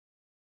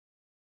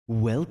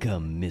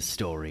Welcome,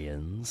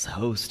 Mystorians.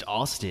 Host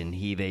Austin,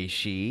 he, they,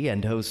 she,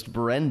 and host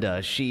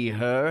Brenda, she,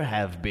 her,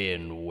 have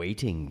been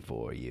waiting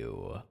for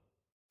you.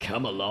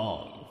 Come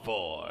along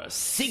for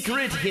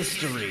Secret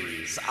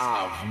Histories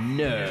of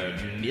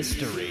Nerd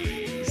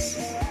Mysteries.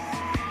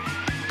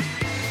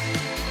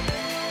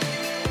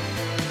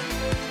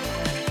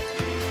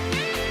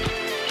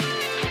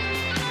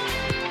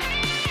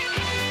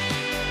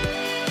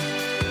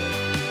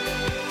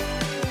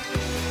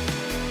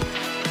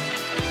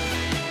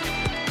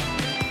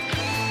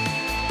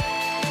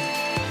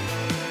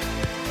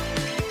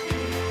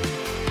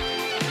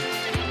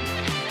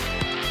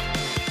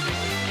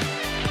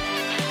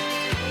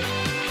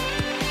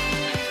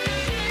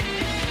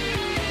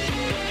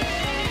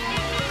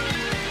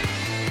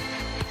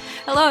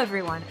 Hello,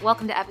 everyone.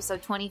 Welcome to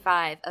episode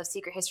 25 of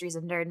Secret Histories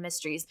of Nerd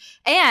Mysteries.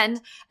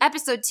 And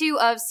episode 2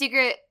 of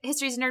Secret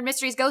Histories of Nerd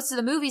Mysteries goes to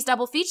the movies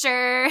double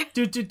feature. And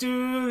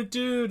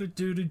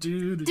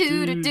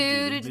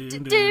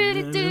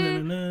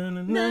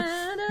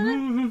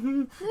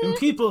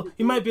people,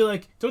 you might be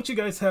like, don't you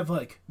guys have,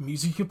 like,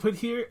 music you put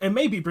here? And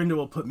maybe Brenda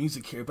will put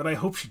music here, but I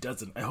hope she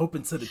doesn't. I hope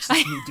instead it's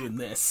just me doing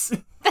this.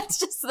 That's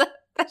just the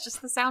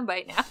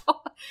soundbite now.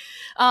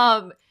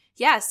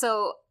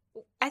 So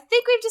I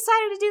think we've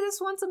decided to do this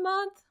once a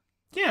month.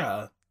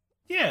 Yeah,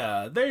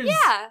 there's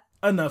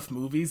enough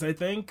movies, I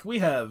think. We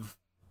have,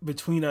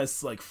 between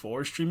us, like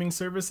 4 streaming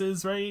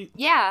services, right?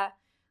 Yeah,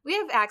 we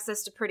have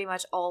access to pretty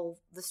much all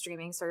the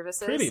streaming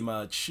services. Pretty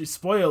much.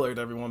 Spoiler alert,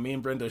 everyone, me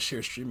and Brenda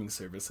share streaming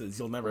services.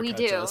 You'll never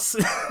catch us.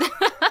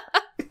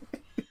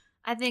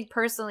 I think,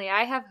 personally,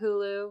 I have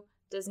Hulu,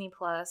 Disney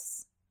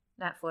Plus,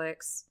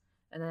 Netflix,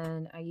 and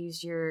then I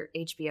use your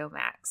HBO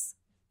Max.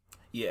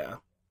 Yeah,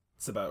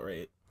 it's about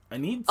right. I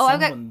need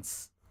Okay.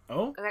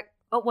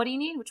 Oh, what do you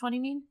need? Which one do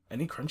you need? I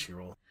need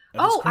Crunchyroll.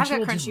 I've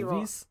got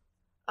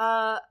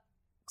Crunchyroll.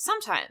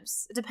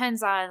 Sometimes. It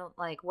depends on,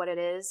 like, what it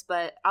is,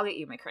 but I'll get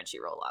you my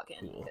Crunchyroll login.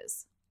 Cool.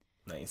 Because...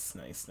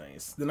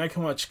 Nice. Then I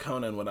can watch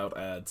Conan without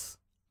ads.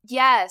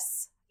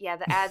 Yes. Yeah,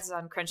 the ads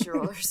on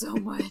Crunchyroll are so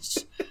much.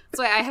 That's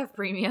why I have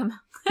premium.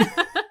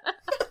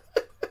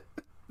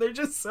 They're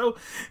just so,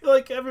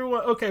 like,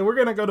 everyone... Okay, we're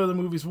gonna go to the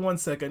movies for 1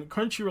 second.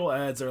 Crunchyroll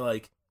ads are,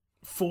 like,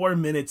 4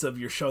 minutes of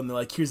your show, and they're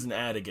like, here's an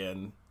ad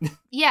again.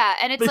 Yeah,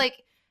 and it's like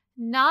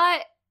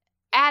not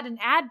an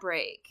ad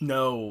break.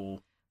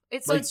 No.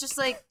 It's just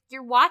like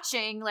you're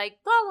watching like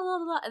blah blah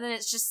blah blah, and then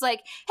it's just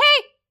like,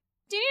 hey,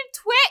 do you need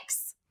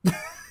Twix?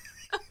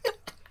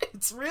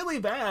 It's really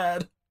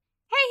bad.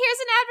 Hey, here's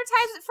an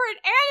advertisement for an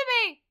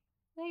anime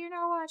that you're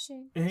not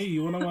watching. Hey,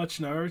 you want to watch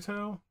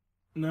Naruto?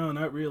 No,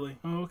 not really.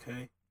 Oh,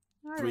 okay.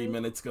 All 3 right.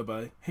 minutes go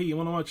by. Hey, you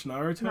want to watch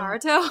Naruto?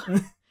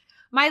 Naruto?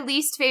 My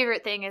least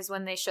favorite thing is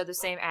when they show the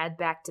same ad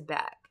back to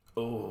back.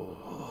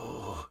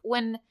 Oh.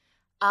 When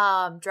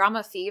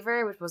Drama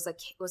Fever, which was a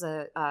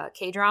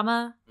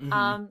K-drama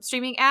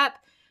streaming app,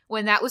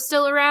 when that was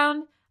still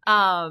around,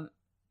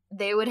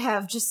 they would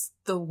have just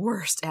the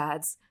worst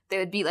ads. They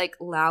would be like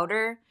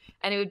louder,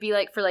 and it would be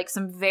like for like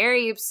some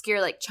very obscure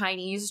like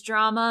Chinese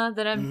drama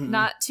that I'm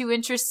not too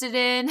interested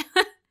in.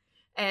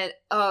 And it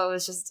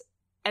was just,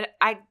 and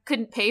I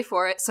couldn't pay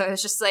for it, so I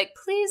was just like,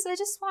 please, I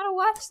just want to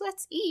watch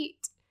Let's Eat.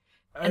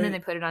 And then they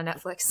put it on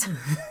Netflix.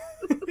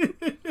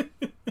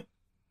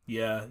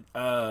 Yeah,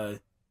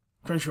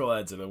 Crunchyroll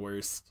ads are the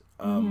worst.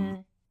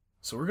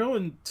 So we're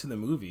going to the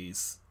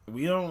movies.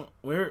 We'll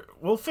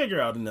figure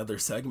out another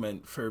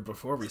segment for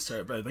before we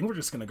start, but I think we're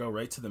just gonna go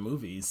right to the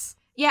movies.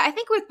 Yeah, I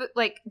think with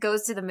like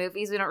goes to the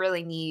movies, we don't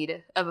really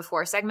need a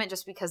before segment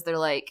just because they're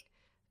like,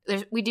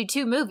 we do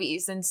 2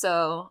 movies, and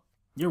so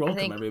You're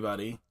welcome,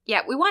 everybody.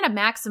 Yeah, we want to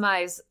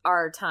maximize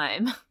our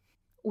time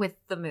with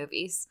the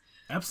movies.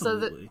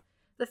 Absolutely. So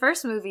the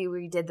first movie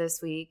we did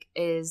this week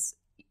is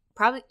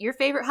probably your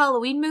favorite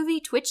Halloween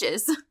movie,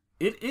 Twitches.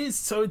 It is.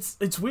 So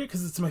it's weird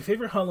because it's my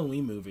favorite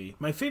Halloween movie.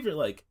 My favorite,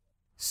 like,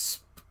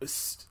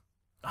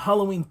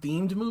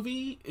 Halloween-themed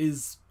movie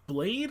is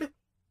Blade,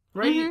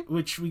 right?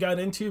 Which we got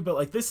into, but,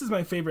 like, this is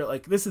my favorite,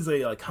 like, this is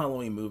a, like,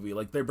 Halloween movie.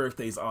 Like, their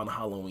birthday's on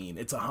Halloween.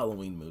 It's a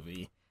Halloween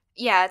movie.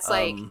 Yeah, it's,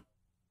 like,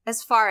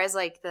 as far as,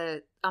 like,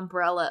 the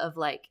umbrella of,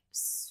 like,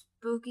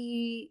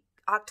 spooky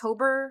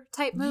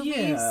October-type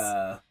movies.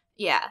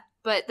 Yeah.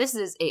 But this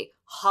is a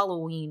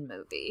Halloween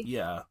movie.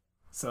 Yeah.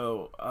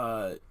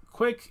 So,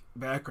 quick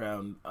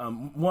background.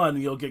 One,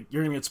 you're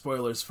gonna get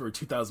spoilers for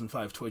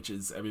 2005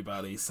 Twitches,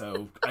 everybody.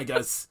 So I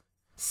guess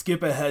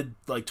skip ahead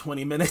like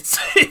 20 minutes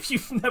if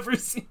you've never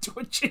seen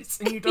Twitches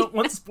and you don't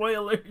want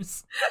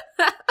spoilers.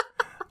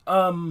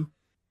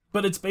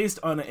 But it's based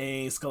on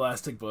a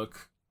Scholastic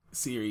book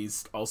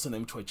series, also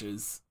named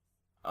Twitches.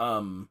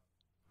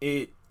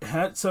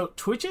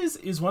 Twitches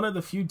is one of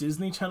the few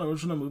Disney Channel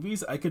original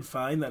movies I could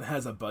find that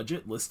has a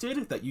budget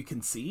listed that you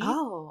can see.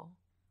 Oh.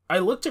 I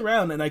looked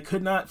around and I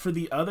could not for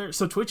the other...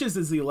 So Twitches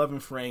is the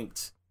 11th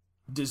ranked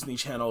Disney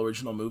Channel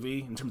original movie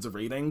in terms of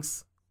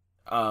ratings.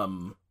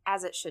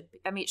 As it should be.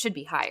 I mean, it should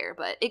be higher,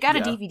 but it got a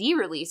DVD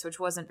release, which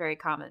wasn't very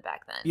common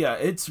back then. Yeah,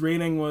 its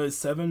rating was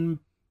 7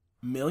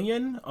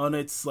 million on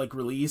its, like,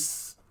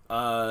 release.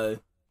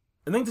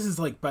 I think this is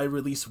like by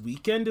release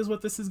weekend is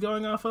what this is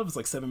going off of. It's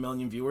like 7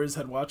 million viewers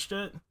had watched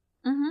it.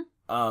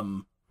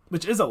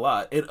 Which is a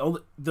lot.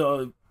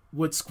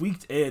 What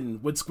squeaked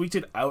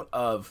it out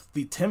of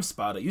the 10th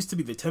spot. It used to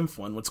be the 10th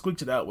one. What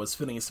squeaked it out was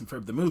Phineas and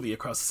Ferb the movie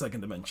Across the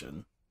Second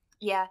Dimension.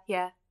 Yeah.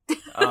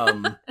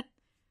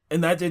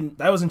 And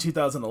that was in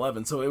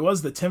 2011, so it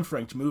was the 10th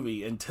ranked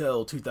movie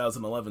until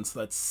 2011, so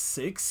that's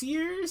 6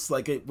 years?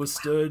 Like, it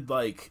withstood,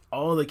 like,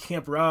 all the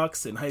Camp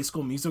Rocks and High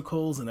School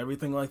Musicals and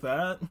everything like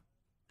that.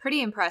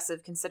 Pretty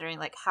impressive, considering,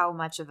 like, how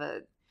much of a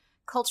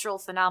cultural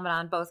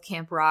phenomenon both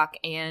Camp Rock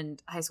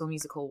and High School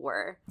Musical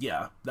were.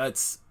 Yeah,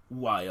 that's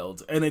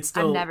wild. And it's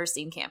still... I've never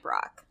seen Camp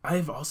Rock.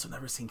 I've also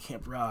never seen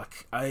Camp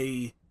Rock.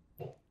 I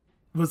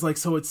was like,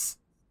 so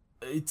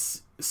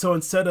so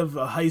instead of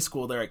a high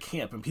school, they're at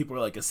camp, and people were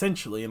like,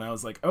 essentially, and I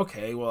was like,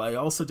 okay, well, I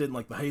also didn't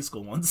like the high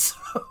school ones,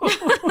 so...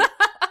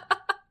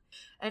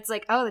 And it's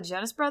like, oh, the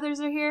Jonas Brothers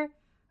are here?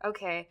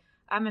 Okay,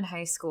 I'm in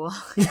high school.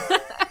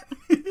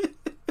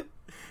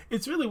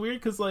 It's really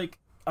weird, because, like,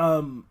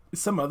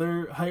 some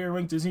other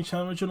higher-ranked Disney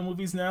Channel original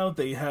movies now,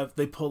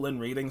 they pull in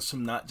ratings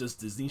from not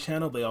just Disney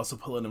Channel, they also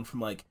pull in them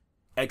from, like,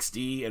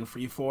 XD and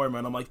Freeform,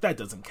 and I'm like, that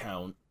doesn't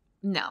count.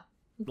 No.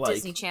 Like,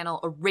 Disney Channel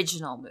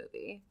original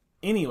movie.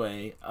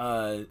 Anyway,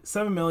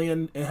 7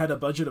 million, it had a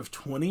budget of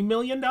 $20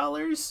 million,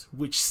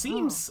 which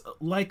seems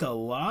like a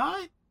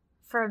lot.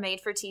 For a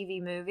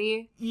made-for-TV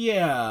movie?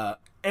 Yeah,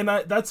 and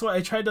that's why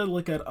I tried to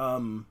look at,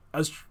 I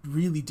was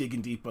really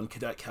digging deep on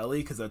Cadet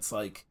Kelly, because that's,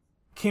 like,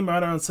 came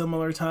out around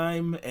similar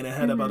time, and it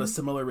had about a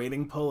similar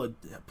rating pull. It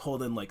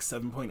pulled in, like,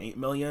 7.8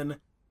 million.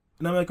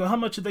 And I'm like, well, how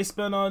much did they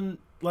spend on,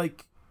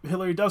 like,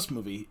 Hilary Duff's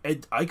movie?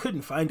 And I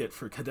couldn't find it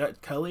for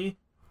Cadet Kelly,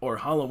 or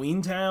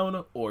Halloween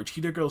Town, or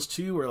Cheetah Girls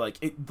 2, or,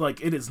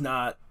 it is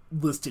not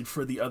listed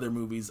for the other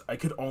movies. I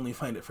could only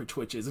find it for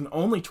Twitches, and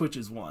only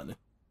Twitches won.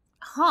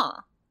 Huh.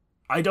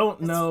 I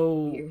don't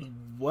know weird.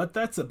 What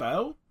that's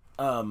about.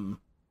 So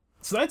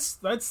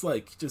that's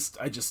like,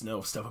 I just know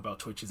stuff about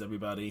Twitches,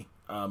 everybody.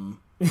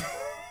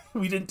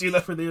 We didn't do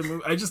that for the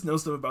movie. I just know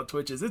stuff about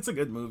Twitches. It's a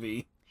good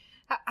movie.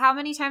 How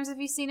many times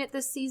have you seen it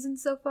this season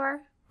so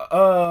far?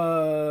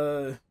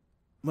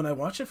 When I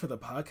watched it for the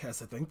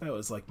podcast, I think that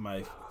was like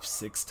my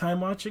 6th time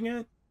watching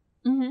it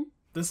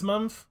this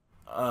month.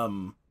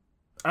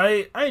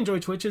 I enjoy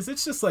Twitches.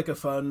 It's just like a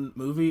fun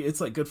movie. It's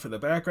like good for the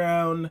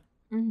background.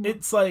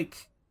 It's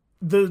like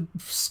the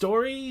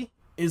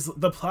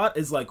plot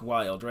is like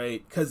wild,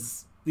 right?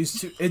 Because these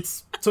two,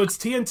 it's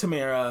Tia and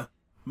Tamara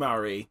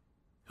Mowry,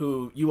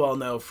 who you all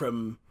know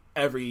from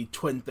every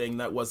twin thing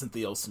that wasn't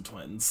the Olsen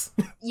twins.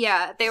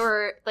 Yeah, they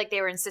were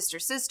in Sister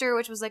Sister,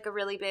 which was like a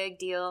really big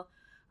deal.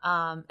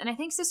 And I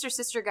think Sister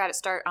Sister got its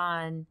start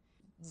on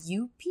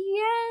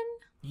UPN.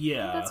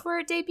 Yeah. That's where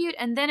it debuted.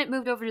 And then it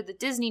moved over to the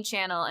Disney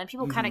Channel, and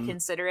people kind of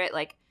consider it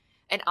like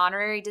an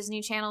honorary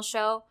Disney Channel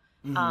show.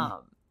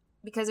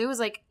 Because it was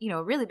like,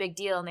 a really big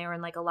deal, and they were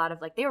in like a lot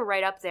of like, they were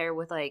right up there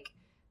with like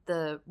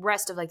the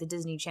rest of like the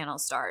Disney Channel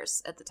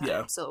stars at the time.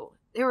 Yeah. So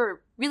they were a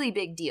really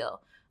big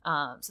deal.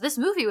 So this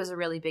movie was a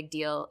really big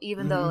deal,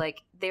 even though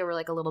like they were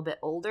like a little bit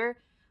older.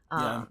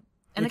 And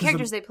the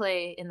characters they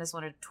play in this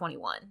one are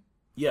 21.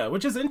 Yeah,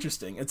 which is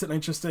interesting. It's an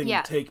interesting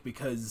take,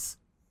 because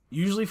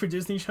usually for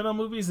Disney Channel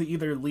movies, they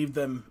either leave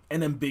them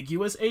an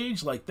ambiguous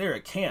age, like they're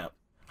at camp.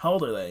 How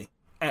old are they?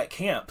 At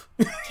camp.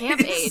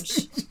 Camp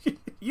age.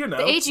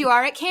 The age you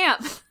are at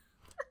camp.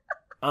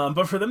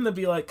 But for them to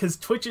be like, because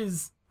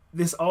Twitches,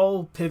 this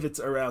all pivots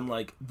around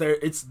like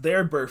it's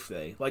their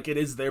birthday. Like, it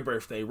is their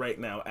birthday right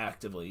now,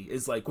 actively.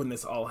 Is like when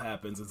this all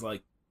happens. It's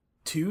like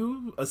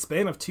a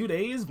span of 2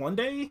 days, 1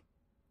 day?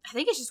 I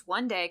think it's just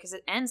 1 day, because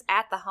it ends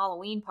at the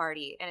Halloween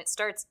party, and it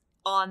starts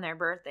on their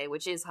birthday,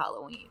 which is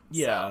Halloween.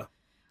 Yeah. So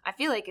I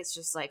feel like it's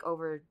just like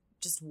over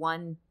just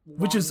one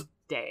which is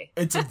day.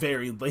 They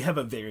have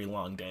a very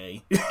long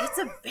day. It's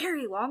a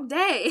very long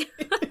day.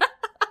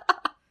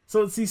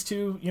 So it's these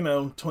two,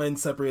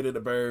 twins separated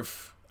at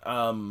birth.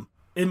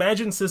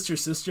 Imagine Sister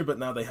Sister, but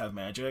now they have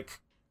magic.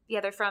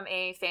 Yeah, they're from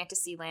a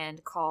fantasy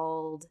land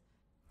called...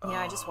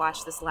 I just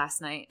watched this last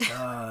night.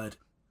 God.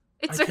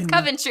 It's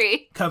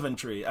Coventry.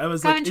 Coventry. I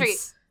was Coventry. like,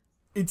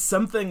 it's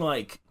something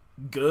like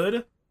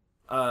good.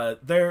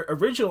 Their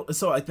original...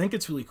 So I think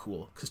it's really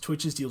cool, because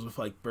Twitches deals with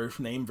like birth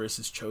name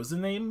versus chosen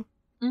name.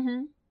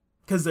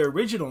 Because their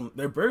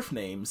birth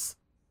names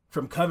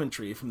from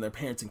Coventry, from their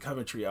parents in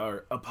Coventry,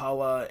 are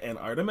Apollo and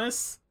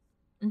Artemis.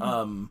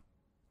 And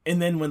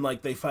then when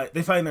like they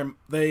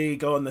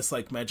go on this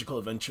like magical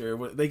adventure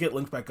where they get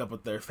linked back up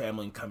with their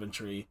family in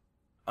Coventry.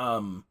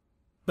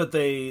 But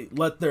they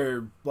let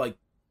their like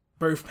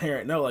birth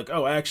parent know, like,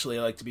 oh, actually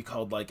I like to be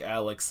called like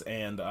Alex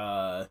and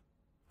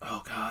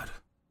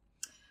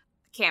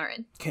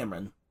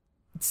Cameron.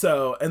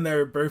 So, and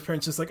their birth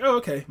parent's just like, oh,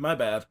 okay, my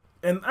bad.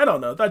 And I don't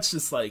know, that's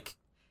just like,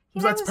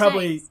 that's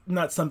probably nice.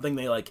 Not something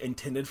they like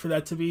intended for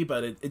that to be,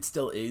 but it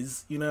still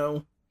is,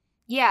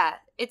 Yeah,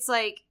 it's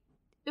like,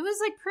 it was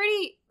like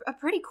a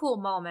pretty cool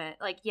moment.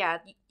 Like, yeah,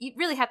 you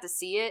really have to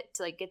see it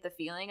to like get the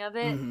feeling of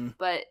it,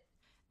 but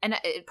and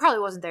it probably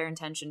wasn't their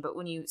intention, but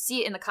when you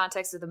see it in the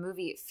context of the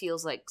movie, it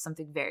feels like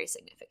something very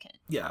significant.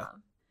 Yeah,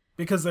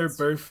 because their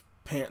birth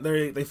parent,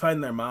 they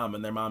find their mom,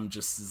 and their mom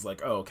just is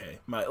like, oh, okay,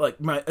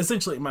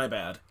 essentially my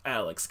bad,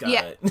 Alex, got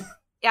it.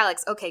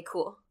 Alex, okay,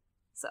 cool.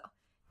 So,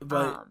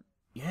 but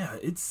yeah,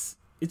 it's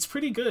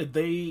pretty good.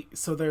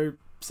 They're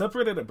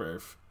separated at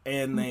birth,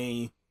 and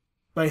they,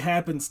 by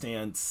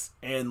happenstance,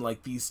 and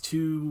like these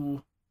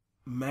two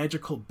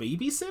magical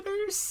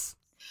babysitters.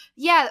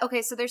 Yeah,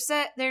 okay, so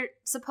they're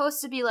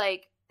supposed to be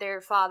like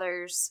their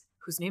father's,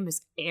 whose name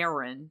is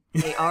Aaron,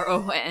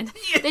 Aron.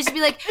 Yeah. They should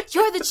be like,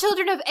 you're the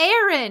children of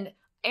Aaron.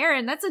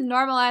 Aaron, that's a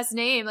normal ass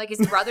name. Like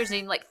his brother's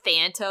name, like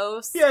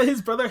Thantos. Yeah,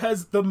 his brother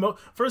has the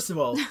First of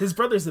all, his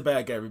brother's the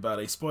bad guy.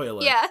 Everybody,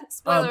 spoiler. Yeah,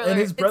 spoiler alert. And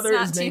his brother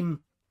is named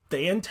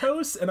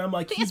Thantos, and I'm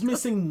like, Thantos. He's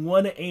missing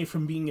one A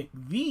from being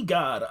the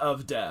god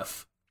of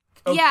death.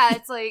 Okay. Yeah,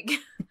 it's like.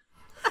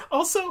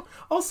 also,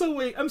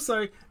 wait, I'm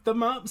sorry. The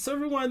mom,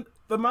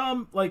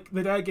 like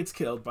the dad gets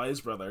killed by his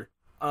brother.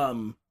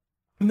 And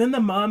then the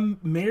mom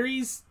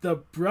marries the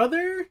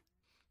brother.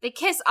 They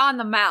kiss on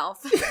the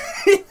mouth.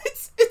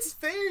 It's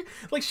very,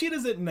 like, she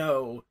doesn't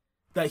know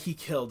that he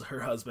killed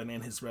her husband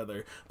and his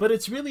brother. But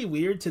it's really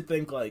weird to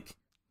think, like,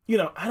 you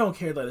know, I don't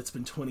care that it's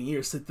been 20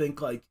 years, to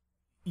think, like,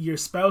 your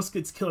spouse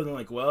gets killed and,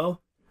 like,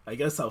 well, I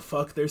guess I'll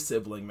fuck their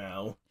sibling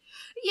now.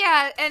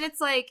 Yeah, and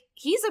it's like,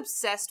 he's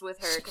obsessed with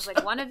her, because,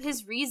 like, one of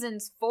his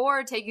reasons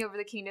for taking over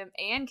the kingdom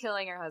and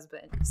killing her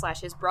husband,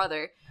 / his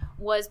brother,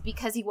 was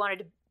because he wanted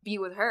to be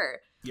with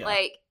her. Yeah.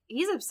 Like,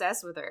 he's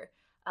obsessed with her.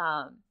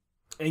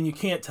 And you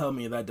can't tell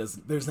me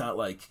there's not,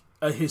 like,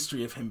 a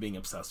history of him being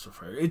obsessed with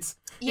her.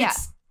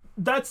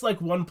 That's,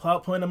 like, one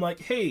plot point. I'm like,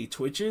 hey,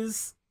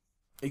 Twitches,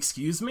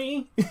 excuse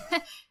me?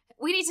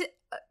 We need to,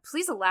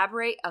 please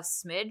elaborate a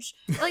smidge.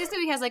 Like, this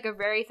movie has, like, a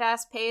very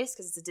fast pace,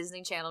 because it's a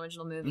Disney Channel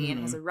original movie, and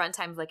it has a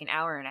runtime of, like, an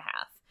hour and a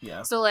half.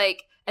 Yeah. So,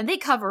 like, and they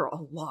cover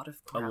a lot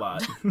of ground. A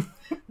lot.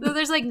 So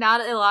there's, like,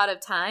 not a lot of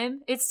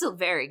time. It's still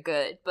very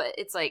good, but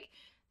it's, like,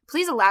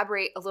 please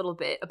elaborate a little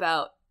bit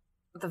about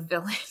the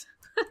villain.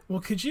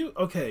 Well,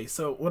 okay,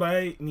 so what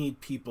I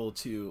need people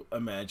to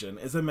imagine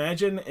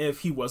if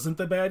he wasn't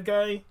the bad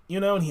guy, you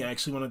know, and he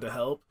actually wanted to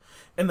help,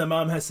 and the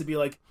mom has to be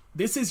like,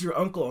 this is your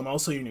uncle and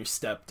also your new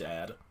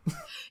stepdad.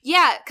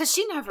 Yeah, because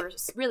she never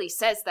really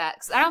says that,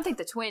 because I don't think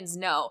the twins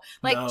know.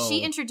 Like, no. She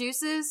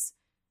introduces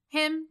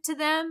him to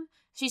them.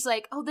 She's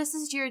like, oh, this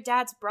is your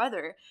dad's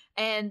brother.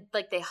 And,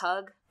 like, they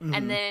hug,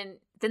 and then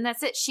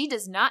that's it. She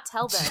does not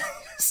tell them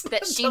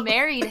that she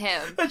married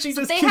him. That she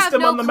just kissed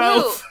him on the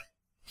mouth.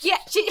 Yeah,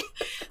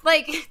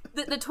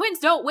 the twins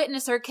don't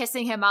witness her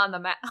kissing him on the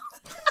mouth.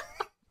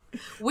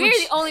 We're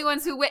the only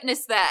ones who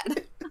witnessed that.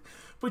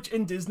 Which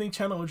in Disney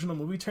Channel original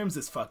movie terms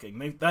is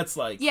fucking. That's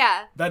like,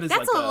 yeah, that's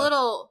like a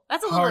little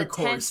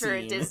intense scene. for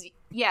a Disney.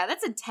 Yeah,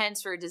 that's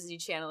intense for a Disney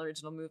Channel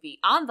original movie.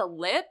 On the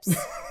lips.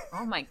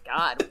 Oh my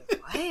god,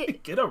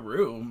 what? Get a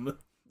room.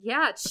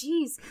 Yeah,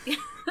 jeez.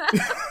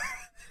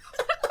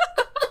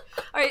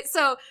 All right,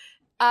 so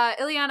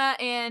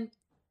Ileana and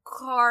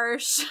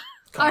Karsh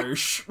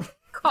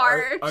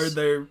are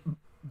their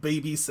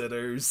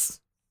babysitters.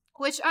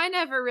 Which I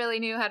never really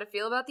knew how to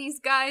feel about these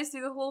guys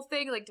through the whole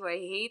thing. Like, do I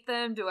hate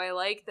them? Do I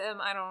like them?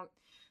 I don't.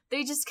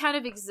 They just kind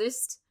of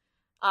exist.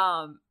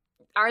 Are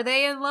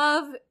they in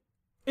love?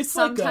 It's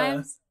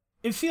sometimes.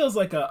 It feels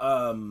like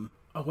a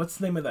what's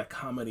the name of that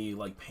comedy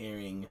like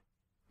pairing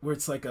where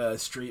it's like a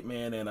straight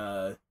man and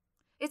a.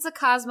 It's a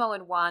Cosmo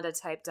and Wanda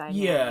type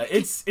dynamic. Yeah,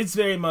 it's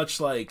very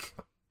much like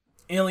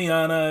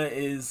Ileana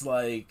is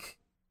like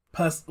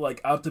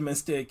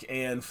optimistic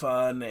and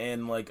fun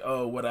and like,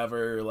 oh,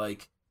 whatever,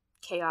 like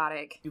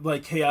chaotic,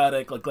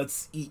 like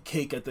let's eat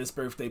cake at this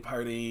birthday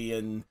party,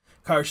 and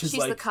Karsh is she's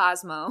like the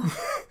Cosmo.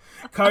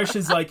 Karsh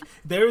is like,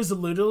 there's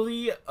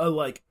literally a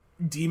like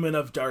demon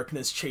of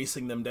darkness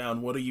chasing them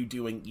down. What are you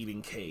doing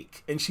eating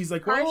cake? And she's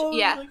like, Karsh, well,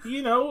 yeah. like,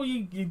 you know,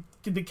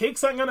 the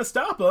cake's not gonna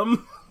stop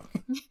them.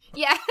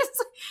 Yeah,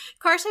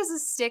 Karsh has a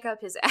stick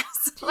up his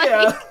ass.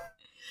 Yeah.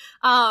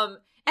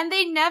 And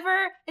they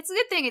never, it's a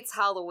good thing it's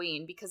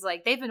Halloween, because,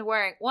 like, they've been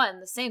wearing, one,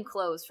 the same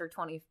clothes for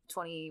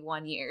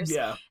 21 years.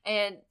 Yeah.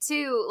 And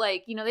two,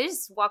 like, you know, they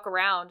just walk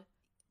around.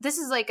 This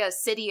is, like, a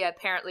city,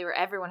 apparently, where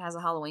everyone has a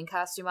Halloween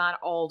costume on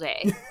all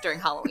day during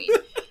Halloween.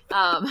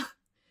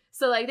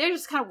 So, like, they're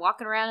just kind of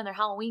walking around in their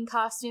Halloween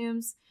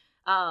costumes.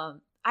 I,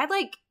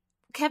 like,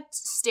 kept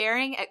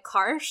staring at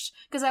Karsh,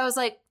 because I was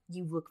like,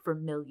 you look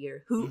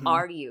familiar. Who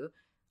are you?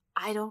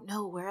 I don't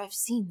know where I've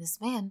seen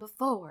this man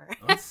before.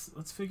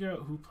 Let's figure out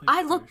who played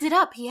I looked it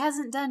up. He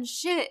hasn't done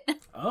shit.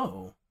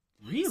 Oh,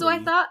 really? So I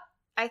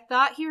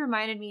thought he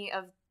reminded me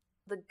of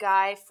the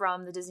guy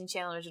from the Disney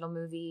Channel original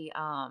movie,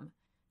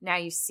 Now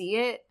You See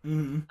It,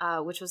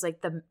 which was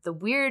like the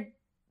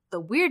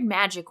weird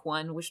magic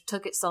one, which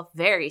took itself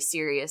very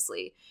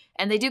seriously.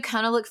 And they do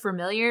kind of look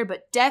familiar,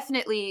 but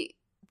definitely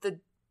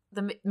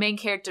the main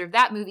character of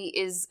that movie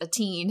is a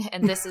teen,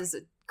 and this is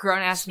a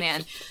grown-ass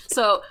man.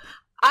 So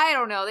I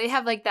don't know. They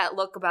have like that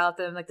look about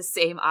them, like the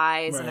same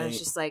eyes. Right. And I was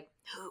just like,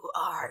 who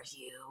are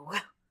you?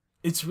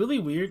 It's really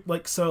weird.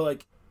 Like, so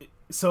like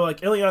so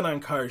like Ileana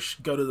and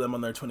Karsh go to them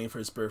on their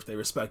 21st birthday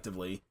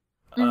respectively.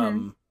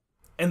 And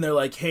they're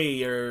like, hey,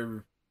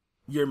 you're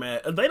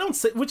they don't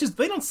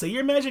say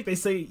you're magic, they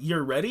say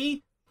you're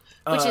ready.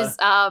 Which is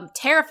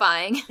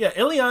terrifying. Yeah,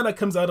 Ileana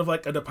comes out of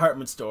like a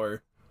department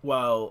store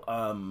while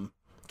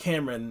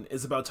Cameron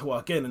is about to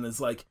walk in and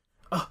is like,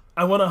 oh,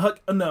 I want to hug.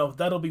 Oh, no,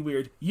 that'll be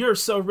weird. You're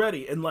so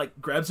ready. And like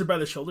grabs her by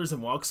the shoulders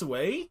and walks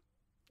away.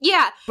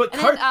 Yeah. But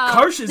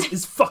Karsh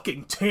is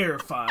fucking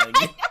terrifying.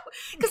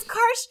 Because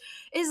Karsh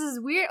is this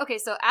weird. Okay,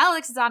 so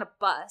Alex is on a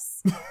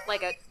bus,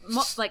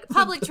 like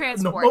public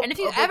transport. And if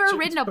you've ever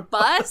ridden a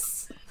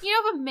bus, you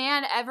know, if a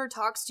man ever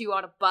talks to you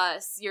on a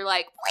bus, you're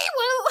like, wee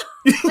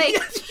woo, like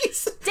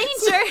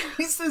danger.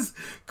 He's this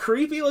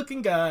creepy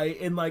looking guy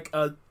in like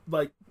a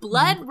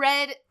blood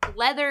red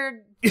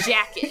leather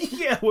jacket.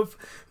 Yeah,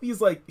 he's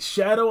like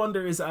shadow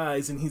under his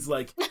eyes, and he's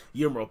like,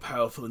 you're more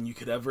powerful than you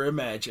could ever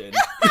imagine.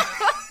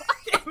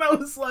 And I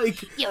was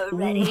like, you're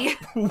ready.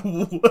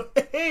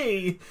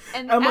 Hey.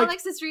 And I'm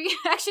Alex's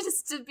reaction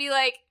is to be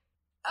like,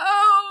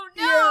 oh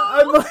no. Yeah,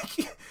 I'm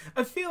like,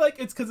 I feel like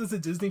it's because it's a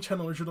Disney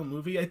Channel original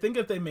movie. I think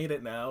if they made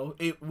it now,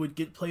 it would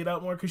get played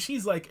out more, because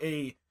she's like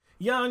a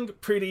young,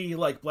 pretty,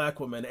 like,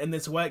 black woman, and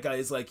this white guy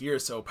is like, you're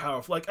so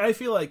powerful. Like, I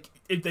feel like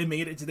if they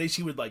made it today,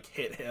 she would like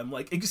hit him.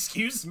 Like,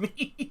 excuse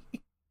me.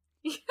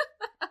 Yeah,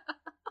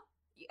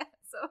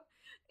 so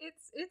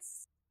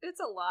it's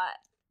a lot.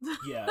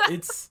 Yeah,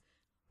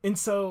 and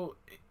so,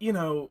 you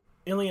know,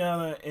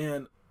 Ileana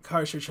and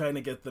Karsh are trying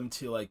to get them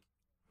to like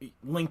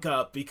link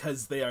up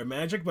because they are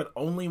magic, but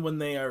only when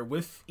they are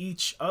with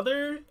each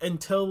other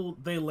until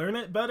they learn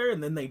it better,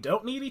 and then they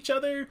don't need each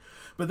other,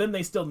 but then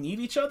they still need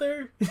each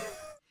other.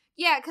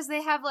 Yeah, because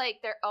they have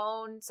like their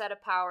own set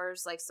of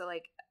powers. Like, so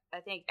like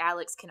I think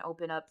Alex can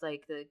open up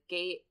like the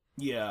gate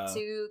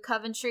to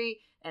Coventry,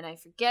 and I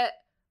forget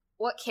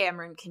what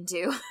Cameron can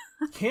do.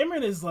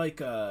 Cameron is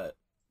like oh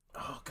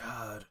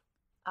god.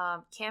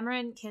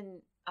 Cameron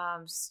can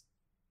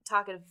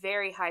talk in a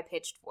very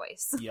high-pitched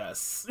voice.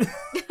 Yes.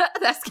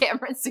 That's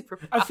Cameron's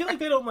superpower. I feel like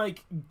they don't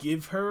like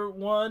give her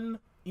one,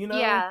 you know?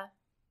 Yeah.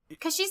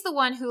 Because she's the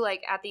one who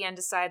like at the end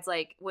decides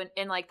like when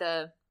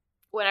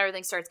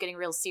everything starts getting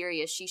real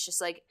serious, she's just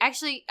like,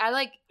 actually, I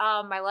like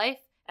my life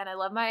and I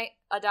love my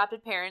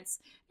adopted parents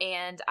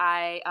and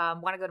I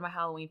want to go to my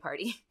Halloween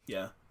party.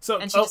 Yeah. So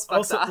and she just fucks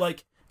also off.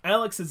 Like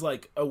Alex is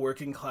like a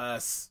working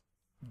class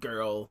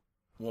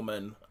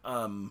woman.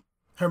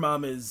 Her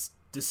mom is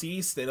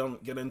deceased. They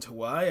don't get into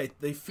why.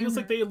 They feels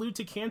like they allude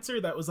to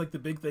cancer. That was like the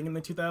big thing in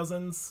the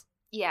 2000s.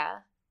 Yeah.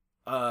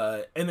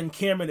 And then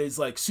Cameron is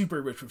like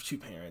super rich with two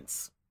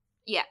parents.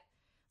 Yeah.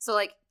 So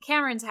like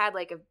Cameron's had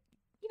like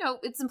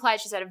it's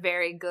implied she's had a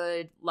very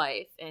good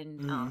life,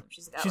 and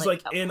she's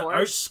like in Porsche.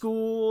 art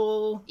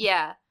school.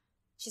 Yeah.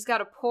 She's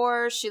got a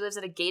Porsche. She lives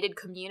in a gated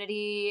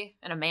community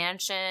in a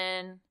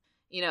mansion,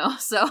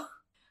 so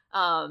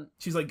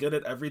she's like good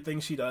at everything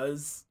she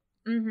does.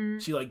 Mm-hmm.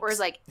 She like whereas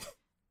like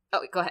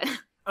oh, go ahead.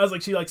 I was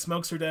like, she like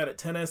smokes her dad at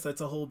tennis. That's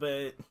a whole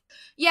bit.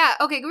 Yeah.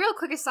 Okay. Real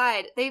quick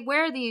aside, they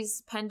wear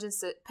these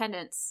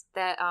pendants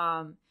that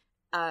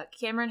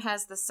Cameron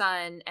has the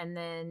sun, and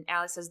then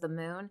Alex has the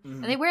moon,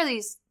 and they wear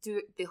these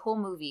through the whole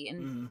movie,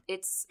 and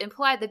it's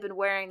implied they've been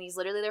wearing these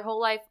literally their whole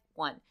life.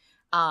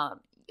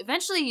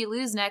 Eventually, you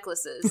lose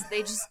necklaces;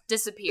 they just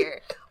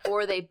disappear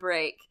or they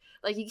break.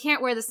 Like you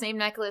can't wear the same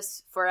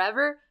necklace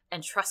forever.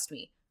 And trust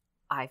me,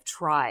 I've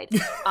tried.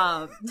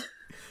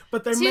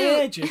 But they're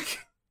magic.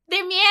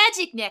 They're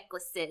magic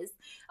necklaces.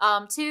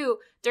 Too,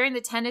 during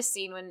the tennis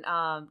scene when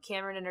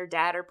Cameron and her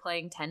dad are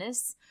playing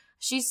tennis,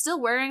 she's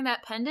still wearing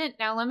that pendant.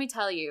 Now, let me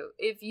tell you,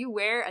 if you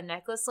wear a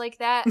necklace like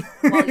that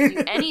while you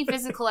do any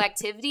physical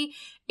activity,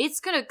 it's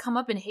going to come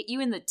up and hit you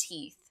in the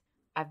teeth.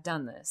 I've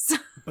done this.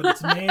 But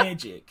it's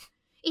magic.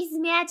 It's a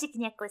magic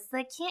necklace, so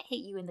I can't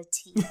hit you in the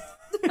teeth.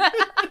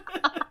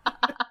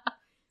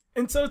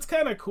 And so it's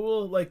kind of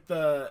cool, like,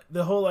 the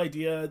whole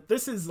idea.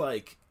 This is,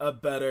 like, a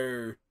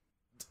better...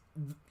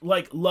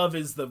 Like, love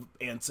is the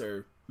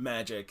answer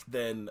magic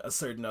than a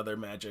certain other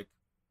magic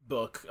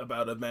book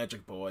about a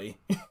magic boy.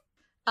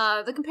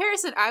 The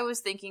comparison I was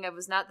thinking of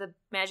was not the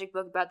magic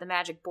book about the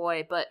magic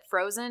boy, but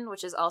Frozen,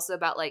 which is also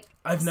about, like,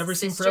 I've never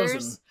sisters. seen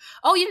Frozen.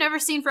 Oh, you've never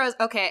seen Frozen?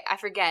 Okay, I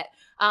forget.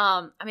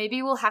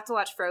 Maybe we'll have to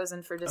watch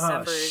Frozen for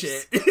December's. Oh,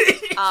 shit.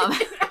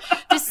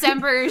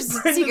 December's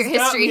Brenda's Secret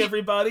got History. Me,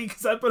 everybody,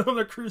 because I've been on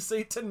a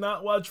crusade to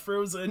not watch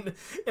Frozen,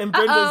 and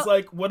Brenda's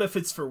like, what if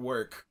it's for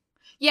work?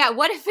 Yeah,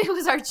 what if it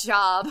was our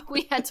job?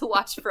 We had to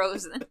watch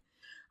Frozen.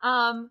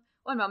 One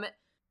moment.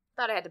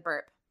 Thought I had to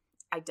burp.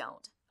 I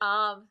don't.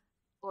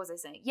 What was I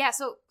saying? Yeah,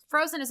 so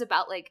Frozen is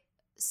about, like,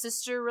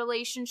 sister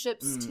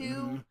relationships,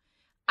 too.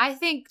 I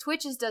think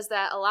Twitches does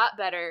that a lot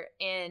better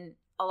in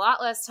a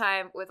lot less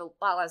time with a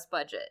lot less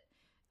budget.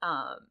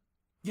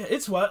 Yeah,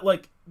 it's what?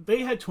 Like, they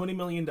had $20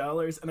 million,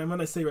 and I'm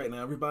gonna say right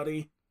now,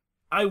 everybody,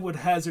 I would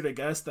hazard a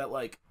guess that,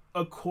 like,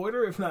 a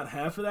quarter, if not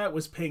half of that,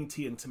 was paying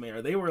Tia and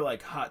Tamara. They were,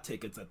 like, hot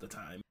tickets at the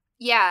time.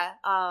 Yeah,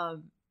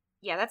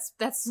 Yeah, that's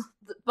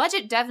the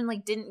budget definitely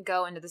didn't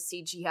go into the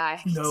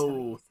CGI.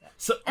 No.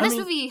 So and this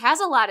movie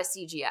has a lot of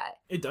CGI.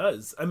 It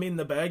does. I mean,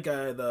 the bad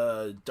guy,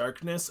 the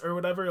darkness or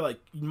whatever, like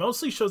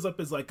mostly shows up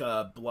as like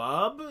a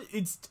blob.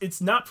 It's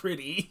not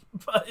pretty,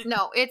 but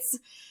no, it's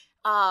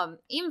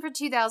even for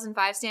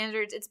 2005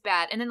 standards, it's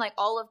bad. And then like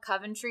all of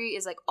Coventry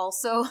is like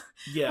also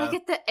like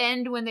at the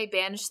end when they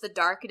banish the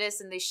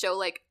darkness and they show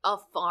like a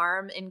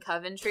farm in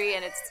Coventry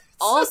and it's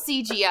all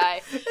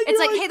CGI. It's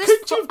like, hey,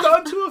 couldn't you have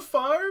gone to a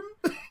farm?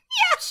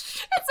 Yeah,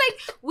 it's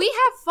like, we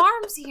have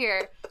farms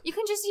here. You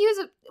can just use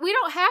it. We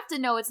don't have to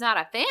know it's not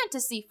a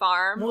fantasy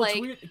farm. Well, like,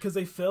 it's weird because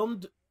they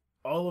filmed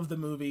all of the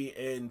movie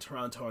in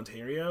Toronto,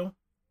 Ontario.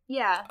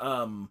 Yeah.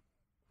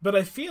 But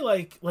I feel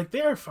like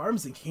there are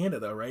farms in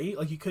Canada, right?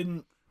 Like you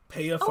couldn't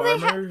pay a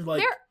farmer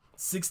like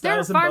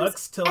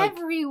 $6,000 to like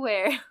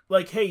everywhere.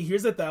 Like, hey,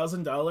 here's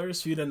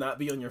 $1,000 for you to not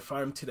be on your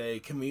farm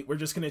today. We're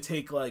just gonna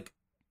take like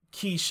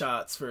key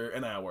shots for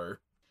an hour.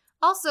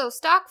 Also,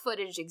 stock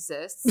footage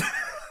exists.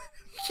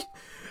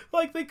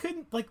 Like they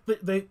couldn't like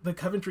the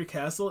Coventry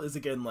Castle is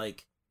again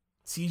like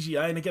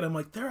CGI, and again I'm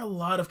like there are a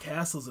lot of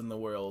castles in the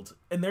world,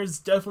 and there's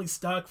definitely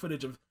stock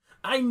footage of.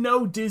 I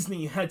know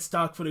Disney had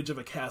stock footage of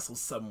a castle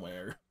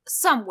somewhere,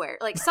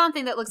 like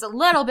something that looks a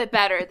little bit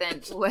better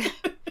than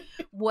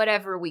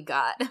whatever we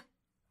got.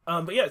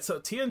 But yeah, so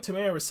Tia and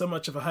Tamara were so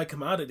much of a high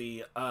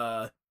commodity.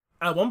 At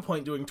one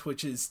point doing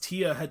Twitches,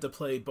 Tia had to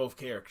play both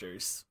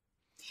characters.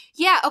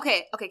 Yeah.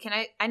 Okay.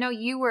 Can I know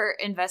you were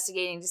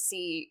investigating to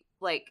see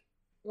like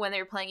when they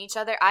were playing each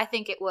other. I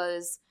think it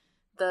was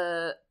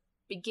the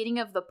beginning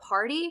of the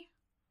party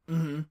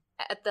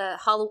at the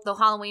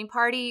Halloween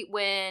party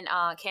when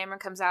Cameron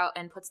comes out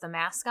and puts the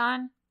mask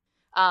on.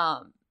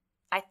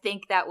 I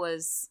think that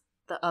was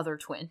the other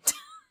twin.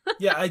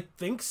 Yeah, I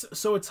think so.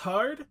 So it's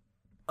hard.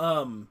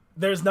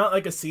 There's not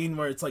like a scene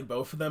where it's like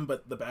both of them,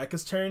 but the back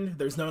is turned.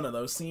 There's none of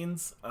those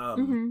scenes.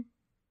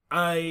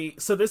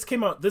 So this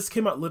came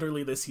out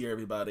literally this year,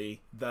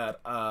 everybody,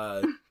 that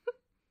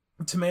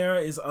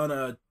Tamara is on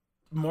a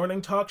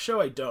morning talk show.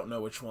 I don't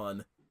know which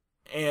one.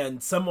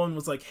 And someone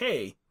was like,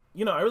 hey,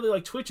 I really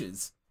like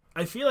Twitches.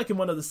 I feel like in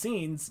one of the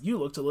scenes, you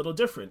looked a little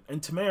different.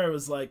 And Tamara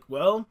was like,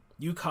 well,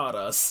 you caught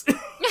us.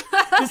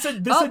 This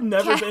had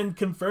never been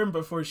confirmed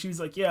before. She was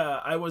like,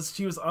 yeah,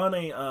 she was on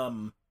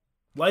a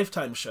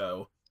Lifetime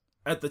show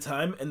at the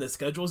time, and the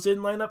schedules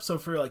didn't line up. So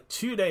for like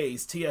 2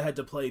 days, Tia had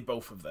to play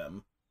both of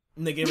them.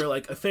 And they gave her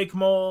like a fake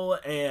mole,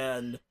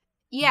 and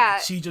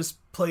she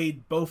just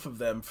played both of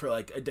them for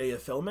like a day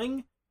of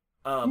filming.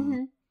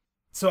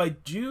 So I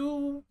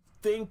do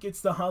think it's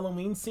the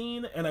Halloween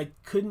scene, and I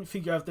couldn't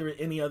figure out if there were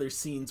any other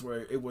scenes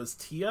where it was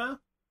Tia.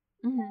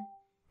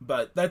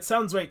 But that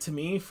sounds right to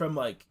me from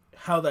like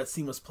how that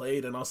scene was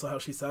played and also how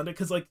she sounded,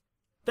 because like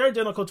they're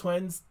identical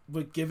twins,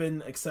 but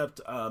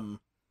except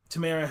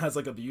Tamara has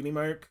like a beauty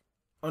mark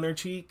on her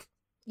cheek.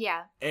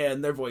 Yeah.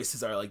 And their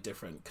voices are like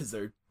different because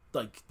they're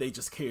like they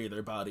just carry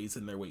their bodies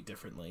and their weight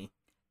differently.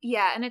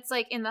 Yeah, and it's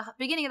like in the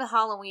beginning of the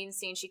Halloween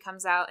scene, she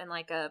comes out in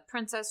like a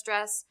princess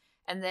dress,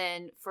 and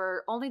then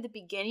for only the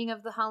beginning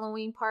of the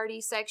Halloween party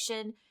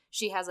section,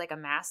 she has like a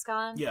mask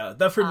on. Yeah,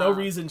 that for no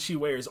reason she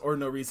wears or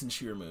no reason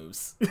she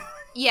removes.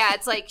 Yeah,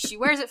 it's like she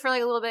wears it for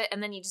like a little bit,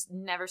 and then you just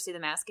never see the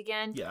mask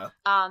again. Yeah.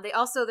 They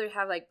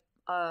have like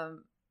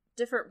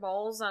different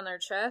moles on their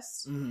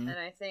chest, and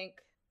I think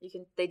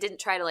they didn't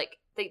try to like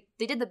they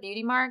did the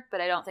beauty mark,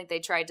 but I don't think they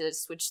tried to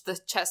switch the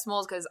chest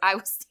moles because I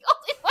was the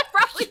only one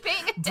probably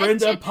paying attention.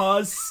 Brenda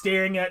paused,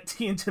 staring at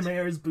T and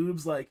Tamara's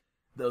boobs like,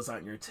 those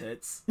aren't your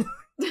tits.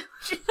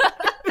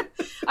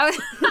 I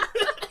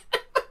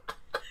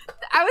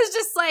was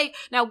just like,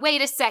 now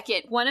wait a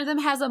second. One of them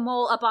has a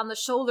mole up on the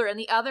shoulder and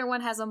the other one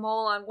has a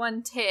mole on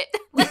one tit.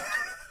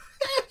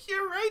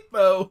 You're right,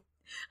 though.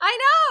 I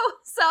know.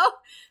 So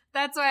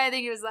that's why I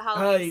think it was the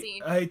Halloween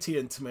scene. Hi, Tia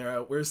and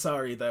Tamara. We're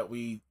sorry that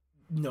we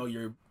know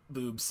your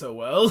boobs so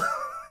well.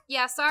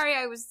 Yeah, sorry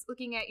I was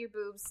looking at your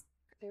boobs.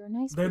 They were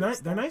nice. They're nice.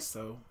 They're nice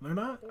though. They're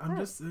not.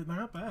 They're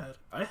not bad.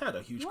 I had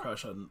a huge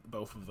crush on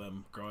both of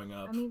them growing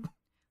up. I mean,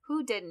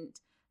 who didn't?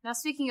 Now,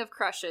 speaking of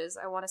crushes,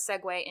 I want to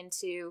segue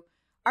into: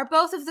 are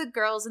both of the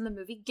girls in the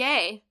movie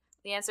gay?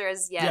 The answer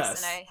is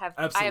yes, and I have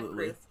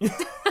absolutely. I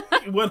have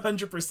proof.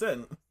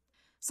 100%.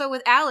 So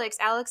with Alex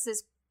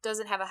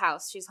doesn't have a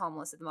house. She's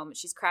homeless at the moment.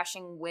 She's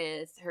crashing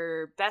with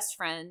her best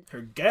friend,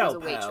 her gal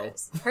who's a pal,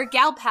 waitress. Her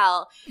gal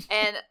pal,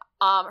 and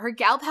her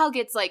gal pal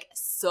gets like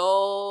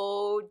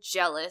so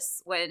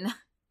jealous when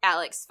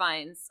Alex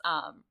finds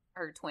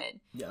her twin.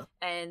 Yeah,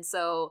 and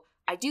so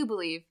I do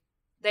believe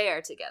they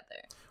are together.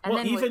 And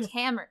well, then even with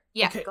Cameron,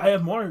 okay, I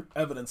have more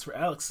evidence for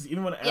Alex.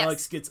 Even when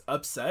Alex gets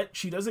upset,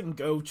 she doesn't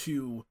go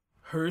to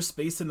her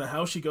space in the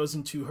house. She goes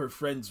into her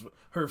friend's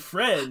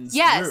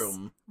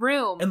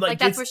room and like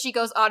that's where she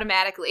goes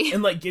automatically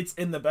and like gets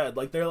in the bed.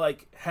 Like they're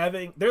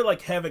having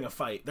a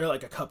fight. They're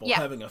like a couple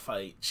having a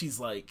fight. She's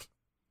like,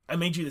 I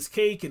made you this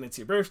cake and it's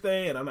your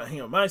birthday and I'm not hanging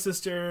out with my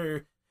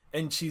sister.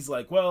 And she's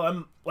like, well,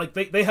 I'm like,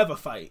 they have a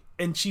fight,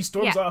 and she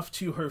storms off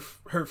to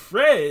her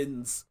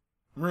friend's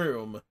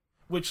room,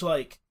 which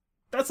like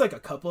that's like a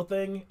couple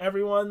thing,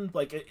 everyone.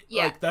 Like,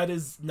 like that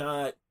is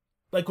not...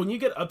 Like, when you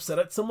get upset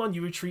at someone,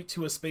 you retreat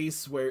to a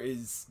space where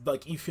is,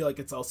 like, you feel like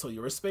it's also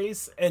your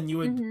space, and you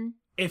would,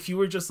 if you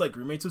were just, like,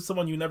 roommates with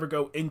someone, you never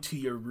go into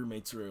your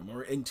roommate's room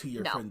or into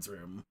your friend's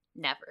room.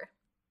 Never.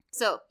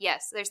 So,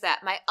 yes, there's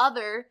that. My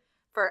other,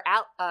 for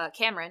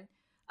Cameron,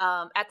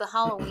 at the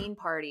Halloween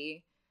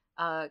party,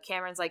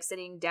 Cameron's, like,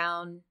 sitting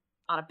down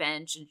on a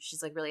bench, and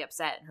she's, like, really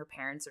upset, and her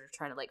parents are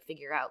trying to, like,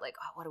 figure out, like,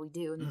 oh, what do we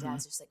do? And the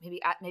dad's just like,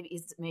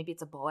 maybe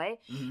it's a boy.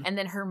 And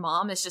then her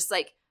mom is just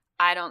like,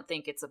 I don't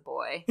think it's a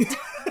boy.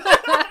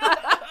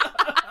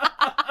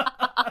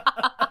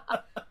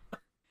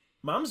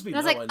 Mom's be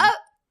knowing. I was like, oh,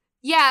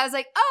 yeah. I was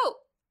like, oh,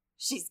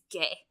 she's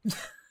gay.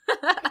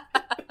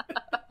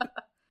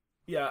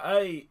 Yeah,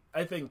 I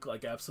think,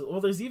 like, absolutely.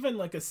 Well, there's even,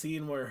 like, a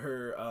scene where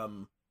her,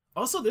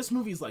 also, this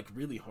movie's, like,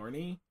 really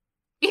horny.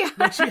 Yeah.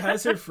 Like, she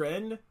has her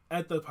friend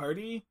at the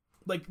party.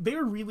 Like, they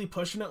were really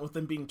pushing it with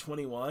them being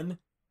 21.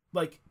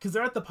 Like, because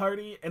they're at the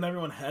party and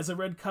everyone has a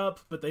red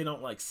cup, but they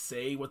don't, like,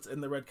 say what's in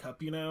the red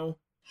cup, you know?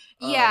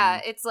 Yeah,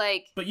 it's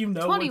like, but you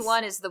know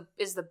 21 is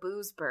the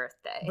booze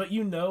birthday. But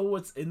you know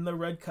what's in the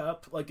red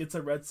cup, like, it's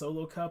a red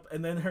Solo cup,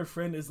 and then her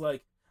friend is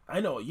like, I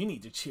know, you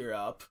need to cheer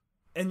up.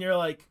 And you're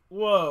like,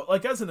 whoa.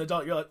 Like, as an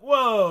adult, you're like,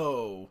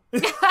 whoa.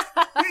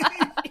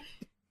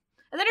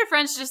 And then her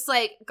friend's just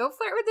like, go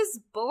flirt with this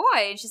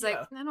boy. And she's like,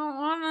 I don't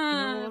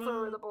wanna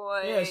flirt with a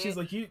boy. Yeah, she's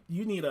like, you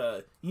need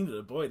a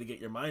boy to get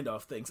your mind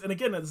off things. And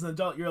again, as an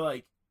adult, you're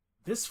like,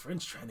 this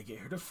friend's trying to get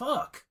her to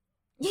fuck.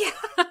 Yeah.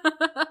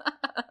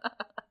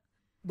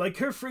 Like,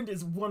 her friend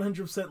is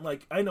 100%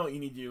 like, I know what you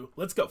need to do.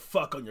 Let's go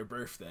fuck on your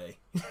birthday.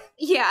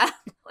 Yeah.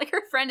 Like,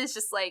 her friend is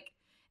just like,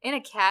 in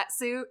a cat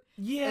suit.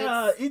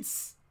 Yeah,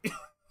 it's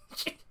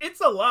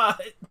a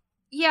lot.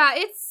 Yeah,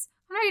 I'm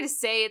not going to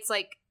say it's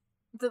like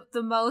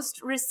the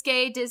most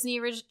risque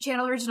Disney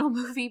Channel original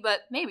movie,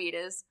 but maybe it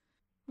is.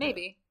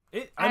 Maybe.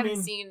 I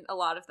haven't seen a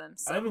lot of them.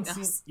 So I haven't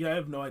seen. Yeah, I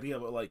have no idea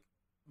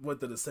what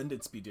the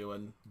Descendants be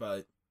doing,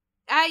 but.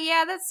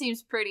 Yeah, that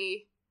seems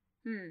pretty.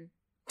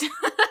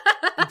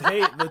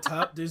 Hey, the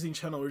top Disney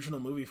Channel original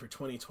movie for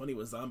 2020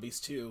 was Zombies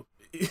 2,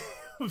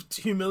 with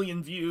 2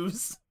 million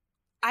views.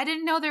 I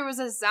didn't know there was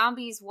a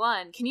Zombies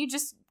 1. Can you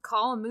just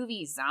call a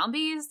movie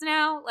Zombies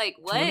now? Like,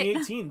 what?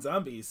 2018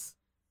 Zombies.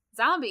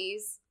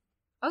 Zombies?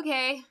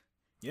 Okay.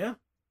 Yeah.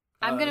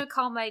 I'm gonna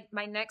call my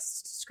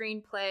next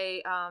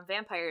screenplay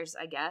Vampires,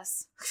 I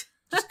guess.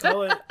 Just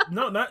call it...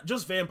 No, not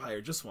just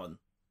Vampire, just one.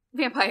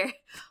 Vampire.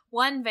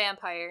 One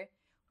vampire.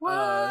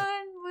 One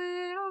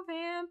little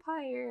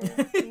vampire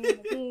in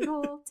a big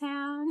old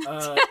town.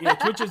 Yeah,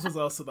 Twitches was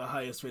also the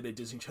highest rated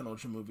Disney Channel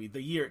original movie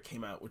the year it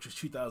came out, which was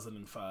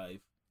 2005.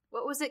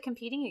 What was it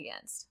competing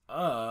against?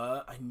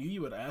 I knew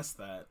you would ask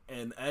that.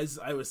 And as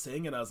I was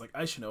saying it, I was like,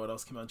 I should know what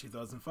else came out in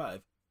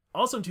 2005.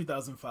 Also in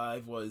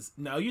 2005 was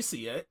Now You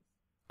See It.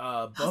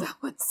 That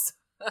one's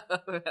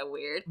so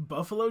weird.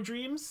 Buffalo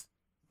Dreams.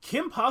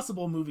 Kim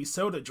Possible movie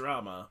Soda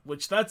Drama,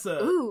 which that's a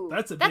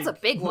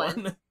big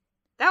one.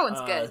 That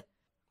one's good.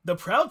 The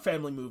Proud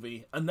Family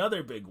movie,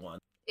 another big one.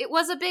 It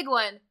was a big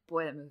one.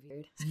 Boy, that movie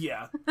weird.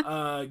 Yeah.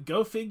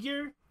 Go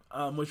Figure,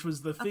 which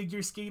was the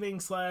figure skating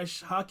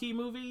 / hockey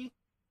movie.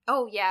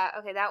 Oh yeah,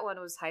 okay, that one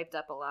was hyped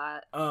up a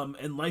lot.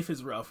 And Life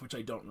is Rough, which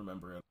I don't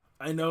remember.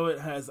 I know it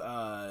has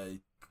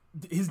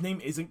his name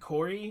isn't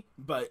Corey,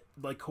 but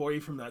like Corey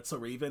from That's So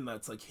Raven,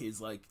 that's like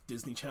his like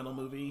Disney Channel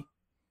movie.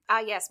 Ah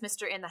yes,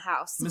 Mr. In the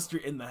House.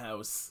 Mr. In the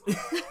House.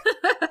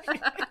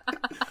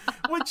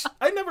 Which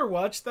I never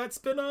watched that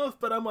spinoff,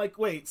 but I'm like,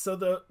 wait, so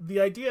the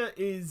idea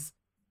is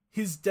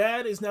his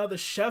dad is now the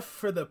chef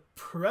for the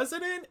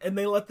president, and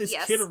they let this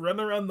kid run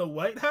around the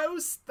White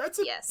House? That's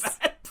a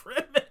bad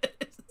premise.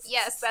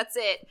 Yes, that's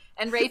it.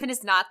 And Raven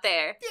is not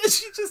there. Yeah,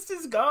 she just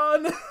is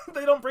gone.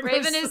 They don't bring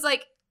Raven is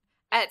like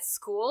at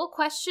school ?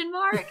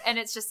 And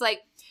it's just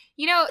like,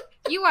 you know,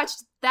 you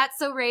watched That's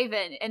So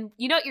Raven, and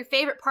you know what your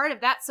favorite part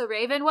of That's So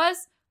Raven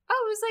was?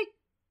 Oh, it was like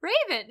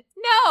Raven.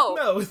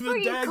 No,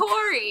 the dad,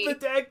 Corey. The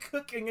dad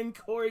cooking and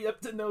Corey up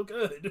to no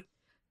good.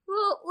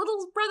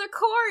 Little brother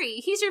Corey.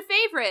 He's your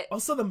favorite.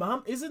 Also, the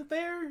mom isn't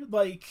there.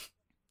 Like,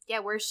 yeah,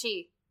 where's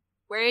she?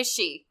 Where is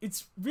she?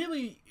 It's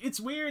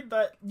weird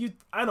that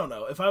I don't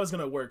know. If I was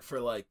gonna work for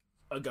like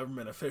a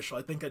government official,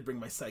 I think I'd bring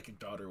my psychic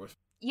daughter with.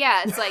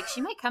 Yeah, it's like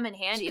she might come in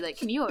handy. Like,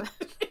 can you?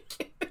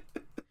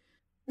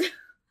 It's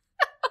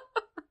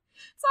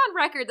on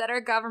record that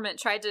our government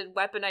tried to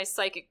weaponize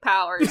psychic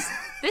powers.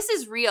 This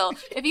is real.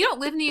 If you don't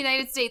live in the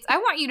United States, I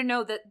want you to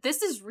know that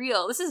this is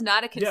real. This is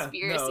not a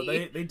conspiracy. Yeah,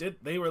 no, they did.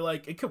 They were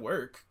like, it could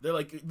work. They're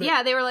like,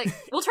 they were like,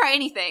 we'll try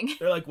anything.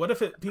 They're like, what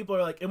if it? People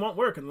are like, it won't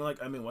work, and they're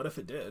like, I mean, what if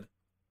it did?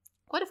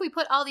 What if we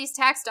put all these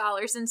tax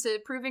dollars into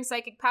proving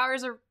psychic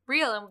powers are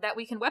real and that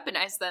we can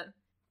weaponize them?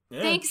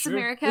 Yeah, thanks, sure.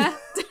 America.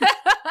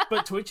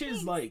 But Twitch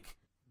is they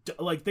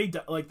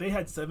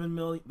had 7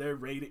 million. Their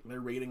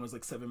rating was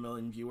like 7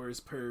 million viewers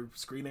per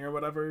screening or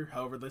whatever.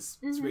 However, this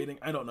rating,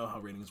 I don't know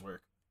how ratings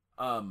work.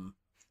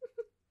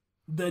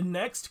 The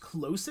next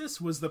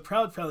closest was the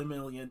Proud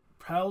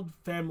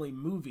Family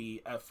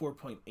movie at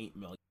 4.8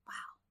 million. Wow.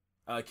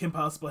 Kim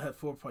Possible had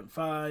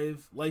 4.5,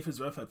 Life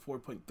is Rough had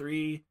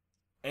 4.3,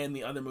 and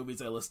the other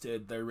movies I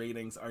listed, their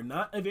ratings are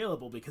not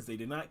available because they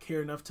did not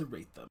care enough to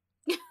rate them.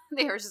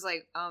 They were just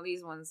like, oh,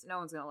 these ones, no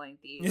one's gonna like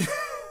these.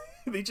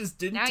 They just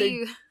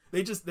didn't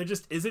there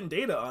just isn't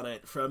data on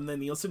it from the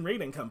Nielsen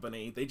rating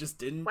company. They just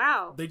didn't.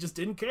 Wow. They just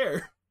didn't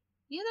care.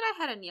 You know that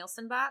I had a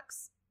Nielsen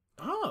box?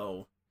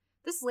 Oh.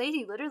 This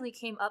lady literally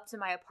came up to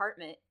my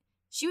apartment.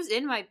 She was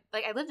in my,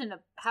 like, I lived in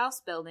a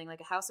house building, like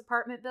a house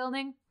apartment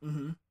building.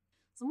 Mm-hmm.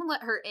 Someone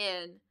let her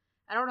in.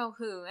 I don't know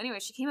who. Anyway,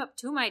 she came up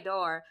to my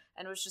door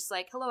and was just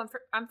like, hello,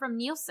 I'm from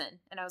Nielsen.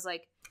 And I was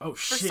like, oh,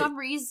 shit.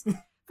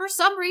 For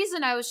some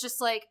reason, I was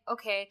just like,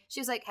 okay. She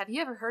was like, have you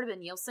ever heard of a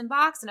Nielsen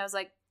box? And I was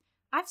like,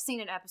 I've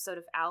seen an episode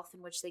of ALF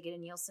in which they get a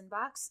Nielsen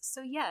box.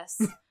 So yes,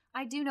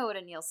 I do know what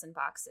a Nielsen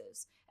box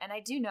is. And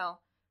I do know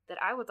that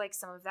I would like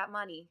some of that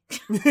money.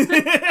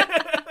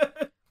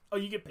 Oh,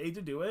 you get paid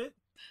to do it?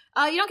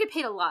 You don't get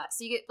paid a lot.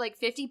 So you get like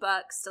 $50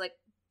 to like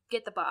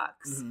get the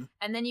box. Mm-hmm.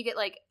 And then you get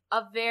like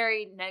a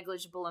very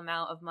negligible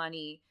amount of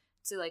money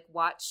to like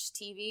watch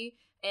TV.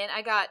 And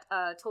I got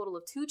a total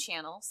of 2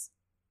 channels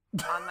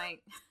on my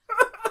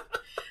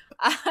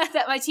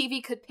that my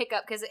TV could pick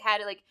up, because it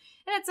had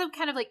some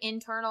kind of like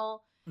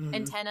internal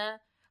antenna.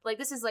 Like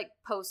this is like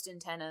post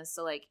antenna,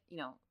 so like, you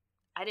know,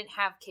 I didn't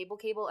have cable.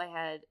 I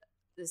had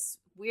this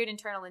weird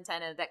internal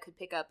antenna that could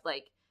pick up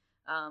like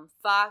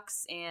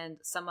Fox and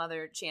some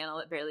other channel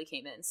that barely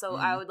came in. So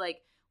I would like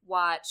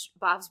watch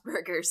Bob's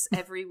Burgers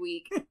every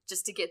week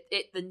just to get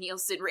the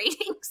Nielsen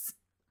ratings.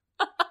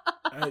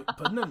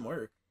 Putting in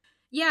work.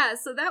 Yeah,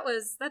 so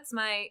that's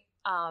my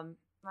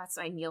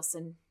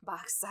Nielsen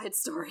box side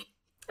story.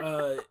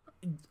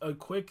 A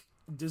quick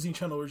Disney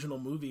Channel original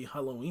movie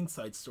Halloween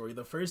side story.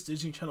 The first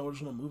Disney Channel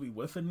original movie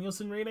with a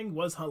Nielsen rating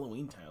was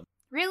Halloween Town.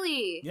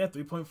 Really? Yeah,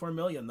 3.4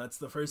 million. That's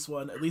the first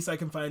one, at least I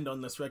can find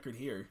on this record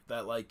here,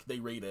 that like they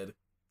rated.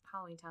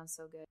 Halloween Town's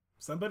so good.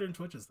 Some better than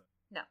Twitches though.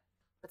 No,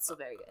 but still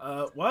very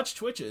good. Watch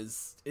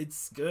Twitches.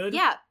 It's good.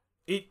 Yeah.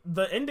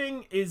 The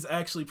ending is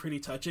actually pretty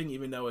touching,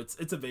 even though it's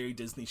a very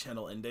Disney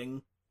Channel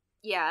ending.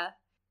 Yeah.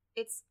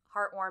 It's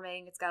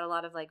heartwarming. It's got a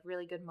lot of like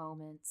really good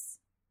moments.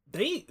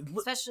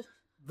 Especially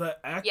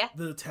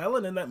the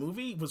talent in that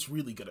movie was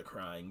really good at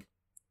crying.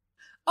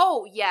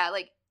 Oh yeah,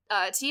 like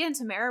Tia and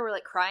Tamara were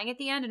like crying at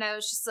the end, and I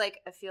was just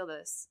like, I feel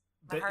this.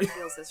 My heart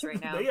feels this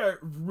right now. They are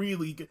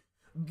really good.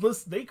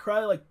 Listen, they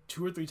cry like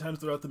 2 or 3 times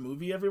throughout the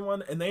movie,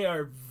 everyone, and they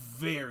are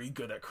very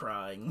good at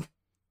crying.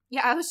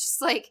 Yeah, I was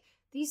just like,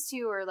 these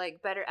two are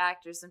like better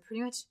actors than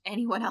pretty much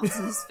anyone else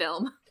in this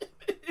film.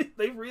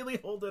 They really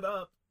hold it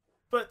up.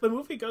 But the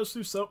movie goes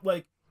through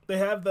they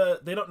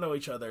don't know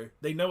each other.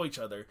 They know each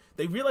other.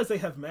 They realize they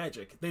have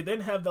magic. They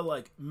then have the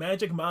like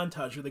magic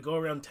montage where they go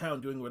around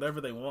town doing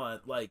whatever they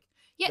want. Like,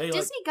 yeah,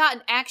 Disney got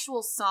an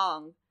actual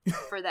song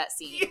for that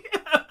scene.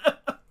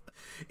 Yeah.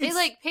 They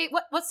like pay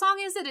what song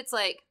is it? It's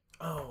like,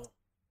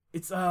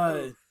 it's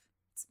a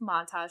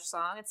montage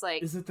song. It's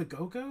like, is it the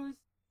Go-Go's?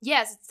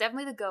 Yes, it's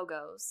definitely the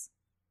Go-Go's.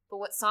 But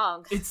what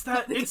song? It's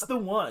that. It's the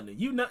one.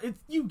 You know,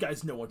 you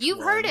guys know what you've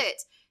heard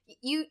it.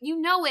 You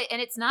know it,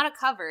 and it's not a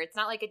cover. It's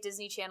not like a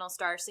Disney Channel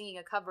star singing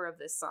a cover of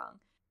this song.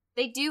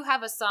 They do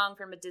have a song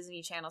from a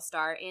Disney Channel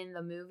star in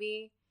the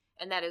movie,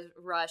 and that is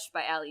Rush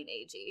by Ali and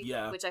AG.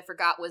 Yeah. Which I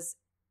forgot was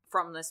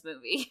from this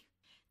movie.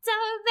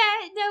 Don't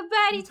let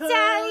nobody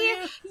tell you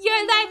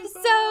your life is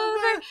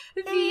over.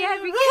 Be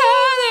every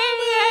color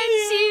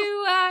that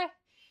you are.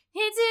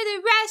 Into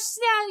the rush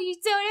now, you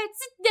don't have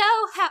to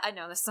know how. I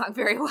know this song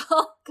very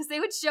well, because they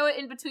would show it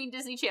in between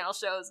Disney Channel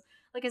shows.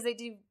 Like, as they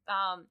do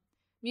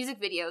music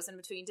videos in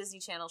between Disney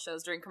Channel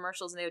shows during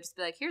commercials, and they would just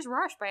be like, here's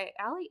Rush by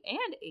Ali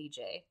and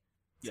AJ.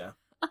 Yeah.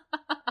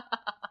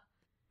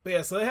 But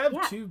yeah, so they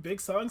have 2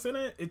 big songs in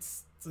it.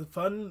 It's a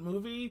fun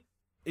movie.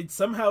 It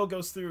somehow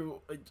goes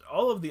through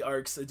all of the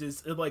arcs.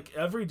 Like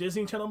every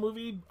Disney Channel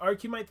movie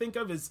arc you might think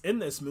of is in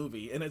this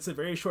movie, and it's a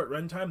very short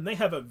runtime. They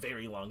have a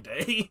very long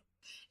day.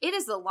 It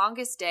is the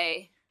longest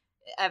day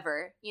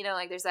ever. You know,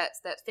 like there's that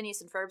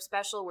Phineas and Ferb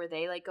special where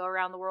they like go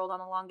around the world on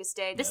the longest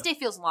day. This day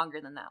feels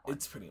longer than that one.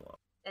 It's pretty long.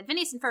 And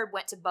Phineas and Ferb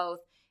went to both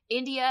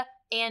India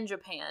and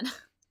Japan.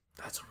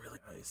 That's really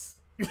nice.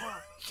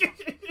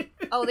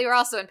 Oh, they were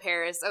also in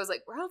Paris. I was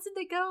like, where else did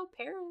they go?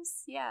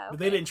 Paris? Yeah. Okay. But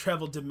they didn't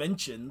travel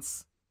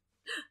dimensions.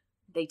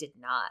 They did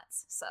not.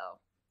 So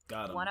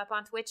got them. One up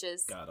on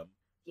Twitches. Got them.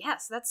 Yeah,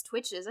 so that's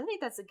Twitches. I think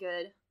that's a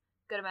good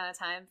amount of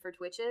time for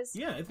Twitches.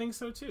 Yeah, I think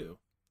so too.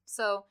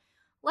 So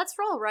let's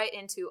roll right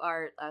into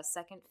our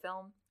second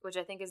film, which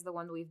I think is the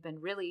one we've been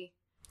really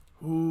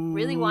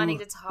wanting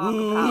to talk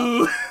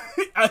about.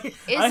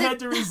 I had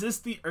to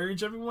resist the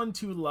urge, everyone,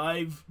 to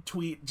live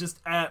tweet, just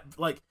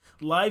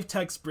live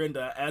text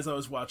Brenda as I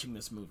was watching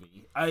this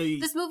movie.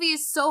 This movie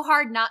is so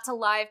hard not to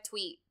live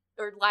tweet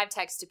or live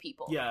text to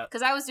people. Yeah.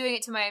 Because I was doing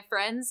it to my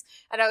friends,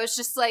 and I was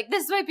just like,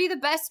 this might be the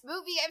best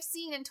movie I've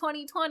seen in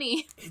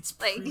 2020. It's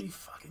pretty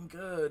fucking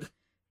good.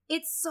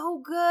 It's so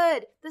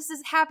good. This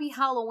is Happy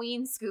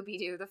Halloween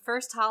Scooby-Doo, the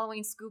first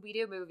Halloween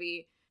Scooby-Doo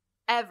movie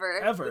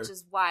ever. Which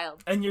is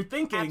wild. And you're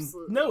thinking,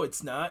 no,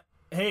 it's not.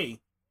 Hey,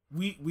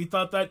 We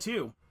thought that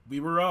too. We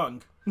were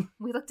wrong.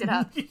 We looked it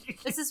up.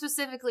 This is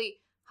specifically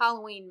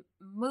Halloween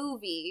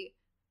movie,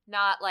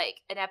 not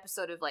like an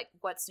episode of like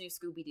What's New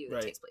Scooby-Doo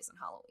that takes place on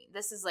Halloween.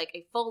 This is like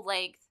a full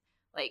length,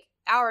 like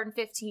hour and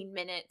 15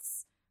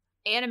 minutes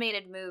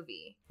animated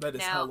movie. That is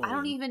now,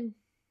 Halloween.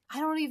 I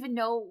don't even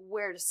know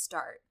where to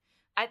start.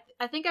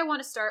 I think I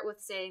want to start with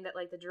saying that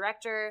like the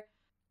director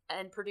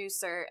and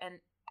producer, and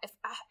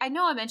I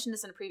know I mentioned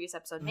this in a previous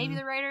episode, maybe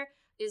the writer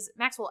is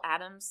Maxwell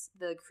Adams,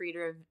 the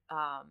creator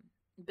of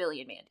Billy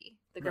and Mandy,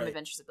 The Grim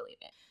Adventures of Billy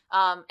and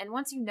Mandy. And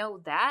once you know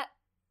that,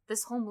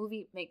 this whole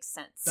movie makes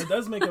sense. That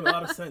does make a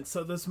lot of sense.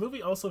 So this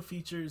movie also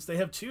features, they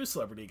have 2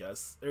 celebrity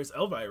guests. There's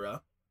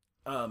Elvira.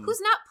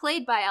 Who's not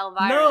played by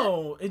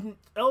Elvira.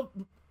 No,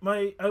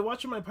 I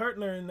watched with my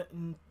partner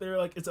and they're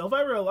like, "Is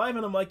Elvira alive?"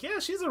 And I'm like, "Yeah,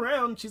 she's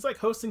around. She's like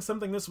hosting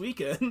something this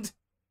weekend."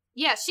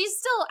 Yeah, she's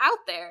still out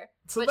there,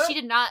 but she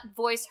did not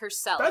voice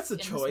herself. That's a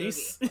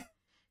choice.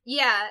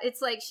 Yeah, it's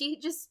like she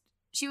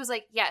was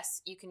like,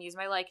 "Yes, you can use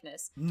my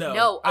likeness."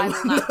 No, I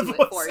will not do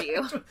it for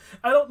you.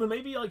 I don't know.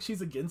 Maybe like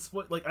she's against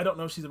like I don't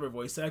know if she's ever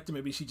voice actor.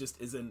 Maybe she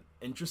just isn't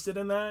interested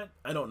in that.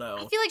 I don't know.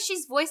 I feel like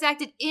she's voice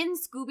acted in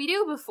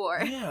Scooby-Doo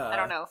before. Yeah, I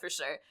don't know for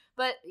sure,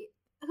 but.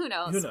 Who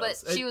knows?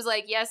 But she was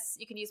like, "Yes,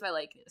 you can use my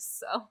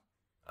likeness." So,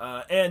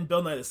 and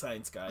Bill Nye the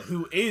Science Guy,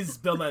 who is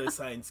Bill Nye the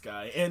Science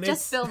Guy, and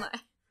just Bill Nye.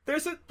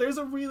 There's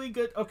a really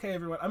good. Okay,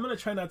 everyone, I'm gonna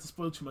try not to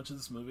spoil too much of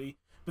this movie,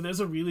 but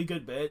there's a really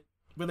good bit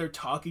where they're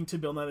talking to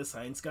Bill Nye the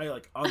Science Guy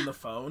like on the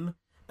phone,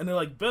 and they're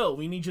like, "Bill,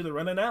 we need you to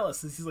run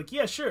analysis." He's like,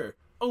 "Yeah, sure."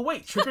 Oh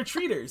wait, trick or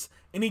treaters,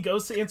 and he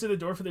goes to answer the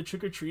door for the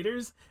trick or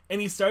treaters, and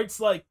he starts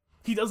like.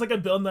 He does like a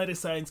Bill Nye the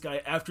Science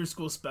Guy after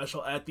school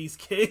special at these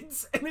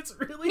kids, and it's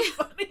really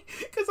funny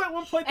because at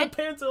one point the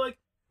parents are like,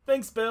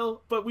 "Thanks,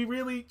 Bill, but we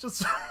really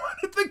just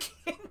wanted the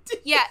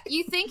candy." Yeah,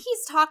 you think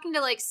he's talking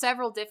to like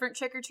several different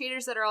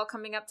trick-or-treaters that are all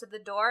coming up to the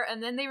door,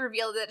 and then they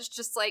reveal that it's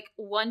just like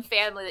one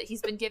family that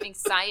he's been giving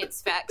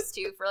science facts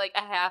to for like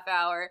a half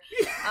hour.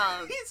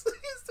 He's the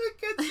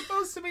kid's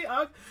supposed to be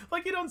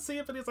like you don't see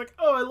it, but he's like,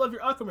 "Oh, I love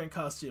your Aquaman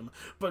costume,"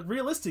 but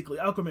realistically,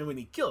 Aquaman when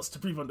he kills to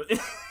prevent.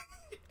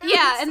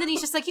 Yeah, and then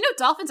he's just like,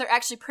 dolphins are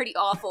actually pretty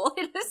awful.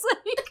 It's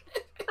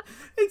like,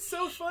 it's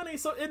so funny.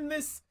 So in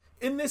this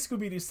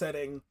Scooby-Doo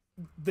setting,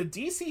 the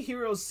DC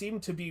heroes seem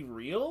to be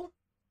real.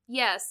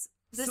 Yes,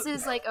 this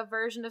is like a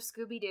version of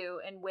Scooby-Doo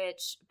in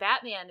which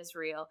Batman is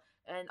real,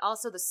 and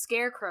also the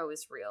Scarecrow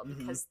is real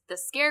because the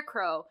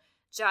Scarecrow,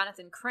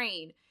 Jonathan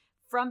Crane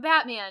from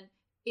Batman,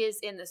 is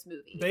in this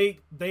movie.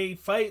 They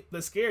fight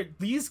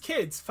these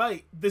kids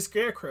fight the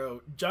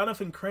Scarecrow,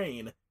 Jonathan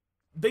Crane.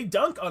 They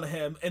dunk on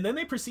him, and then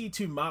they proceed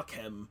to mock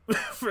him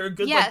for a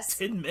good,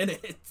 10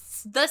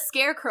 minutes. The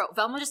Scarecrow.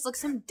 Velma just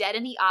looks him dead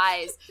in the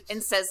eyes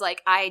and says,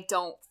 like, "I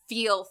don't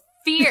feel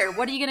fear.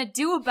 What are you going to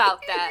do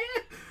about that?"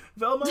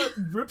 Velma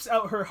rips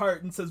out her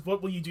heart and says,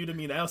 "What will you do to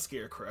me now,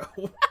 Scarecrow?"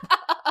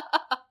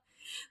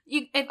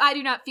 If I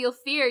do not feel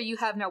fear, you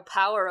have no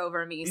power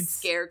over me,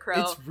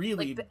 Scarecrow. It's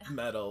really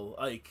metal.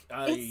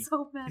 It's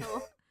so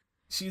metal.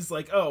 She's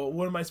like, "Oh,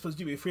 what am I supposed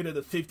to do? Be afraid of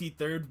the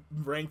 53rd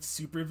ranked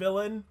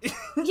supervillain?"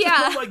 Yeah.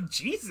 I'm like,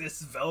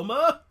 Jesus,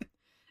 Velma.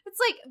 It's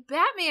like,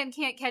 Batman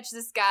can't catch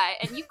this guy,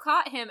 and you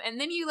caught him,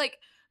 and then you, like,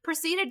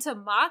 proceeded to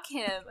mock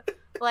him.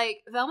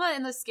 Like, Velma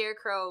and the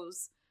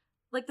Scarecrows,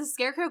 like, the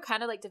Scarecrow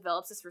kind of, like,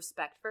 develops this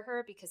respect for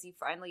her because he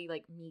finally,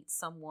 like, meets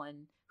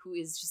someone who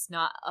is just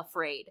not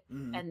afraid.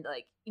 And,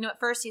 like, at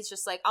first he's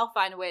just like, "I'll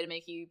find a way to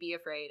make you be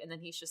afraid," and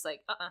then he's just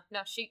like,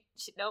 no, she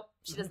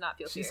does not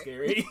feel fear. She's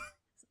scary.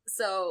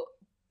 So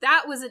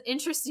that was an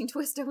interesting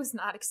twist I was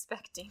not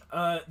expecting.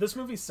 This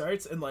movie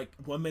starts and like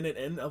 1 minute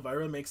in,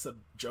 Elvira makes a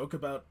joke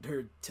about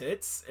her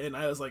tits, and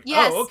I was like,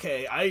 yes. "Oh,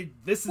 okay.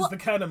 This is the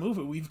kind of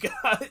movie we've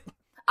got."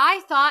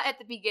 I thought at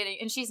the beginning,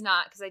 and she's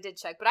not because I did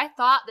check, but I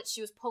thought that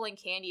she was pulling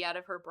candy out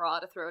of her bra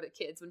to throw to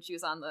kids when she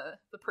was on the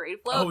parade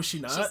float. Oh, is she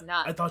not? She's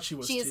not. I thought she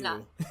was. She too. is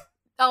not.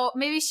 Oh,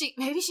 maybe she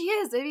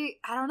is. Maybe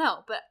I don't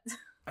know, but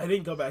I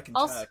didn't go back and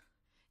check.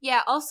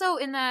 Yeah, also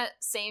in that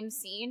same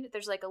scene,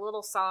 there's like a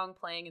little song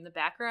playing in the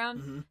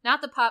background.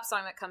 Not the pop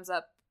song that comes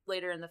up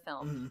later in the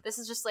film. This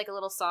is just like a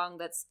little song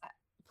that's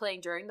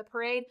playing during the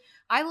parade.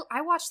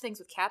 I watch things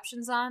with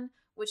captions on,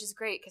 which is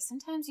great because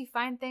sometimes you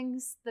find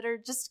things that are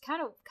just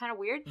kind of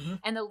weird.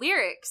 And the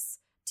lyrics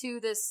to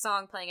this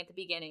song playing at the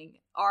beginning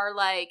are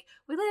like,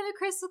 "We live in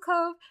Crystal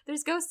Cove,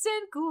 there's ghosts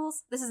and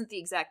ghouls." This isn't the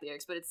exact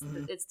lyrics, but it's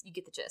you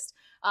get the gist.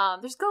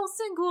 "There's ghosts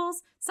and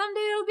ghouls, someday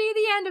it'll be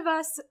the end of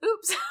us.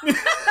 Oops."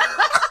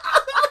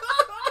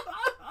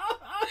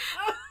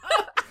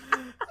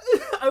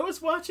 I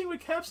was watching with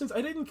captions.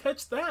 I didn't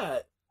catch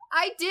that.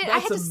 I did. That's I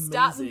had to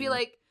stop and be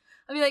like,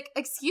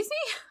 "Excuse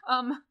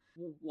me?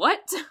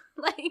 What?"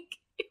 Like,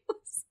 I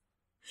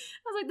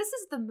was like, this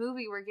is the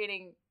movie we're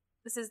getting.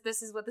 This is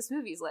what this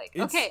movie's like.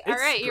 It's all right,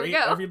 great, here we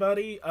go.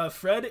 Everybody,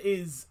 Fred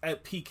is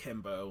at peak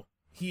himbo.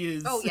 He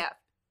is. Oh yeah.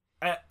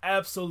 At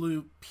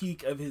absolute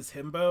peak of his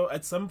himbo.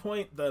 At some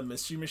point, the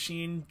Mystery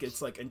Machine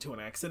gets like into an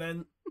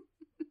accident,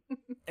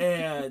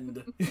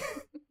 and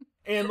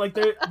And like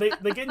they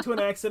get into an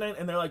accident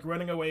and they're like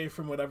running away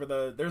from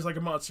whatever there's like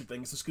a monster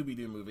thing. It's a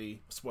Scooby-Doo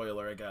movie.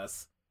 Spoiler, I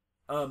guess.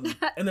 And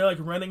they're like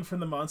running from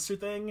the monster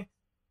thing,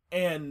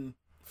 and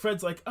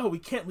Fred's like, "Oh, we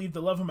can't leave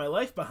the love of my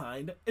life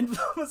behind." And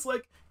Velma's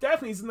like,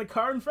 "Daphne's in the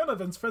car in front of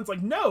him." And Fred's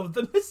like, "No,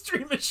 the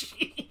mystery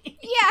machine."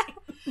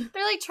 Yeah.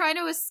 They're like trying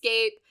to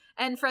escape,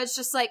 and Fred's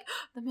just like,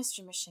 "The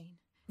mystery machine."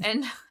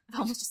 And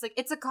Velma's just like,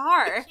 "It's a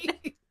car."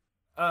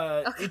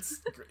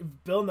 It's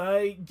Bill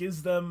Nye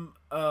gives them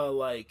a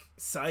like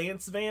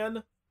science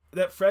van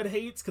that Fred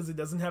hates because it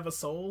doesn't have a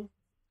soul.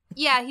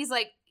 Yeah, he's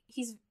like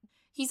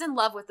he's in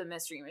love with the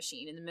mystery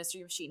machine, and the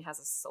mystery machine has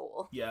a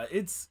soul. Yeah,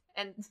 it's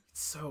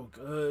so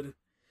good.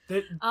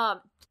 That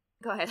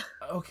go ahead.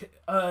 Okay,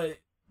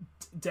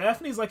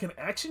 Daphne's like an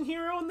action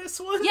hero in this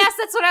one. Yes,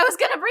 that's what I was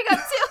gonna bring up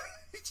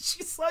too.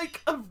 She's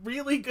like a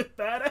really good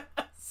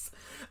badass.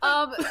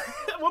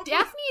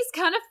 Daphne's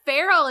kind of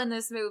feral in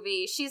this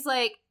movie. She's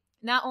like,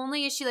 not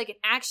only is she like an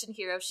action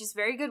hero, she's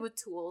very good with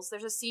tools.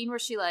 There's a scene where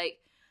she like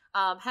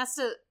has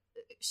to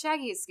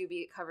Shaggy and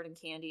Scooby get covered in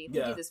candy.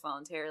 They do this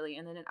voluntarily,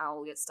 and then an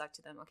owl gets stuck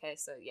to them. Okay,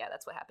 so yeah,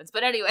 that's what happens.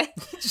 But anyway,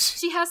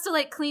 she has to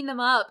like clean them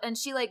up, and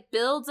she like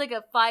builds like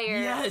a fire,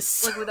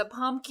 like with a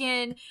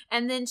pumpkin,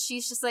 and then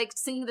she's just like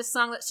singing the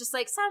song that's just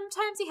like,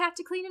 sometimes you have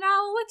to clean an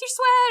owl with your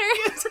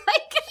sweater.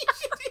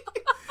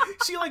 Like,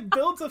 she like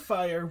builds a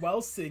fire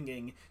while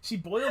singing. She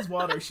boils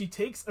water. She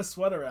takes a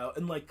sweater out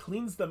and like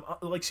cleans them up.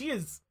 Like she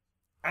is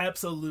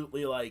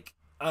absolutely like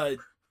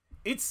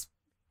it's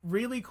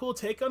really cool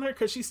take on her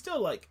because she's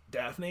still like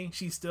Daphne.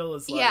 She still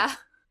is like,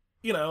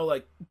 you know,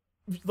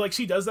 like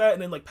she does that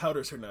and then like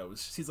powders her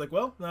nose. She's like,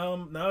 well,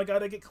 now I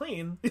gotta get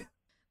clean.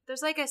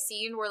 There's like a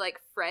scene where like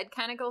Fred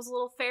kind of goes a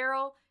little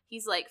feral.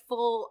 He's like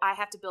full, I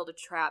have to build a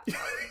trap mode.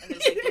 And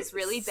there's like this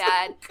really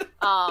bad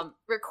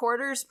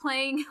recorders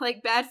playing,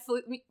 like bad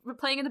flute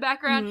playing in the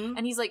background. Mm-hmm.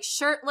 And he's like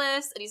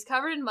shirtless and he's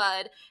covered in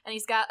mud and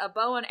he's got a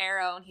bow and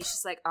arrow and he's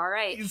just like, all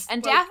right.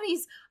 And like,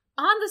 Daphne's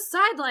on the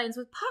sidelines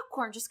with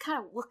popcorn, just kind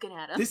of looking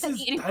at him and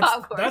eating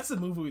popcorn. That's the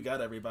movie we got,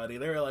 everybody.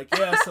 They were like,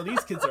 yeah, so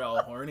these kids are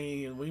all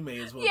horny and we may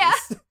as well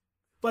just...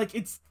 Like,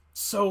 it's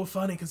so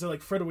funny because they're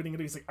like, Fred Whitting,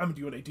 he's like, I'm gonna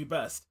do what I do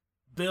best.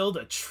 Build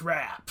a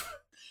trap.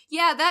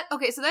 Yeah,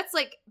 so that's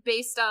like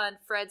based on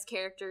Fred's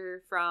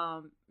character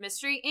from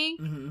Mystery Inc.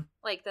 Mm-hmm.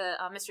 Like the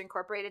Mystery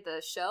Incorporated,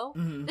 the show.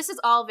 Mm-hmm. This is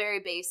all very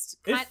based.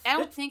 I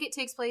don't think it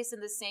takes place in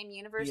the same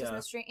universe as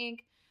Mystery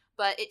Inc.,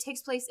 but it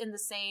takes place in the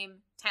same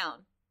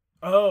town.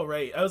 Oh,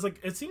 right. I was like,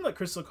 it seemed like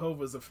Crystal Cove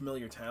was a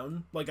familiar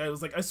town. Like, I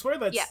was like, I swear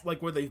that's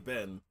like where they've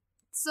been.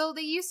 So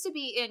they used to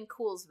be in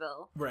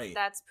Coolsville. Right.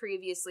 That's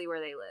previously where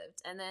they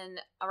lived. And then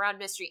around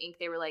Mystery Inc.,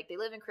 they were like, they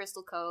live in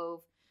Crystal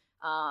Cove.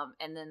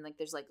 And then like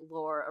there's like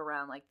lore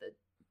around like the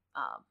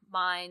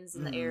mines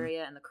in the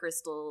area and the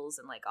crystals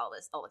and like all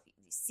of these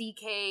sea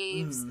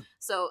caves.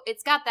 So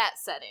it's got that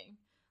setting.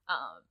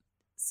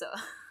 So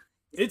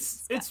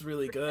it's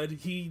really good.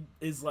 He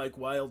is like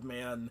wild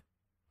man,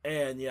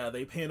 and yeah,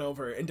 they pan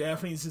over and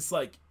Daphne's just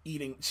like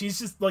eating. She's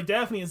just like,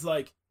 Daphne is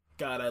like,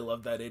 God, I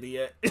love that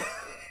idiot.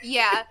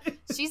 Yeah,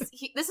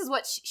 this is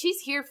what she's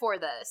here for.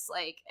 This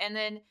like, and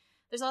then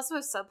there's also a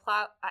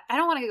subplot. I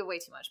don't want to give away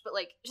too much, but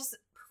like just.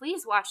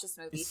 Please watch this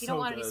movie. If you don't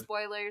want any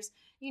spoilers,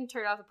 you can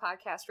turn off the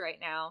podcast right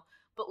now.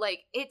 But like,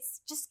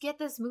 it's just get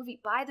this movie,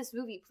 buy this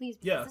movie, please,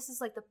 because this is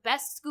like the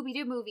best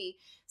Scooby-Doo movie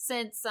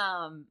since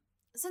Cyber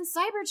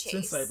Chase.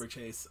 Since Cyber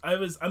Chase,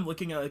 I'm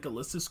looking at like a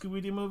list of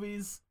Scooby-Doo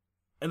movies,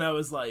 and I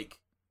was like,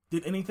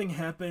 did anything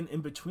happen in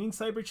between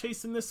Cyber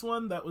Chase and this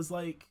one that was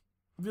like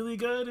really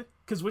good?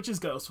 Because Witch's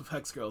Ghost with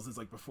Hex Girls is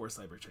like before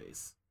Cyber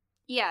Chase.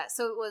 Yeah,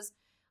 so it was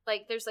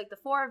like there's like the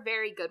 4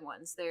 very good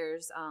ones.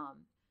 There's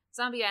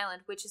Zombie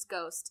Island, Witch's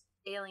Ghost,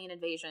 Alien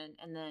Invasion,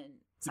 and then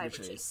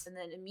Cyber Chase. And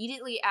then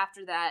immediately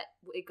after that,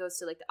 it goes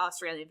to like the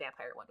Australian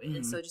Vampire one.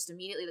 And so just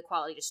immediately the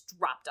quality just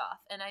dropped off.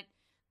 And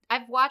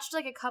I've watched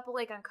like a couple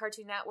like on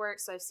Cartoon Network.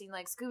 So I've seen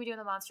like Scooby-Doo and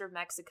the Monster of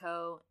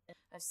Mexico.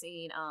 I've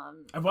seen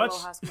I've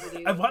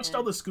watched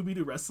all the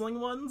Scooby-Doo wrestling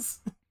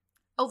ones.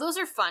 Oh, those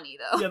are funny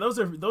though. Yeah,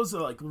 those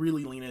are like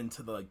really lean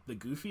into the like the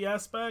goofy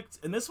aspect.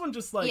 And this one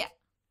just like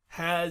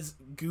has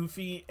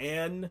goofy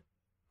and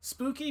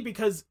spooky,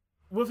 because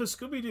with a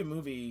Scooby-Doo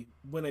movie,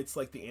 when it's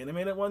like the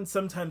animated one,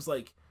 sometimes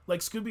like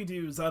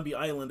Scooby-Doo Zombie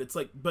Island, it's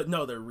like, but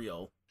no, they're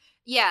real.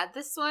 Yeah,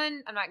 this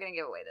one, I'm not gonna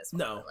give away this one.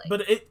 No,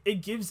 but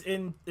it gives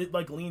in, it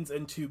like leans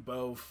into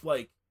both.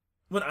 Like,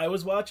 when I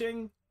was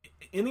watching,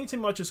 anytime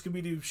you watch a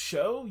Scooby-Doo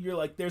show, you're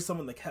like, there's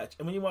someone to catch.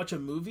 And when you watch a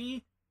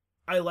movie,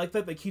 I like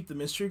that they keep the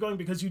mystery going,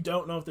 because you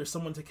don't know if there's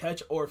someone to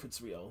catch or if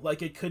it's real.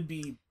 Like, it could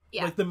be,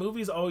 like the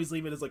movies always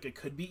leave it as like, it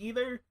could be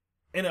either.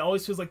 And it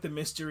always feels like the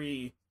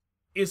mystery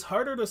is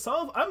harder to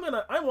solve.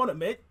 I won't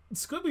admit,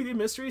 Scooby-Doo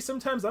mysteries,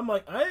 sometimes I'm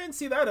like, I didn't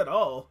see that at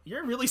all.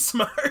 You're really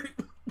smart.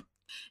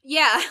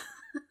 Yeah.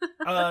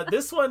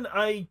 This one,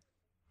 I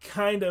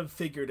kind of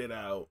figured it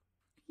out.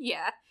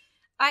 Yeah.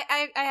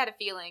 I had a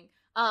feeling.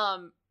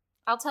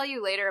 I'll tell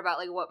you later about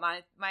like what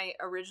my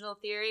original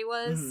theory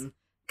was.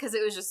 because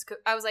it was just,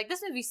 I was like,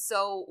 this movie's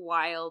so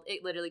wild,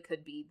 it literally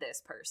could be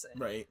this person.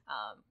 Right.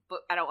 But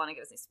I don't want to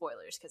give us any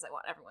spoilers because I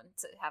want everyone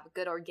to have a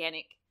good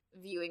organic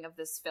viewing of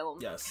this film.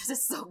 Yes. Because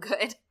it's so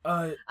good.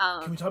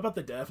 Can we talk about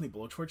the Daphne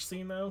blowtorch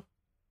scene, though?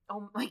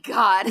 Oh my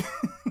god.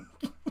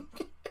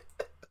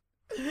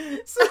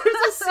 So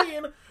there's a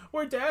scene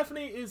where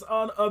Daphne is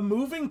on a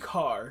moving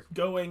car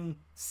going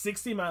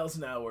 60 miles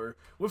an hour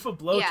with a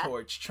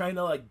blowtorch, trying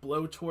to, like,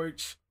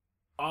 blowtorch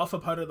off a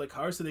part of the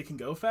car so they can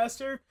go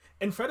faster.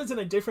 And Fred is in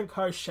a different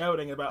car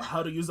shouting about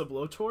how to use a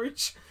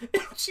blowtorch.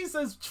 And she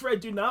says, Fred,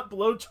 do not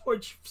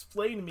blowtorch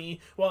explain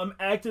me while I'm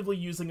actively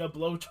using a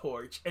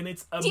blowtorch. And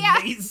it's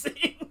amazing.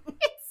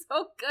 It's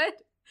so good.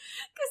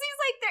 Because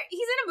he's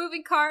in a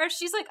moving car,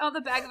 she's like on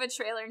the back of a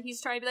trailer, and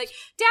he's trying to be like,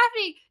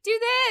 Daphne, do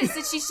this!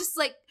 And she's just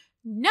like,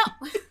 no!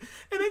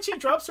 And then she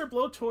drops her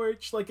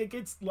blowtorch, like it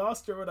gets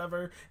lost or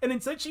whatever, and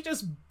instead she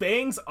just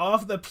bangs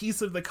off the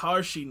piece of the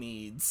car she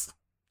needs.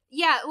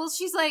 Yeah, well,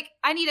 she's like,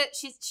 I need it.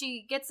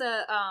 She gets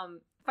a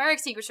fire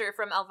extinguisher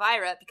from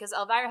Elvira, because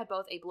Elvira had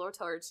both a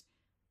blowtorch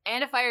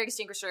and a fire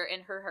extinguisher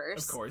in her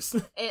hearse. Of course.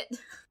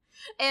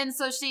 And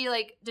so she,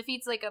 like,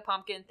 defeats, like, a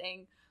pumpkin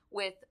thing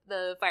with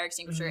the fire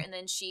extinguisher, and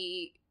then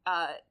she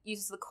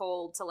uses the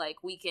coal to,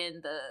 like,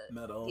 weaken the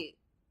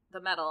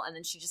metal, and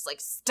then she just, like,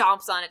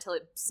 stomps on it till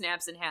it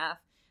snaps in half,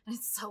 and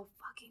it's so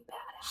fucking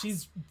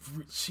badass.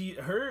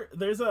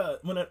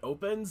 When it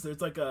opens,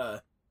 there's, like,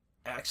 a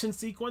action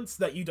sequence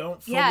that you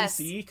don't fully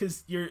see,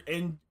 because you're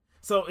in,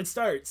 so it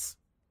starts,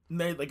 and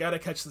they gotta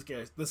catch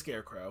the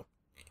scarecrow.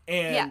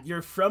 And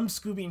you're from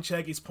Scooby and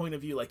Shaggy's point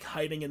of view, like,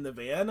 hiding in the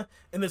van,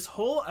 and this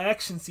whole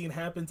action scene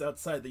happens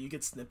outside that you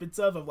get snippets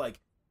of, like,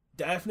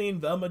 Daphne and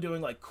Velma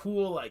doing, like,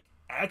 cool, like,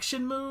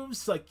 action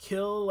moves, like,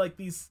 kill, like,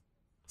 these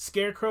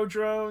scarecrow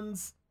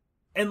drones,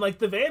 and, like,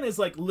 the van is,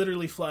 like,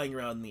 literally flying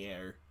around in the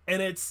air,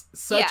 and it's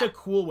such a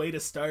cool way to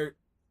start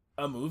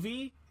a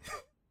movie.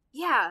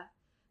 Yeah,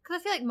 because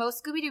I feel like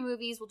most Scooby-Doo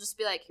movies will just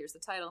be like, here's the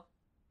title.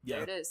 Yeah.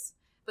 There it is.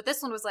 But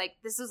this one was, like,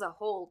 this was a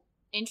whole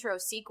intro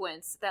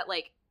sequence that,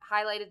 like,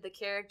 highlighted the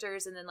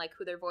characters and then, like,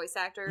 who their voice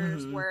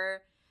actors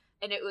were,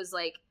 and it was,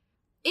 like,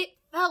 it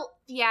felt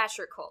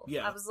theatrical.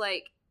 Yeah. I was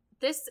like,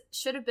 this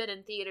should have been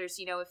in theaters,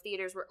 you know, if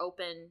theaters were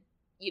open,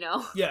 you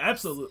know? Yeah,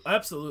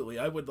 absolutely.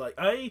 I would, like,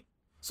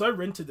 so I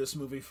rented this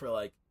movie for,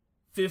 like,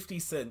 50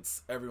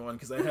 cents, everyone,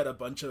 because I had a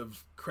bunch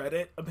of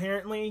credit,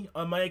 apparently,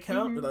 on my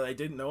account that I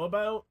didn't know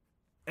about,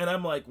 and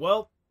I'm like,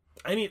 well,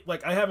 I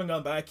haven't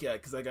gone back yet,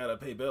 because I gotta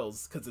pay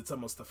bills, because it's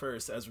almost the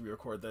 1st as we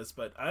record this,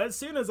 but as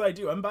soon as I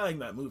do, I'm buying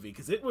that movie,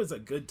 because it was a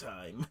good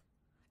time.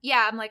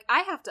 Yeah, I'm like, I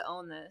have to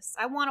own this.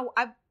 I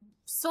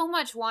so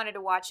much wanted to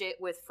watch it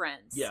with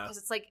friends. Yeah. Because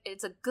it's like,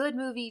 it's a good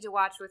movie to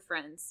watch with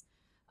friends.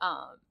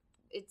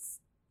 It's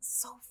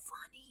so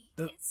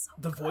funny. It's so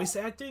good. Voice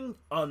acting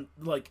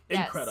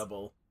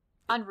incredible.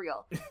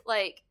 Unreal.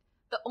 Like,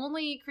 the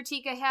only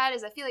critique I had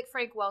is I feel like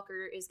Frank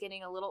Welker is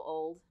getting a little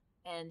old,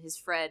 and his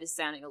Fred is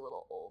sounding a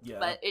little old. Yeah.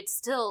 But it's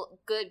still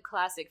good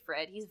classic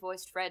Fred. He's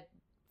voiced Fred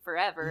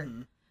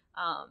forever.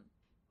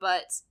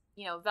 But,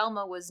 you know,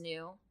 Velma was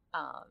new.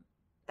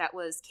 That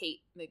was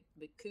Kate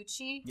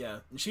McCucci. Yeah,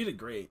 and she did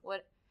great.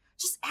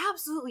 Just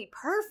absolutely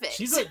perfect.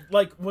 She's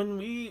like when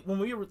we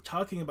were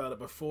talking about it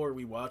before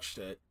we watched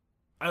it,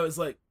 I was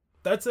like,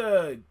 that's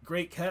a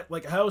great cat.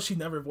 Like, how has she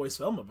never voiced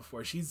Velma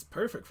before? She's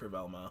perfect for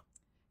Velma.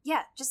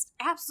 Yeah, just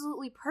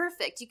absolutely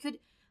perfect. You couldn't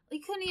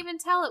even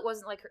tell it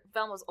wasn't like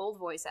Velma's old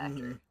voice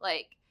actor.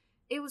 Like,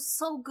 it was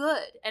so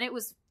good, and it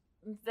was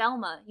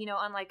Velma, you know,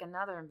 unlike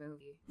another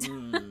movie.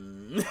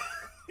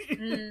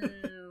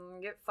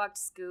 Get fucked,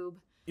 Scoob.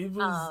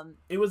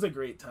 It was a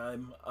great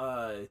time.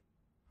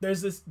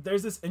 There's this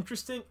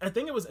interesting, I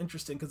think it was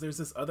interesting because there's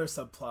this other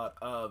subplot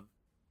of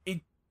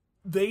it.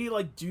 They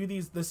like do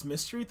this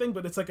mystery thing,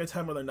 but it's like a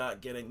time where they're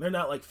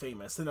not like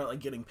famous. They're not like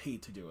getting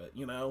paid to do it,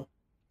 you know?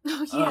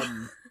 Oh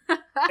yeah.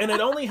 And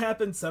it only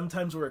happens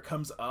sometimes where it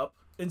comes up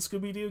in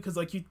Scooby-Doo, because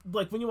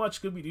when you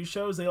watch Scooby-Doo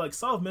shows, they like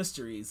solve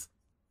mysteries.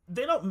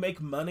 They don't make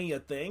money a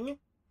thing,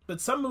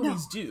 but some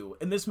movies do,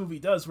 and this movie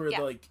does, where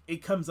like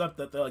it comes up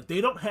that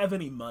they don't have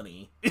any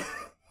money.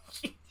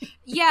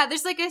 Yeah,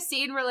 there's like a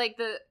scene where like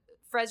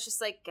Fred's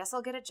just like, guess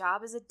I'll get a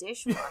job as a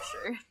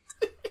dishwasher.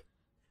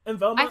 And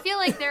Velma, I feel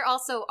like they're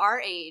also our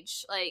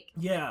age. Like,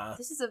 yeah,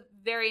 this is a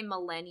very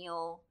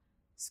millennial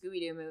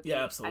Scooby-Doo movie.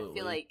 Yeah, absolutely. I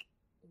feel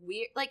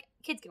like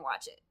kids can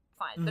watch it,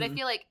 fine, but I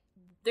feel like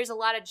there's a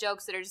lot of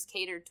jokes that are just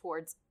catered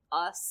towards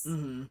us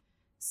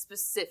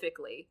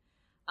specifically,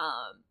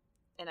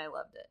 and I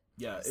loved it.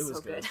 Yeah, it was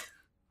so good.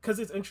 Because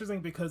it's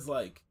interesting because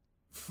like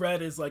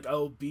Fred is like,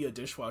 I'll be a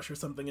dishwasher or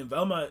something, and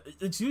Velma,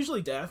 it's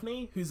usually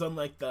Daphne who's on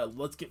like the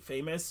Let's Get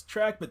Famous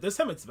track, but this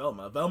time it's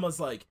Velma. Velma's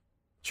like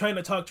trying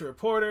to talk to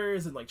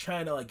reporters and like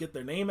trying to like get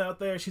their name out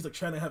there. She's like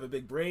trying to have a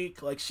big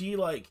break. Like she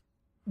like,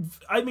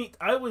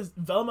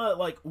 Velma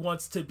like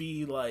wants to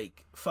be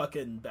like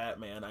fucking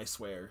Batman, I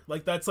swear.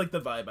 Like that's like the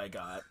vibe I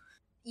got.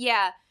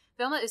 Yeah,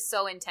 Velma is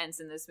so intense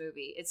in this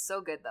movie. It's so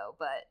good though,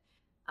 but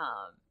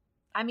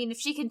I mean, if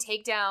she can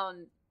take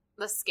down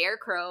the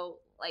Scarecrow,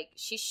 like,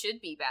 she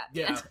should be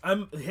Batman.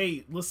 Yeah,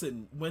 hey,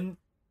 listen, when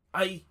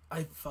I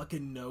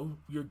fucking know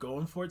you're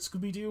going for it,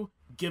 Scooby-Doo,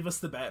 give us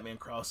the Batman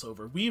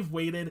crossover. We've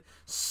waited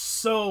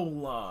so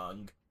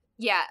long.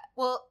 Yeah,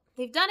 well,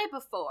 they've done it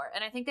before,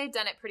 and I think they've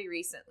done it pretty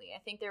recently. I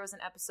think there was an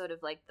episode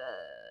of, like,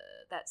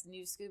 that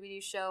new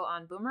Scooby-Doo show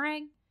on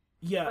Boomerang.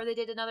 Yeah. Where they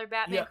did another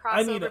Batman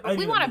crossover.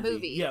 We want a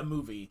movie. Yeah,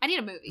 movie. I need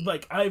a movie.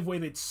 Like, I've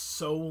waited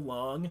so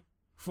long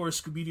for a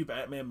Scooby-Doo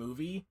Batman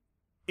movie.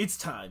 It's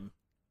time.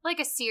 Like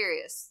a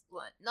serious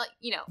one. Like,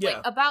 Yeah.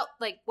 like about,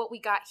 like, what we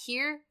got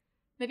here.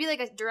 Maybe, like,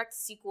 a direct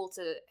sequel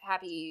to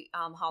Happy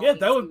Halloween. Yeah,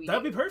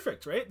 that'd be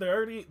perfect, right? They're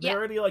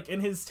already like,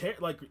 in his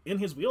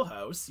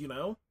wheelhouse,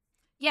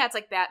 Yeah, it's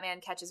like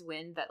Batman catches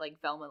wind that,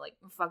 like, Velma, like,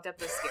 fucked up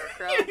the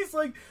Scarecrow. He's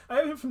like, I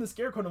haven't heard from the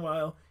Scarecrow in a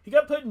while. He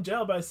got put in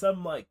jail by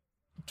some, like,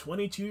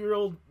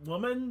 22-year-old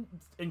woman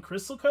in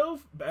Crystal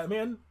Cove.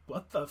 Batman,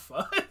 what the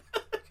fuck?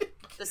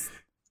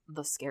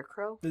 The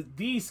Scarecrow?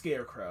 The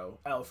Scarecrow,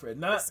 Alfred,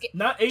 not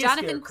a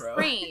Jonathan Scarecrow.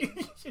 Crane.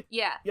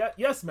 Yeah. Yeah.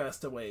 Yes,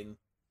 Master Wayne.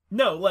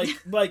 No, like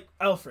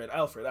Alfred,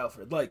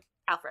 like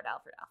Alfred.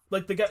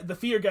 like the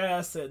fear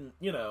gas, and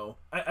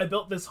I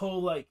built this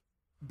whole like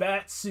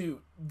bat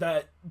suit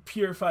that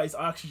purifies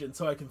oxygen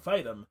so I can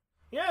fight him.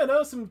 Yeah,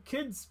 no, some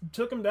kids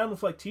took him down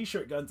with like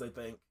t-shirt guns, I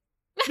think.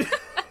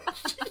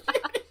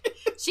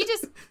 She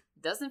just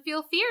doesn't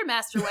feel fear,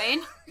 Master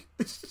Wayne.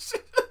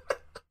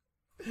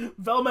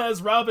 Velma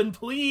as Robin,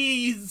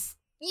 please.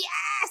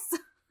 Yes.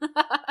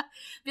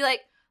 Be like,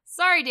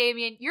 sorry,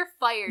 Damien, you're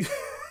fired.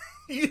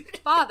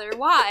 Father,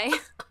 why?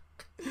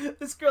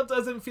 This girl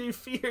doesn't feel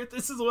fear.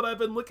 This is what I've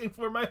been looking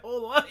for my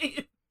whole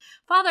life.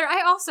 Father,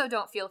 I also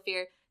don't feel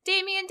fear.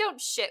 Damien,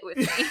 don't shit with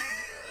me.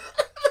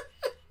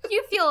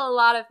 You feel a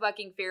lot of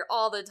fucking fear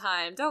all the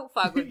time. Don't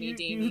fuck with me,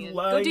 Damien.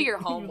 Go do your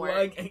homework. You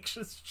lying,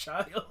 anxious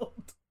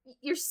child.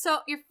 You're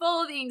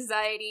full of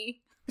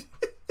anxiety.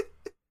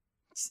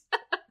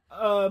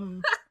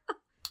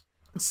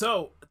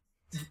 So,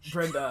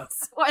 Brenda.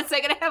 1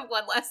 second, I have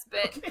one last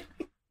bit. Okay.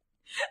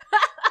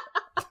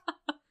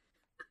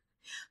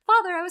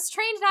 Father, I was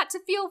trained not to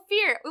feel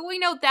fear. We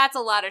know that's a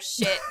lot of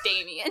shit,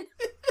 Damien.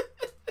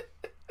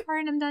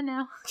 Alright, I'm done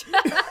now.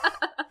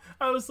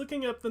 I was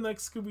looking up the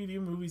next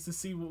Scooby-Doo movies to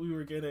see what we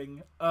were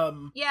getting.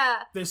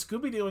 Yeah. There's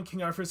Scooby-Doo in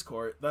King Arthur's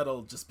Court.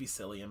 That'll just be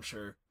silly, I'm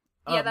sure.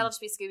 Yeah, that'll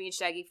just be Scooby and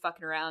Shaggy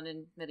fucking around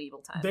in medieval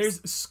times. There's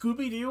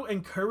Scooby-Doo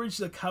and Courage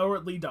the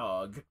Cowardly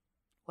Dog.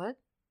 What?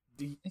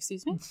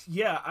 Excuse me?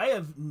 Yeah, I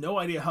have no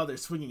idea how they're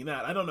swinging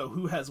that. I don't know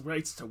who has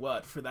rights to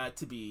what for that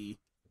to be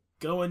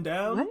going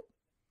down. What?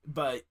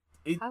 But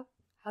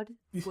How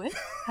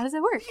does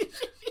that work?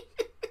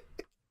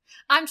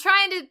 I'm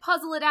trying to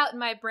puzzle it out in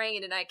my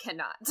brain and I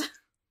cannot.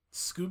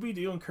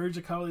 Scooby-Doo and Courage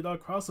the Cowardly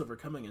Dog crossover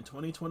coming in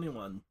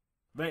 2021.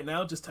 Right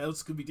now, just titled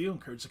Scooby-Doo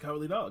and Courage the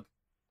Cowardly Dog.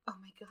 Oh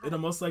my god. It'll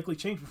most likely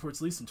change before it's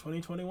released in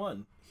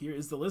 2021. Here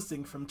is the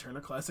listing from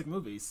Turner Classic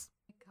Movies.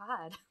 Oh my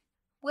god.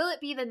 Will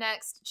it be the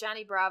next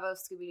Johnny Bravo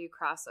Scooby-Doo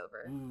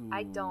crossover? Ooh.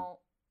 I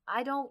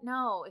don't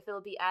know if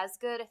it'll be as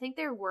good. I think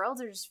their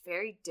worlds are just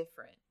very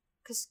different.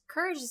 Because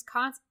Courage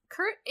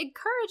in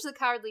Courage the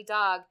Cowardly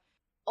Dog,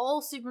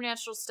 all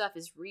supernatural stuff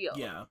is real.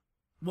 Yeah.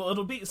 Well,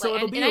 it'll be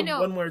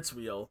one where it's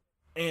real.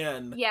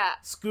 And yeah.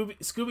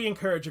 Scooby and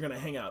Courage are gonna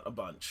hang out a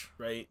bunch,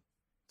 right?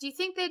 Do you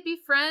think they'd be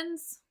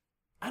friends?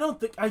 I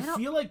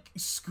feel like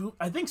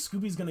I think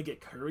Scooby's gonna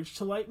get Courage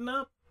to lighten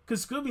up.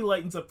 Because Scooby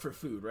lightens up for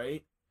food,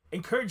 right?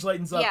 And Courage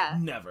lightens up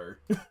never.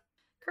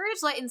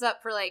 Courage lightens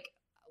up for like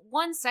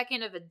 1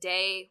 second of a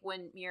day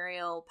when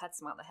Muriel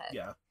pets him on the head.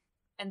 Yeah.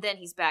 And then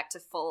he's back to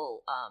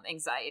full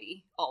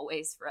anxiety,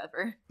 always,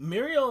 forever.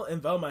 Muriel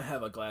and Velma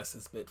have a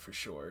glasses bit for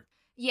sure.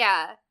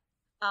 Yeah.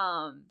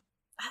 The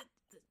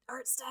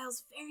art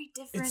style's very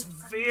different. It's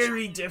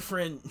very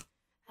different.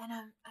 And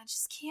I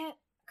just can't.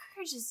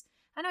 Courage is.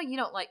 I know you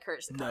don't like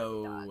Courage the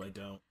Cowardly Dog. No, I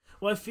don't.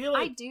 Well, I feel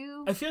like I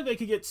do. I feel like they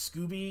could get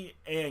Scooby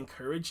and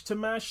Courage to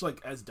mesh,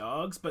 like, as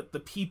dogs, but the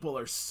people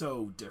are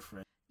so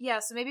different. Yeah,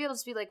 so maybe it'll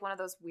just be like one of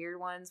those weird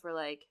ones where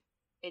like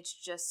it's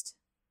just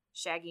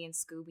Shaggy and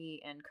Scooby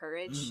and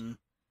Courage. Mm-hmm.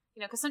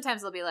 Because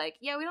sometimes they'll be like,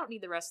 yeah, we don't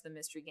need the rest of the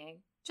mystery gang.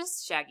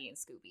 Just Shaggy and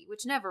Scooby,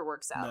 which never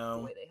works out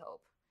the way they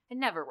hope. It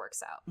never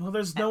works out. Well,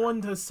 there's no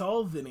one to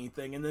solve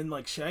anything, and then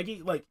like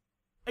Shaggy, like,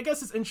 I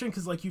guess it's interesting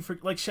because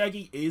like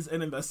Shaggy is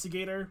an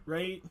investigator,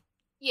 right?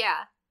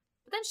 Yeah,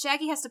 but then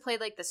Shaggy has to play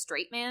like the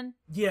straight man.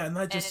 Yeah, and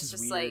that just is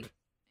weird. Like,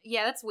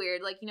 yeah, that's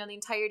weird. Like, the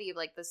entirety of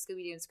like the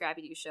Scooby-Doo and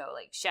Scrappy-Doo show,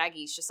 like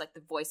Shaggy's just like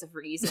the voice of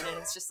reason, and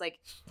it's just like,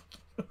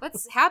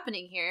 what's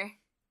happening here?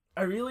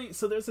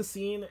 So there's a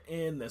scene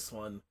in this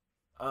one,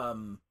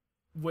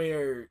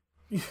 where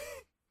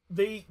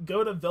they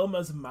go to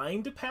Velma's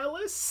mind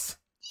palace.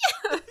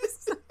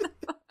 Yes.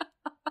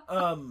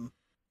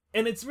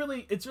 And it's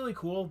really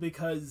cool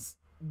because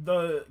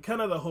the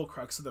whole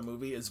crux of the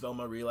movie is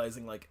Velma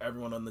realizing like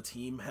everyone on the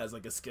team has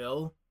like a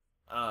skill.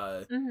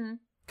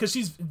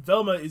 Because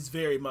Velma is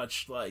very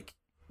much like,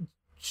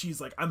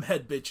 she's like, I'm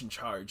head bitch in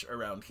charge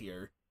around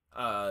here.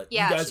 You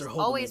guys are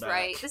holding always me back.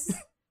 right. This is,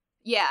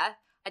 yeah.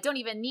 I don't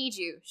even need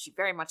you. She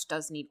very much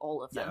does need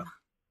all of them. Yeah.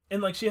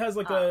 And, like, she has,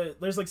 like,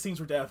 there's, like, scenes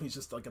where Daphne's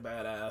just, like, a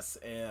badass,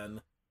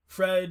 and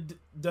Fred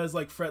does,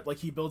 like,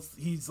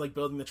 he's, like,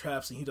 building the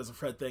traps, and he does a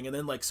Fred thing, and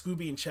then, like,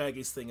 Scooby and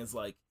Shaggy's thing is,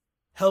 like,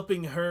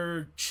 helping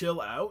her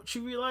chill out, she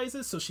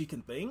realizes, so she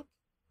can think.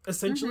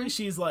 Essentially,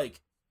 she's,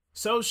 like,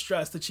 so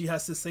stressed that she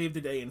has to save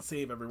the day and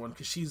save everyone,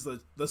 because she's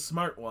the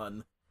smart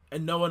one,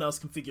 and no one else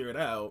can figure it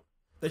out,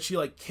 that she,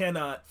 like,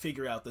 cannot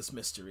figure out this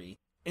mystery.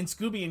 And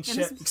Scooby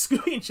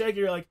and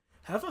Shaggy are like,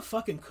 have a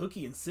fucking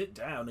cookie and sit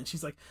down. And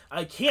she's like,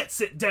 I can't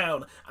sit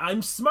down.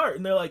 I'm smart.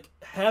 And they're like,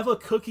 have a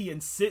cookie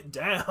and sit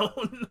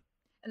down.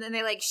 And then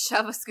they, like,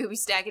 shove a Scooby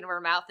snack into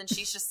her mouth, and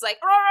she's just like,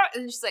 Rah!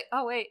 And she's like,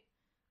 oh, wait.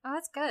 Oh,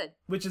 that's good.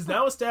 Which is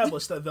now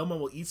established that Velma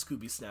will eat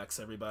Scooby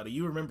snacks, everybody.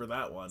 You remember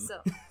that one.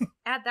 So,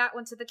 add that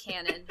one to the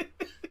canon.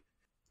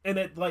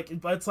 And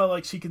that's how,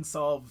 like, she can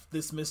solve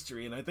this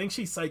mystery. And I think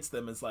she cites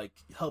them as, like,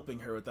 helping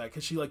her with that,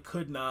 because she, like,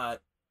 could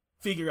not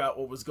figure out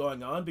what was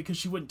going on because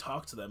she wouldn't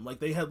talk to them. Like,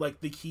 they had,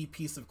 like, the key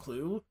piece of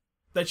clue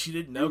that she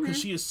didn't know because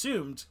she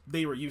assumed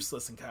they were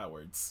useless and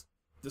cowards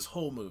this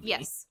whole movie.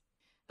 Yes.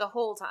 The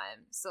whole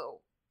time.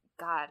 So,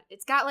 God,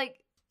 it's got, like,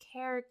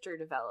 character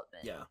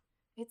development. Yeah.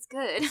 It's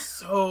good.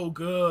 So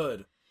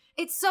good.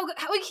 It's so good.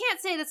 We can't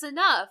say this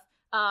enough.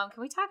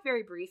 Can we talk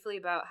very briefly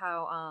about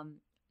how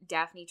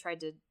Daphne tried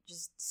to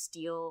just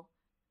steal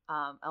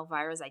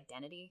Elvira's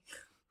identity?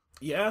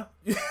 Yeah.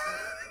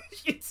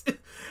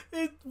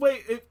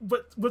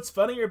 But what's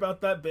funnier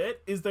about that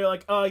bit is they're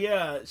like, oh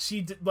yeah,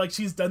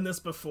 she's done this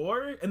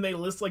before, and they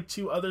list like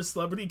 2 other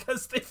celebrity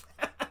guests they've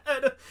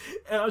had,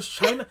 and I was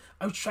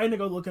trying to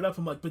go look it up.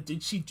 I'm like, but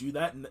did she do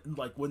that, and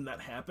like when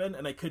that happened?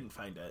 And I couldn't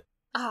find it.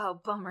 Oh,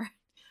 bummer.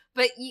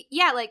 But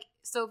yeah, like,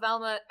 so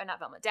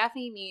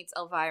Daphne meets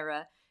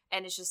Elvira,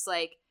 and it's just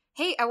like,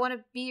 hey, I want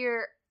to be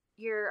your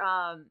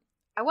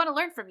I want to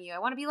learn from you. I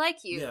want to be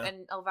like you. Yeah.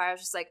 And Elvira's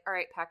just like, all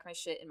right, pack my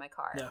shit in my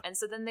car. Yeah. And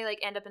so then they, like,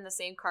 end up in the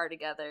same car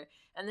together.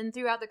 And then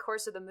throughout the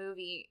course of the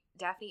movie,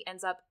 Daphne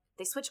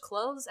they switch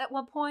clothes at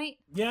one point.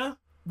 Yeah,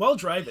 while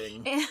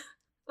driving.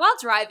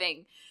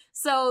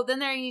 So then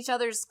they're in each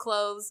other's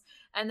clothes.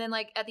 And then,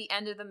 like, at the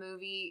end of the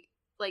movie,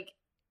 like,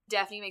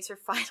 Daphne makes her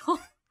final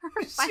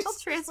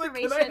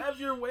transformation. Like, can I have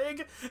your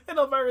wig? And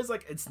Elvira's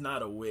like, it's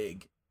not a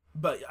wig.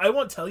 But I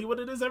won't tell you what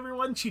it is,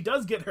 everyone. She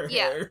does get her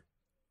hair.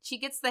 She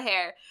gets the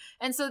hair.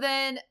 And so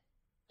then,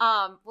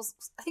 I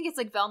think it's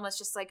like Velma's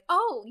just like,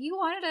 oh, you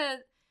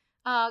wanted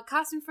a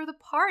costume for the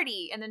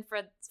party. And then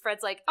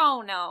Fred's like,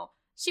 oh no,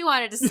 she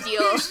wanted to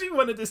steal. She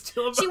wanted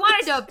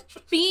to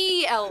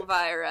be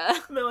Elvira.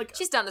 And they're like,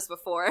 she's done this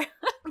before.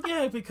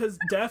 Yeah, because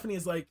Daphne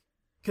is like,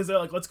 because they're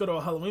like, let's go to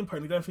a Halloween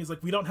party. Daphne's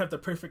like, we don't have the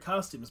perfect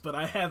costumes, but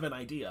I have an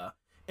idea.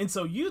 And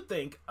so you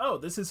think, oh,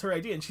 this is her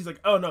idea. And she's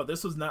like, oh no,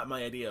 this was not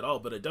my idea at all,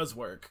 but it does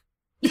work.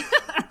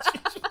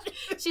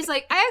 She's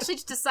like, I actually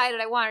just decided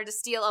I wanted to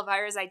steal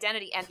Elvira's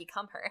identity and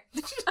become her.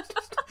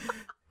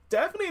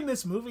 Daphne in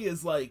this movie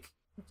is like,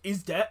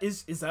 is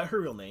that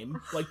her real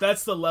name? Like,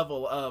 that's the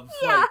level of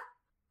like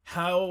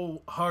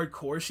how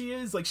hardcore she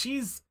is. Like,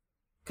 she's,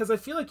 because I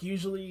feel like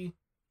usually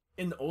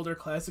in older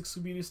classic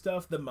Scooby-Doo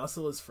stuff, the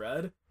muscle is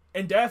Fred,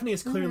 and Daphne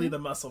is clearly the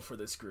muscle for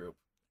this group.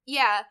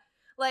 Yeah,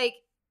 like,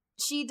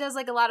 she does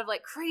like a lot of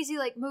like crazy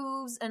like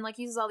moves and like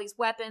uses all these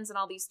weapons and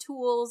all these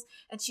tools,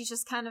 and she's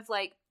just kind of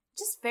like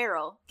just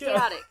feral,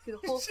 chaotic through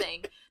the whole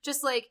thing.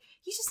 Just like,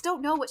 you just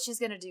don't know what she's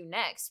gonna do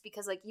next,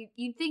 because like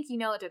you think you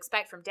know what to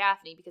expect from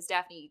Daphne, because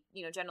Daphne,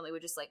 you know, generally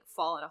would just like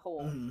fall in a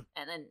hole and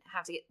then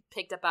have to get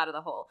picked up out of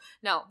the hole.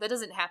 No, that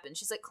doesn't happen.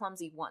 She's like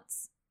clumsy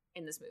once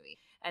in this movie,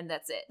 and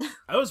that's it.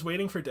 I was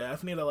waiting for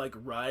Daphne to like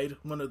ride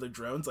one of the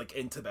drones like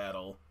into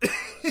battle.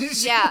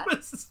 Yeah.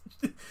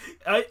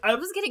 I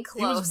was getting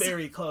close. It was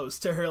very close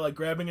to her like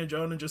grabbing a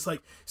drone and just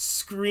like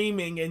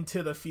screaming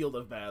into the field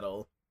of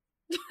battle.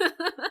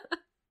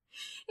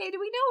 Hey, do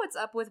we know what's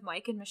up with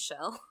Mike and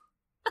Michelle?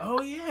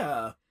 Oh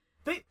yeah.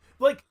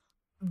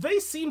 They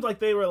seemed like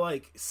they were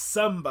like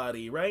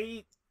somebody,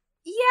 right?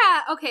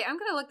 Yeah, okay, I'm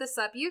gonna look this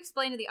up. You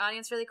explain to the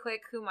audience really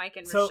quick who Mike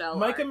and Michelle are. So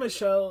Mike and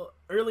Michelle,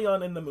 early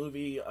on in the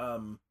movie,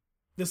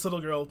 this little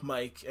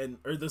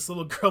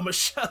girl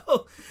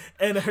Michelle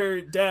and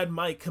her dad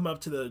Mike come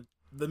up to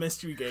the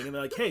mystery gang, and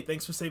they're like, hey,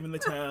 thanks for saving the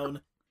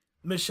town.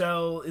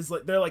 Michelle is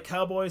like, they're like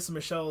cowboys, so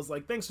Michelle is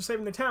like, thanks for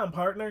saving the town,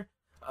 partner.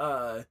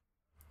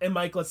 And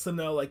Mike lets them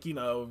know, like, you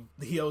know,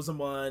 he owes them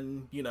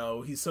one, you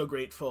know, he's so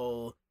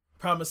grateful,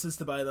 promises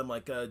to buy them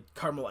like a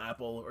caramel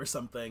apple or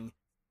something.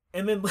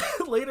 And then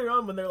later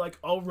on, when they're like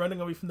all running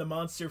away from the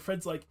monster,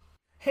 Fred's like,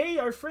 hey,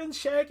 our friends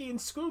Shaggy and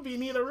Scooby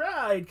need a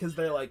ride, because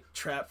they're like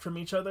trapped from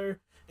each other.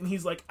 And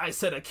he's like, I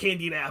said a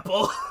candied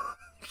apple.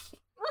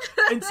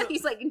 And so,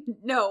 he's like,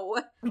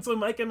 no. And so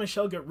Mike and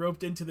Michelle get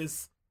roped into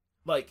this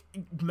like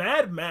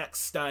Mad Max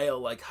style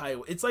like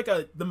highway. It's like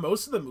the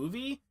most of the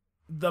movie,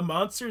 the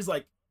monster's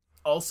like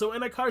also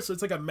in a car, so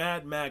it's like a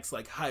Mad Max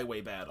like highway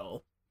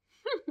battle.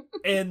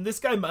 And this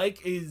guy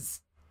Mike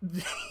is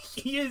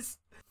he is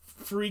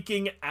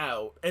freaking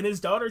out, and his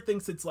daughter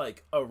thinks it's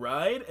like a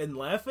ride and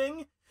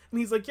laughing, And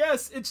he's like,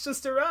 yes, it's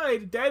just a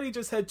ride. Daddy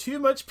just had too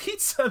much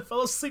pizza and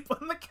fell asleep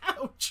on the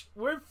couch.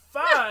 We're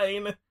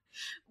fine.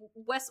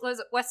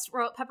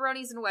 Westworld,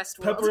 pepperonis in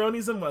Westworld.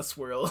 Pepperonis in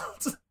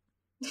Westworld.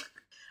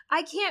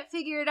 I can't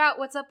figure it out.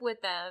 What's up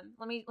with them?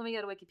 Let me go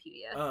to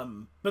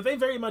Wikipedia. But they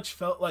very much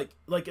felt like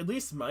at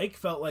least Mike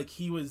felt like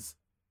he was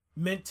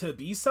meant to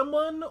be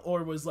someone,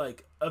 or was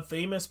like a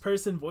famous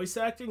person voice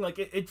acting. Like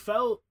it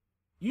felt,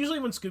 usually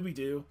when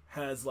Scooby-Doo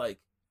has like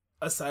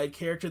a side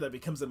character that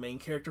becomes a main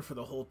character for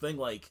the whole thing,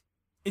 like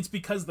it's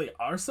because they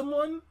are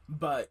someone.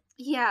 But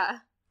yeah,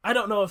 I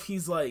don't know if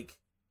he's like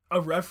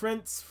a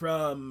reference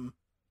from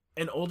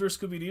an older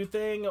Scooby-Doo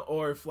thing,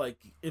 or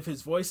if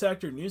his voice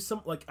actor knew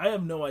some, like, I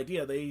have no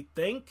idea. They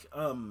think,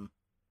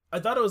 I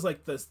thought it was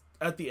like this,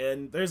 at the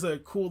end, there's a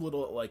cool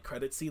little like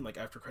credit scene, like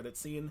after credit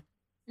scene,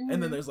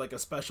 and then there's like a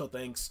special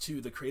thanks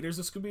to the creators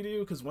of Scooby-Doo,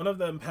 because one of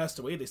them passed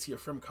away this year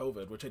from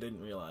COVID, which I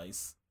didn't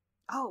realize.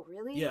 Oh,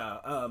 really? Yeah,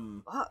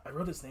 I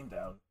wrote his name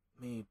down.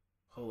 Let me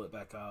pull it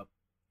back up.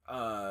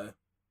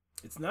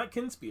 It's not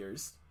Ken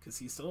Spears, because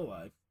he's still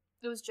alive.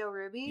 It was Joe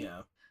Ruby?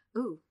 Yeah.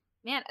 Ooh.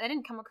 Man, I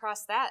didn't come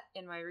across that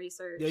in my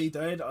research. Yeah, he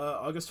died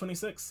August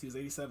 26th. He was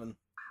 87.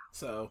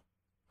 So,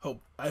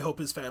 I hope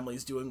his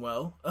family's doing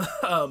well.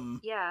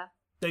 Yeah.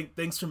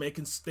 Thanks for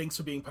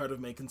being part of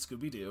making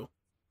Scooby-Doo.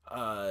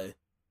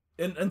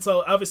 And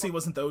so obviously it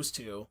wasn't those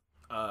two.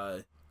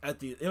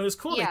 It was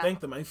cool to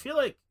thank them. I feel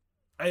like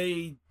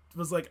I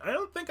was like, I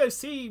don't think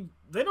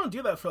they don't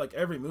do that for like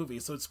every movie,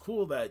 so it's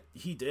cool that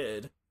he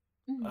did.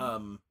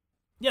 Mm-hmm.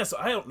 Yeah, so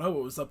I don't know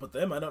what was up with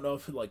them. I don't know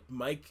if like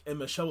Mike and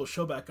Michelle will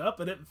show back up,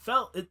 but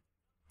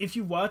if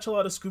you watch a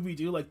lot of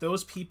Scooby-Doo, like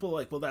those people,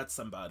 like, well, that's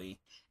somebody.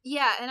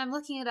 Yeah, and I'm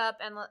looking it up,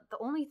 and the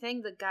only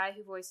thing the guy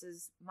who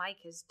voices Mike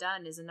has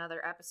done is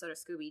another episode of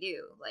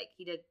Scooby-Doo. Like,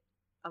 he did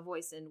a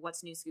voice in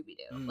What's New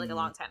Scooby-Doo, like a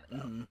long time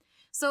ago. Mm-hmm.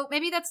 So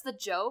maybe that's the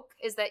joke,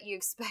 is that you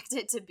expect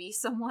it to be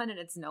someone and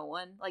it's no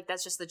one. Like,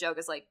 that's just the joke,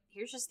 is like,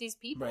 here's just these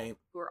people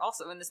who are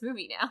also in this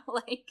movie now.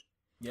 Like,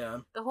 yeah.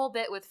 The whole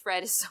bit with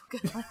Fred is so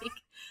good. Like,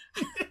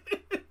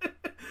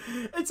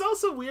 it's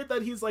also weird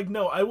that he's like,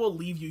 no, I will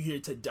leave you here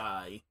to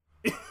die.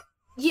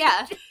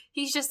 Yeah.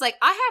 He's just like,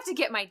 I have to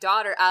get my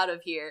daughter out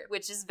of here,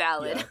 which is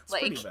valid. Yeah, it's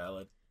like, pretty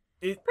valid.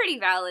 Pretty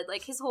valid.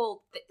 Like, his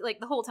whole,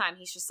 the whole time,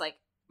 he's just like,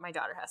 my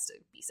daughter has to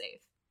be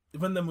safe.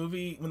 When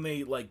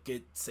they, like,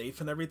 get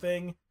safe and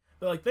everything,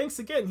 they're like, thanks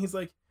again. He's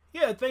like,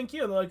 yeah, thank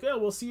you. And they're like, yeah,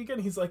 we'll see you again.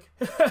 He's like,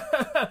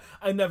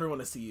 I never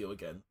want to see you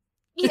again.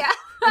 Yeah.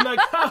 And like,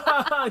 ha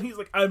ha ha. And he's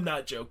like, I'm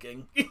not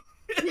joking.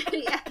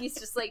 Yeah, he's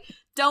just like,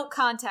 don't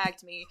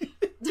contact me.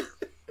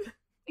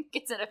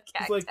 Gets in a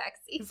taxi.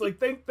 He's like,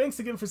 thanks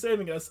again for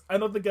saving us. I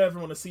don't think I ever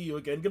want to see you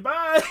again.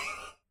 Goodbye.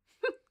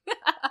 It's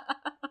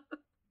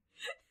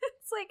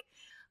like,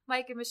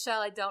 Mike and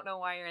Michelle, I don't know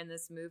why you're in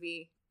this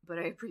movie, but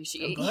I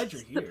appreciate I'm glad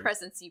you're here. The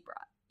presence you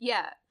brought.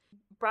 Yeah,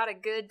 brought a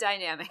good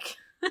dynamic.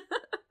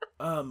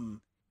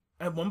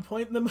 At one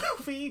point in the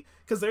movie,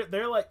 because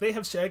they're like, they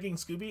have Shaggy and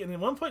Scooby, and at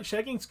one point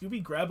Shaggy and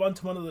Scooby grab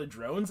onto one of the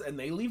drones and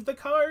they leave the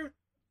car.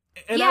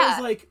 And I was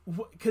like,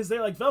 because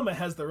they're like, Velma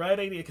has the right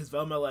idea, because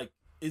Velma like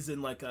is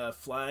in like a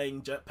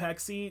flying jetpack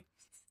seat,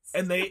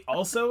 and they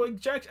also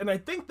eject, and I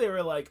think they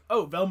were like,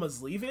 oh,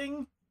 Velma's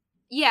leaving?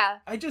 Yeah.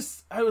 I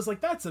was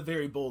like, that's a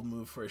very bold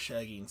move for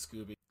Shaggy and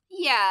Scooby.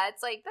 Yeah,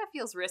 it's like, that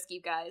feels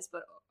risky, guys,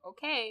 but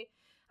okay.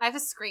 I have a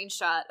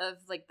screenshot of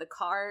like the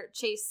car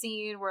chase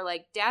scene where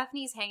like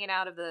Daphne's hanging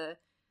out of the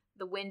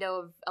window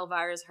of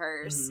Elvira's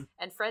hearse,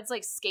 and Fred's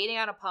like skating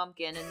on a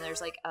pumpkin, and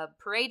there's like a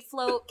parade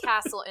float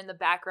castle in the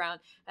background,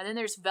 and then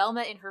there's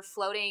Velma in her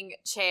floating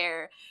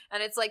chair,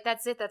 and it's like,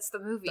 that's it, that's the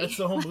movie. That's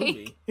the whole like,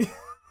 movie.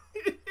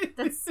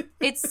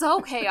 It's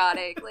so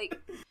chaotic. Like,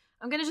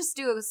 I'm gonna just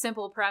do a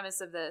simple premise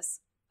of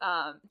this,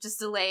 just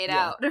to lay it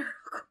out.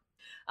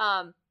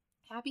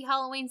 Happy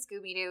Halloween,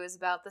 Scooby-Doo is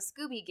about the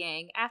Scooby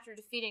Gang, after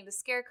defeating the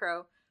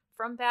Scarecrow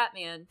from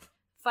Batman,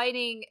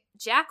 fighting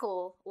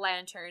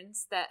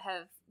jack-o'-lanterns that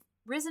have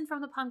risen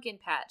from the pumpkin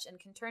patch and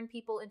can turn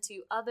people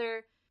into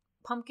other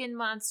pumpkin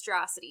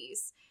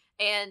monstrosities.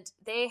 And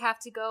they have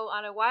to go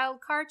on a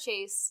wild car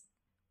chase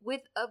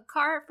with a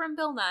car from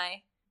Bill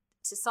Nye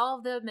to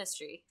solve the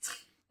mystery.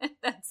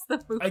 That's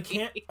the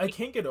movie. I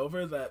can't get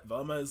over that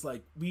Velma is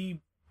like,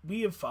 we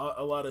have fought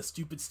a lot of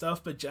stupid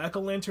stuff, but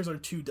jack-o'-lanterns are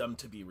too dumb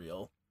to be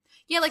real.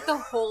 Yeah, like the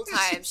whole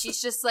time. She's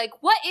just like,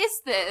 what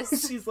is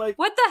this? She's like,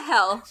 what the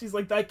hell? She's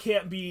like, that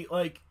can't be,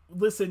 like,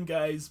 listen,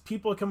 guys,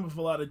 people come up with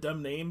a lot of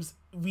dumb names.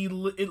 It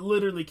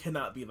literally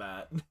cannot be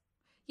that.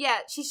 Yeah,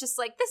 she's just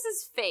like, this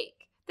is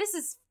fake. This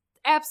is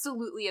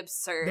absolutely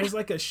absurd. There's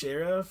like a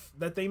sheriff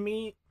that they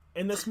meet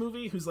in this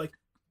movie who's like,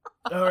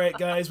 all right,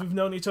 guys, we've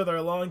known each other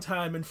a long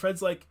time. And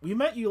Fred's like, we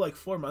met you like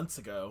 4 months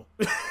ago.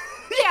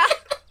 Yeah.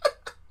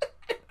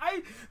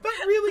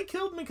 That really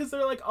killed me, because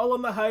they're like all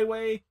on the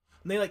highway.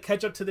 And they, like,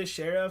 catch up to this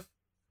sheriff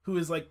who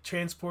is, like,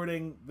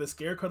 transporting the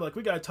Scarecrow. They're like,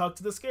 we gotta talk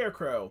to the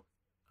Scarecrow.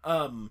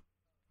 And,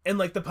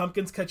 like, the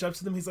pumpkins catch up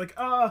to them. He's like,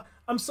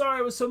 I'm sorry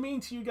I was so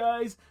mean to you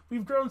guys.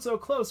 We've grown so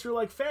close. We're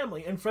like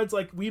family. And Fred's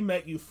like, we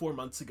met you 4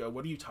 months ago.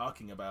 What are you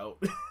talking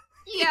about?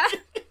 Yeah.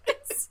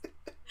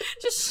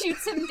 Just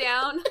shoots him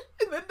down.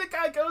 And then the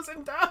guy goes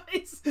and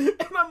dies. And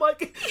I'm like,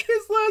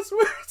 his last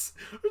words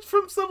was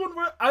from someone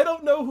where I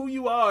don't know who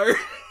you are. I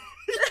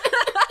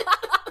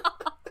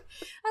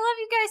love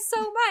you guys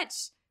so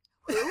much.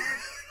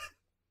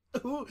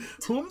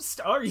 Whomst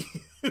are you?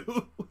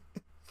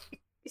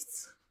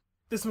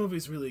 This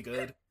movie's really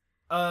good.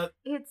 At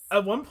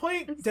one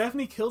point,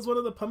 Daphne kills one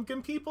of the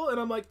pumpkin people, and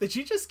I'm like, did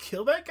she just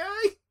kill that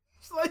guy?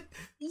 She's like,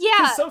 yeah.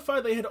 Because so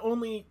far they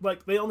only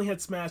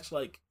had smashed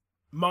like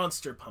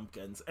monster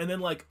pumpkins, and then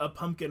like a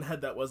pumpkin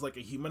head that was like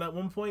a human at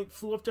one point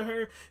flew up to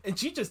her, and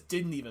she just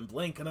didn't even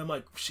blink, and I'm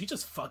like, she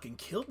just fucking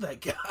killed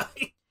that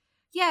guy.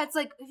 Yeah, it's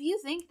like, if you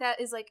think that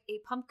is like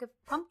a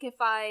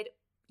pumpkified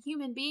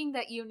human being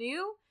that you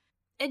knew,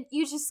 and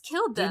you just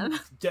killed them.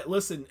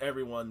 Listen,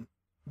 everyone.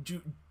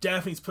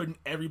 Daphne's putting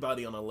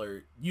everybody on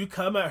alert. You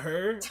come at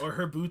her or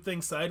her boo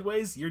thing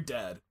sideways, you're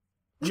dead.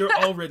 You're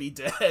already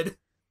dead.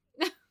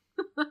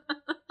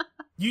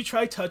 You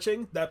try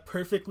touching that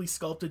perfectly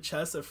sculpted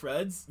chest of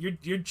Fred's,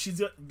 she's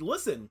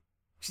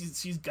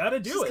gotta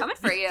do it. She's coming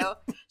for you.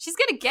 She's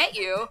gonna get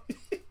you.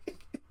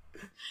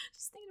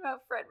 Just thinking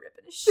about Fred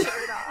ripping his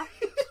shirt off.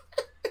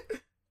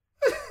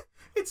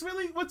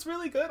 What's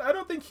really good. I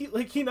don't think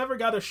he never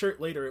got a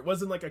shirt later. It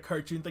wasn't like a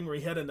cartoon thing where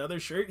he had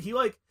another shirt.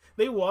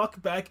 They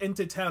walk back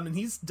into town and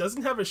he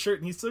doesn't have a shirt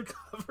and he's still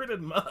covered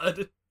in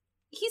mud.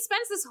 He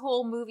spends this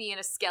whole movie in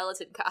a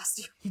skeleton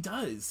costume. He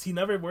does. He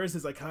never wears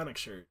his iconic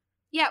shirt.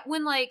 Yeah,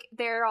 when like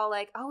they're all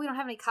like, "Oh, we don't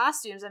have any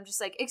costumes," I'm just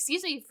like,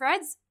 "Excuse me,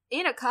 Fred's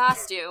in a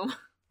costume.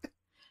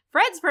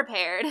 Fred's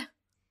prepared." I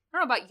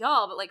don't know about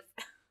y'all, but like,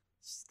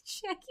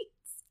 Shaggy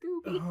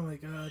and Scooby. Oh my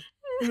god.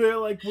 They're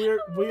like, we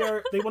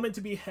are. They want it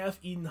to be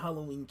half-eaten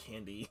Halloween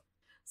candy.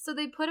 So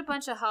they put a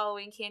bunch of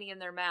Halloween candy in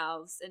their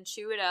mouths and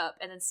chew it up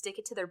and then stick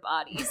it to their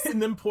bodies.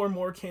 And then pour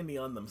more candy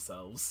on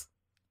themselves.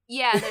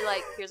 Yeah, they're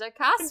like, here's our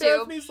costume.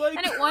 And Daphne's like,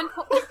 and at one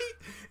point,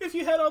 if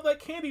you had all that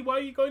candy, why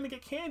are you going to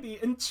get candy?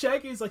 And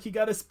Shaggy's like, you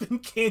gotta spin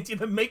candy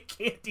to make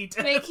candy,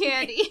 Daphne. Make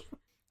candy.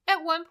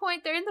 At one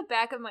point, they're in the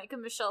back of Mike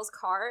and Michelle's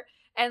car,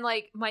 and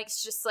like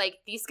Mike's just like,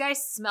 these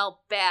guys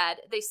smell bad.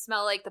 They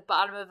smell like the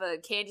bottom of a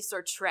candy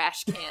store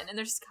trash can, and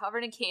they're just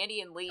covered in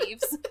candy and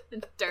leaves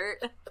and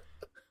dirt.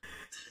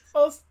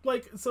 Well,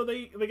 like, so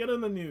they get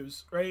on the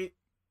news, right?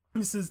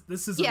 This is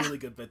a really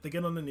good bit. They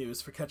get on the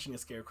news for catching a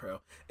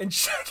scarecrow, and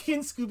Shaggy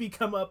and Scooby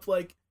come up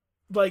like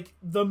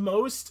the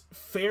most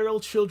feral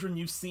children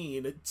you've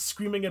seen,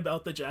 screaming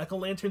about the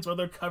jack-o'-lanterns while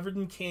they're covered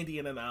in candy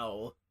and an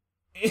owl.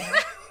 There's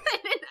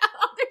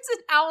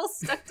an owl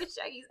stuck to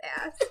Shaggy's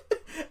ass.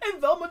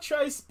 And Velma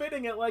tries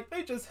spinning it like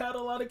they just had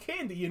a lot of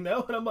candy, you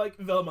know? And I'm like,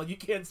 Velma, you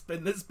can't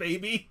spin this,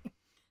 baby.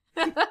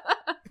 It's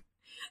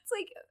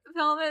like,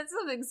 Velma,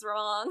 something's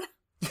wrong.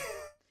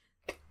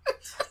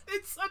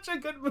 It's such a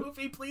good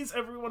movie. Please,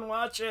 everyone,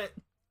 watch it.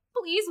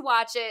 Please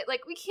watch it.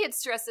 Like, we can't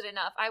stress it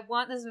enough. I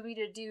want this movie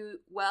to do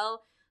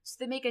well.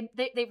 So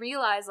they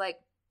realize, like,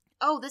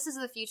 oh, this is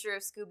the future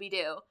of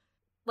Scooby-Doo.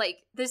 Like,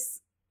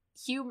 this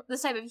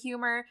type of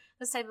humor,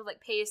 this type of,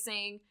 like,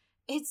 pacing.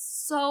 It's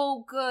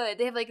so good.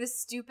 They have, like, this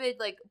stupid,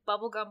 like,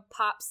 bubblegum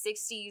pop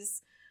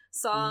 60s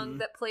song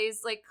that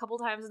plays, like, a couple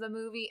times in the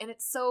movie, and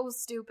it's so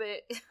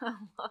stupid. I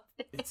love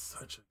it. It's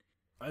such a...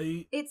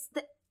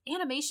 The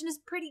animation is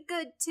pretty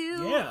good,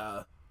 too.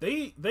 Yeah.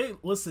 They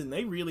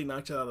really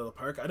knocked it out of the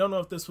park. I don't know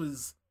if this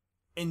was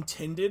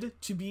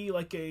intended to be,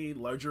 like, a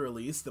larger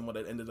release than what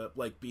it ended up,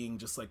 like, being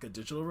just, like, a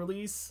digital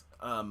release.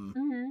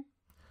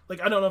 Like,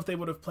 I don't know if they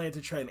would have planned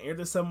to try and air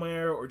this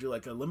somewhere or do,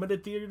 like, a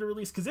limited theater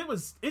release,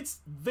 because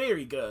it's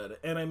very good.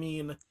 And, I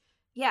mean...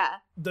 Yeah.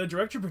 The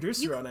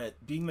director-producer on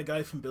it, being the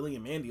guy from Billy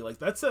and Mandy, like,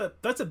 that's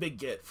a big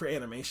get for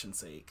animation's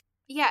sake.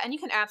 Yeah, and you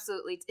can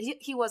absolutely...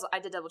 He was... I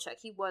did double-check.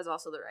 He was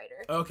also the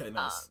writer. Okay,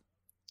 nice.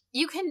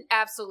 You can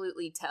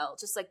absolutely tell.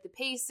 Just, like, the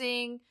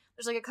pacing.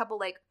 There's, like, a couple,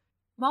 like,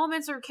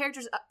 moments where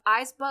characters'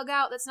 eyes bug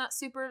out that's not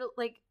super,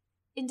 like...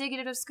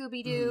 indicative of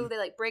Scooby-Doo. They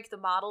like break the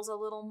models a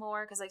little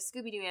more because like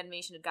Scooby-Doo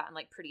animation had gotten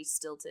like pretty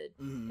stilted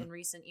in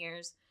recent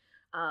years.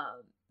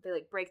 They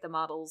like break the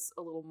models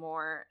a little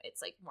more.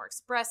 It's like more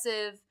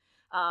expressive.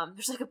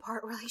 There's like a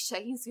part where like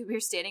Shaggy and Scooby are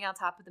standing on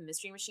top of the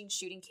mystery machine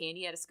shooting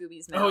candy out of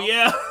Scooby's mouth. Oh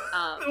yeah,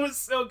 it was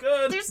so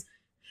good.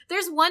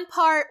 There's one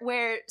part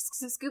where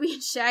Scooby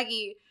and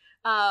Shaggy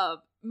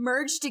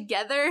merge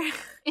together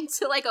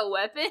into like a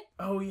weapon.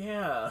 Oh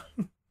yeah.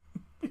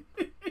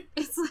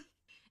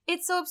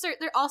 It's so absurd.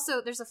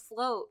 There's a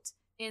float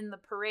in the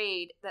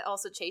parade that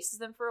also chases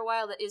them for a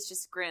while that is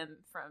just Grim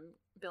from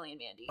Billy and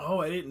Mandy.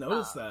 Oh, I didn't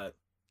notice that.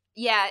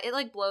 Yeah, it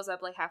like blows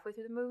up like halfway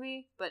through the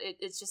movie, but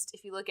it's just,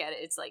 if you look at it,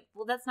 it's like,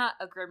 well, that's not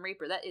a Grim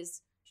Reaper. That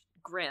is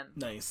Grim.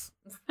 Nice.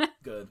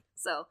 Good.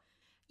 So,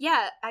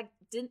 yeah, I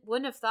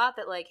wouldn't have thought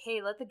that like,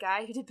 hey, let the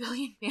guy who did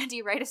Billy and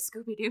Mandy write a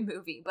Scooby-Doo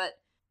movie, but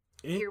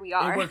here we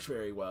are. It worked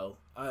very well.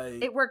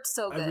 It worked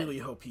so good. I really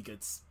hope he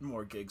gets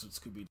more gigs with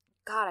Scooby-Doo.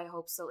 God, I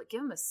hope so. Like,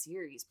 give him a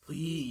series,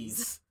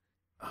 please.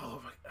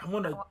 Oh, I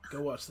want to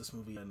go watch this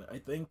movie, and I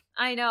think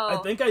I know. I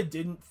think I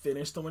didn't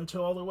finish the Winter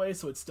all the way,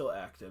 so it's still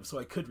active, so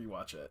I could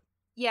rewatch it.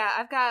 Yeah,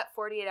 I've got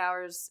 48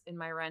 hours in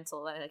my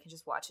rental and I can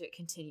just watch it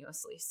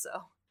continuously. So,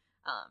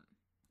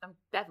 I'm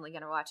definitely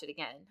going to watch it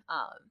again.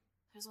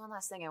 There's one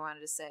last thing I wanted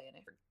to say and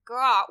I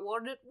forgot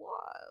what it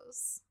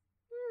was.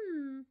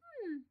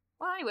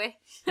 Well, anyway.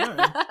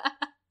 Right.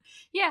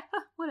 Yeah,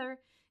 whatever.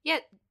 Yeah,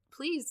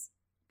 please.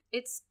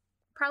 It's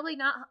probably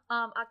not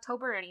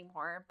October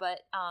anymore, but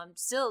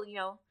still,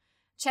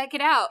 check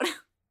it out.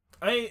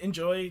 I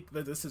enjoy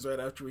that this is right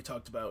after we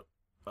talked about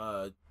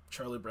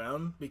Charlie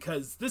Brown,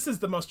 because this is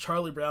the most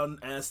Charlie Brown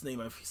ass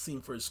name I've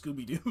seen for a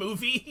Scooby-Doo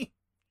movie.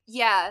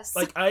 Yes.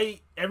 Like,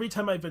 every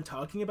time I've been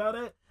talking about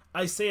it,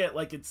 I say it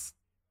like it's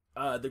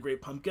the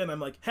Great Pumpkin.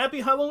 I'm like,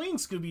 Happy Halloween,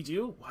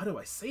 Scooby-Doo. Why do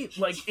I say it?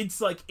 Like, it's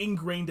like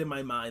ingrained in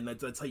my mind.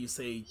 That's how you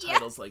say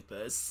titles like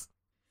this.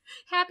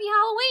 Happy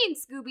Halloween,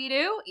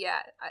 Scooby-Doo. Yeah,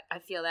 I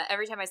feel that.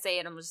 Every time I say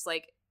it, I'm just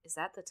like, is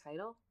that the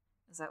title?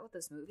 Is that what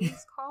this movie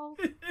is called?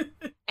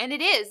 And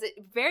it is. It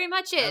very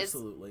much is.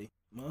 Absolutely.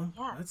 Well,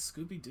 yeah. That's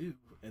Scooby-Doo,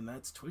 and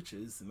that's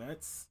Twitches, and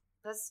that's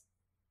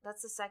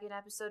the second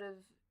episode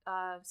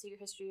of Secret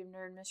History of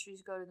Nerd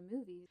Mysteries Go to the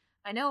Movies.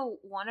 I know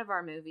one of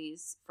our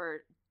movies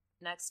for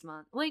next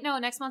month. Wait, no,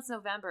 next month's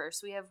November,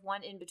 so we have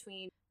one in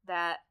between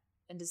that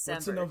and December.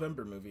 What's a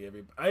November movie,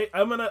 everybody?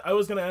 I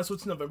was gonna ask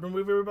what's a November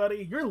movie,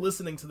 everybody. You're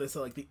listening to this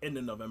at like the end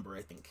of November,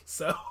 I think.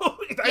 So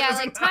yeah,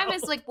 like time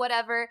is like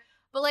whatever,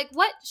 but like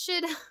what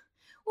should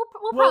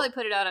we'll probably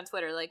put it out on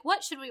Twitter. Like,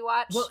 what should we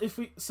watch? Well, if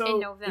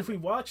we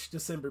watch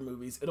December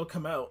movies, it'll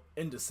come out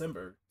in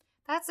December.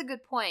 That's a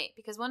good point,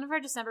 because one of our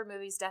December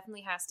movies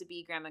definitely has to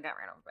be Grandma Got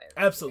Ran Over by a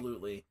Reindeer.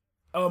 Absolutely.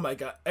 Oh my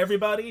god,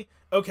 everybody!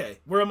 Okay,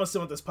 we're almost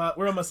done with this pot.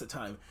 We're almost at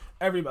time.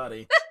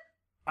 Everybody,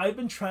 I've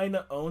been trying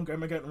to own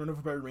Grandma Got Run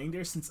Over by a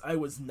Reindeer since I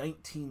was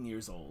 19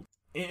 years old.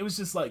 It was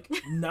just like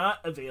not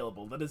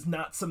available. That is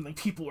not something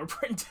people were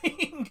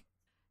printing.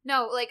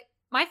 No, like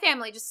my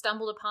family just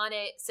stumbled upon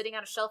it sitting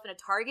on a shelf in a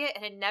Target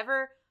and had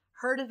never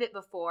heard of it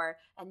before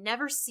and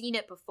never seen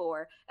it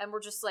before, and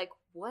we're just like,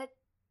 what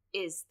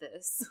is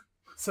this?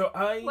 So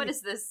what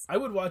is this? I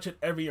would watch it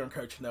every year on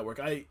Cartoon Network.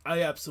 I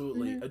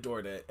absolutely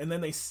adored it. And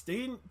then they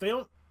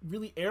don't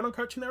really air it on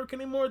Cartoon Network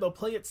anymore. They'll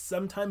play it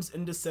sometimes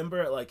in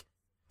December at like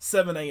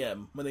 7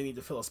 a.m. when they need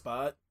to fill a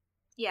spot.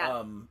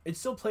 Yeah. It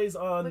still plays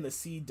on the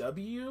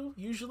CW,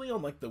 usually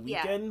on like the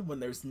weekend when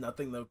there's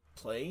nothing to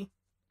play.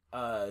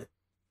 And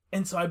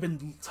so I've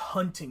been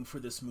hunting for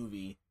this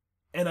movie.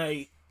 And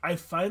I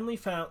finally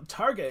found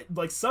Target,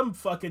 like some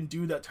fucking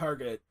dude at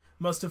Target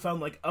must have found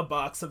like a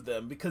box of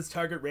them, because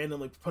Target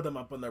randomly put them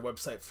up on their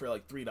website for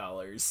like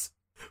 $3.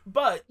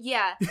 But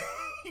yeah,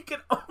 you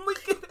can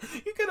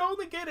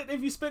only get it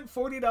if you spent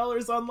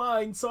 $40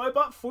 online. So I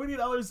bought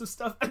 $40 of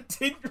stuff I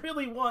didn't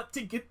really want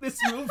to get this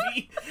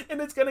movie, and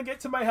it's gonna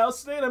get to my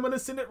house today, and I'm gonna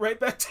send it right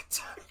back to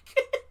Target.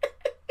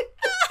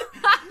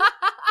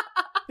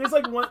 There's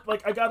like one,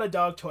 like I got a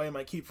dog toy I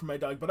might keep for my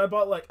dog, but I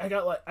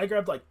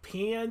grabbed like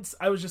pants.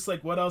 I was just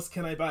like, what else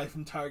can I buy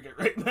from Target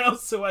right now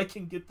so I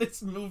can get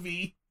this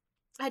movie?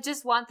 I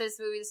just want this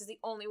movie. This is the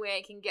only way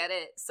I can get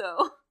it.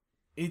 So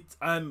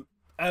I'm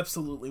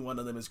absolutely one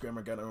of them is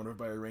Grandma Got Run Over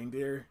by a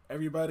Reindeer,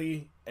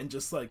 everybody, and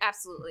just like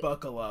absolutely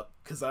buckle up,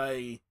 because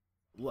I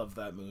love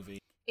that movie.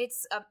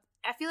 It's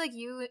I feel like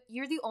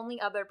you're the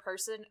only other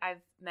person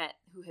I've met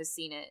who has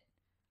seen it.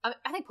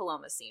 I think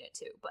Paloma's seen it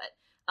too, but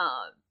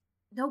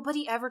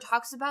nobody ever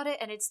talks about it,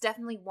 and it's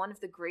definitely one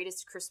of the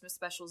greatest Christmas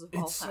specials of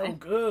all time. It's so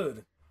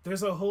good.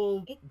 There's a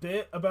whole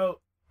bit about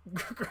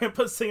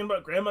Grandpa singing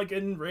about Grandma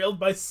getting railed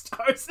by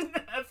stars in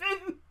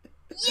heaven.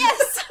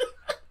 Yes.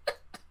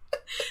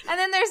 And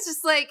then there's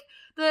just like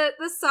the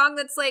song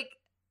that's like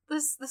the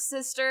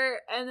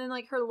sister and then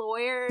like her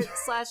lawyer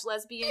 /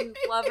 lesbian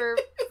lover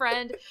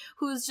friend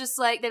who's just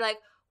like, they're like,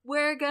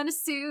 we're gonna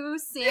sue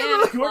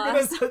Santa Claus. We're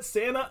gonna put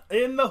Santa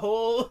in the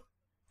hole.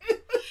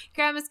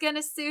 Grandma's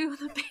gonna sue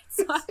the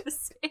base off of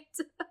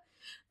Santa.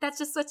 That's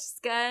just what she's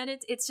gonna.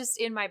 It's just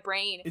in my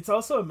brain. It's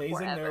also amazing.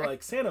 Forever. They're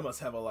like, Santa must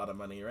have a lot of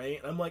money, right?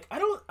 And I'm like,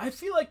 I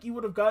feel like you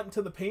would have gotten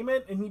to the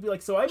payment, and he'd be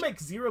like, so I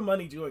make zero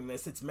money doing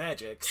this. It's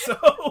magic.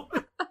 So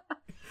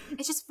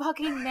it's just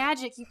fucking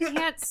magic. You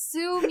can't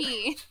sue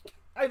me.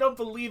 I don't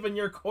believe in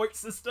your court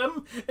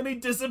system. And he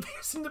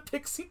disappears into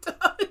pixie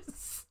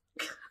dust.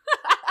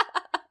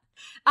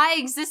 I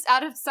exist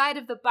outside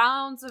of the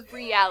bounds of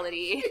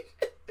reality.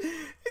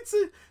 It's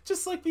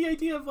just like the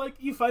idea of like,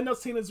 you find out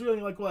Santa's real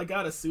and you're like, well, I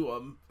gotta sue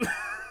him.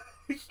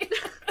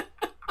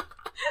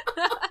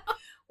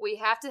 We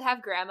have to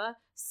have Grandma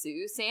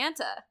sue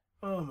Santa.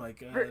 Oh my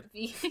god. For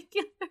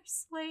vehicular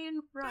sleigh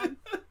and run.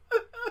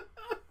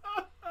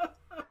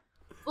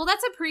 Well,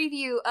 that's a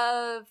preview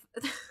of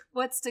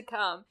what's to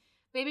come.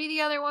 Maybe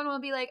the other one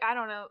will be like, I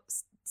don't know,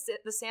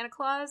 the Santa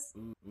Claus?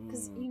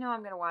 Because you know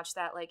I'm gonna watch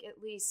that like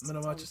at least I'm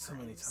gonna watch it so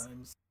many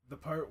times. The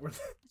part where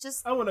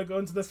just I want to go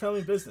into this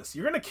family business.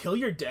 You're gonna kill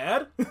your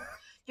dad?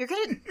 You're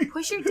gonna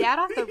push your dad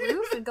off the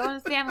roof and go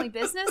into family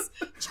business?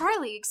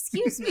 Charlie,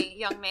 excuse me,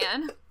 young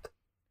man.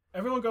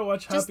 Everyone go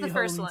watch Just Happy the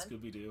first Halloween one.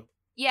 Scooby-Doo.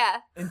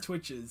 Yeah. And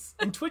Twitches.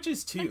 And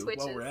Twitches too, And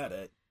Twitches. while we're at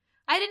it.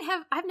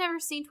 I've never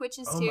seen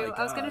Twitches Oh too. my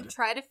I was gonna God.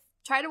 try to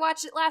tried to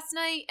watch it last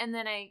night, and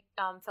then I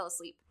fell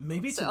asleep.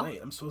 Maybe tonight.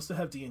 I'm supposed to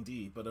have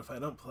D&D, but if I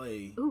don't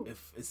play,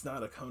 if it's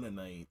not a Conan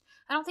night.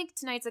 I don't think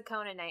tonight's a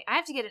Conan night. I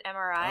have to get an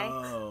MRI.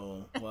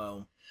 Oh,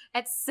 well.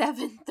 At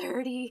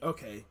 7:30.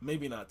 Okay,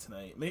 maybe not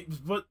tonight.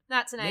 But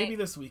not tonight. Maybe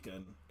this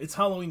weekend. It's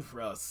Halloween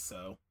for us,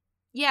 so.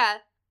 Yeah.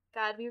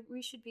 God,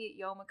 we should be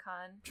at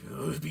Youmacon.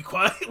 Dude, be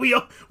quiet.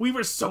 We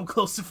were so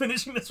close to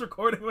finishing this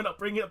recording without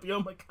bringing up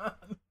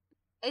Youmacon.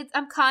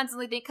 I'm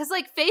constantly thinking, because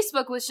like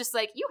Facebook was just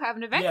like, you have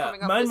an event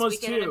coming up mine this was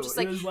weekend, too. and I'm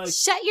just like,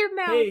 shut your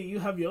mouth. Hey, you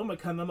have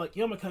Youmacon. I'm like,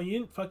 Youmacon, you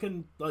didn't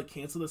fucking like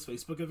cancel this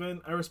Facebook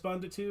event I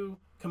responded to?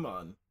 Come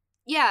on.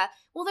 Yeah,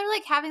 well, they're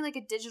like having like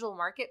a digital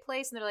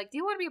marketplace, and they're like, do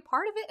you want to be a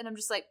part of it? And I'm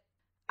just like,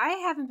 I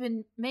haven't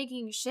been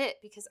making shit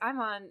because I'm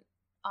on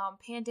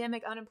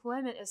pandemic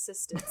unemployment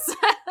assistance.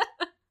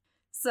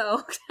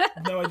 So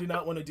no, I do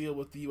not want to deal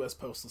with the U.S.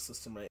 postal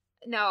system right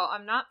now. No,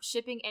 I'm not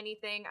shipping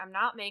anything. I'm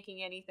not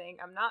making anything.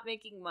 I'm not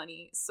making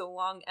money so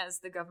long as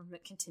the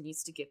government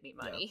continues to give me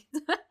money.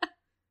 Yeah.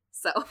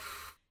 So,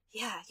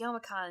 yeah,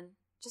 Youmacon.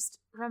 Just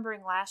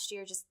remembering last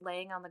year, just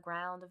laying on the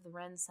ground of the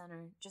Ren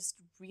Center,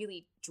 just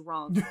really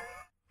drunk.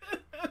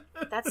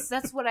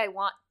 That's what I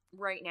want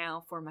right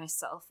now for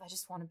myself. I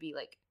just want to be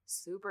like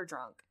super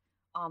drunk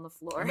on the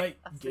floor. I might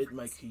get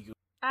my Kigu.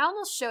 I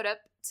almost showed up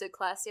to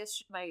class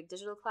my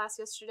digital class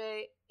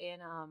yesterday in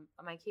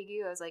my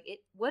Kigu. I was like, it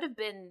would have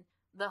been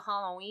the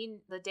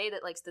day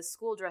that like the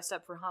school dressed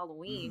up for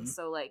Halloween. Mm-hmm.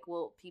 So like,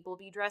 will people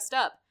be dressed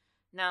up?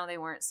 No, they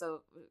weren't.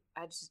 So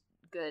I just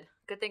good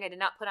thing I did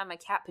not put on my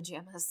cat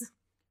pajamas.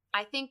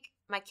 I think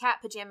my cat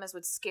pajamas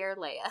would scare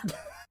Leia,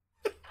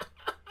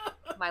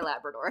 my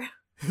Labrador.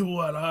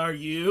 What are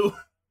you?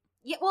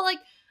 Yeah, well, like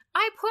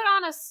I put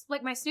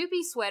on my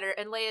Snoopy sweater,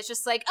 and Leia's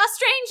just like, a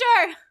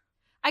stranger.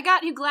 I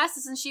got new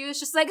glasses, and she was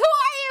just like, who are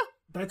you?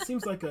 That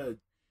seems like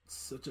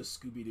such a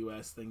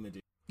Scooby-Doo-ass thing to do.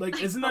 Like,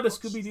 isn't that a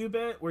Scooby-Doo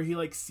bit where he,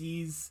 like,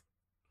 sees,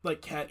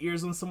 like, cat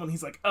ears on someone,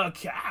 he's like, a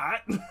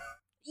cat?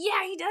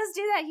 Yeah, he does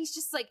do that. He's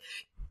just, like,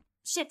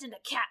 shift into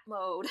cat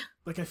mode.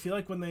 Like, I feel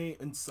like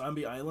in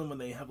Zombie Island, when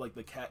they have, like,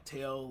 the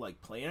cattail,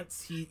 like,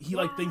 plants, he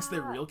like, thinks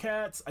they're real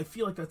cats. I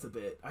feel like that's a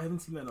bit. I haven't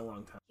seen that in a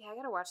long time. Yeah, I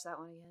gotta watch that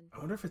one again. I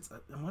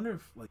wonder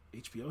if, like,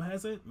 HBO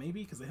has it,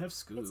 maybe? Because they have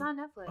Scooby. It's on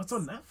Netflix. Oh, it's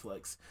on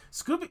Netflix.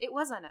 Scooby. It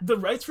was on Netflix. The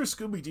rights for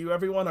Scooby-Doo,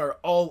 everyone, are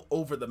all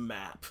over the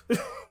map.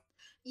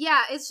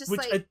 Yeah, it's just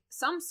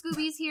some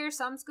Scooby's here,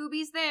 some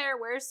Scooby's there.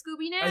 Where's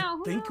Scooby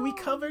now? I think we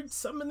covered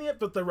some in the end,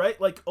 but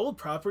like old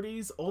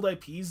properties, old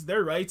IPs,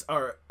 their rights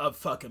are a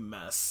fucking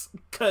mess.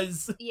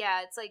 Because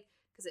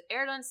it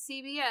aired on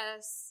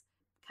CBS,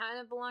 kind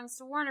of belongs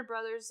to Warner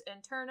Brothers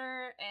and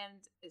Turner,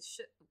 and it's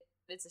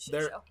a shit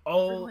they're show.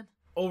 all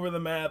over the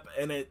map,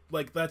 and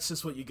that's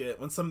just what you get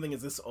when something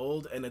is this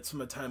old, and it's from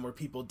a time where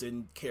people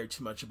didn't care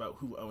too much about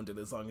who owned it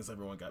as long as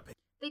everyone got paid.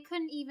 They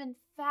couldn't even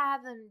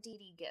fathom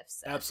DD gift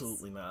sets.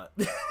 Absolutely not.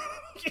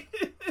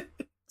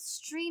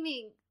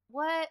 Streaming,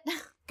 what?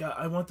 God,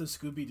 I want the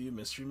Scooby-Doo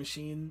Mystery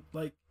Machine,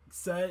 like,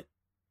 set,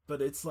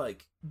 but it's,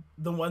 like,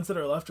 the ones that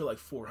are left are, like,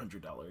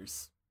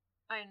 $400.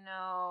 I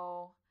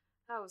know.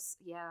 That was,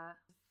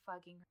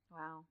 fucking,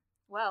 wow.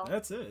 Well.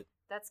 That's it.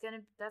 That's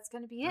gonna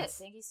be it.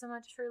 Thank you so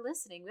much for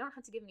listening. We don't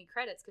have to give any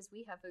credits, because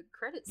we have a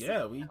credits.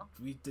 Yeah,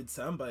 we did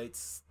sound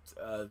bites.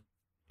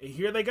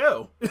 Here they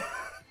go.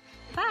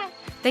 Bye.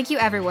 Thank you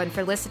everyone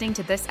for listening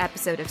to this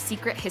episode of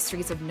Secret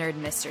Histories of Nerd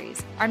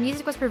Mysteries. Our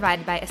music was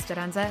provided by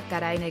Esperanza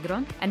Garay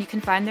Negron, and you can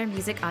find their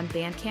music on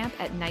Bandcamp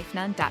at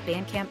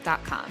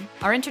knifenun.bandcamp.com.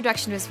 Our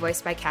introduction was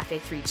voiced by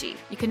Cafe3G.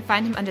 You can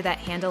find him under that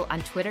handle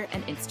on Twitter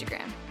and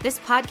Instagram. This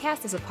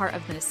podcast is a part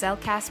of the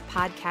Nacellecast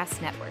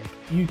Podcast Network.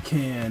 You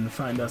can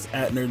find us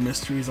at Nerd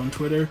Mysteries on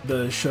Twitter.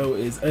 The show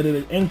is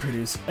edited and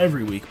produced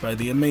every week by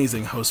the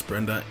amazing host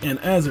Brenda, and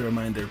as a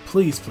reminder,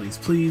 please, please,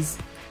 please,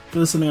 if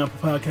you're listening on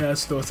Apple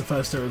Podcasts, throw us a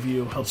 5-star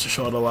review. Helps the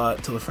show out a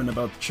lot. Tell a friend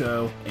about the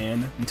show.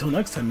 And until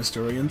next time,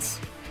 historians,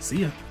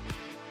 see ya.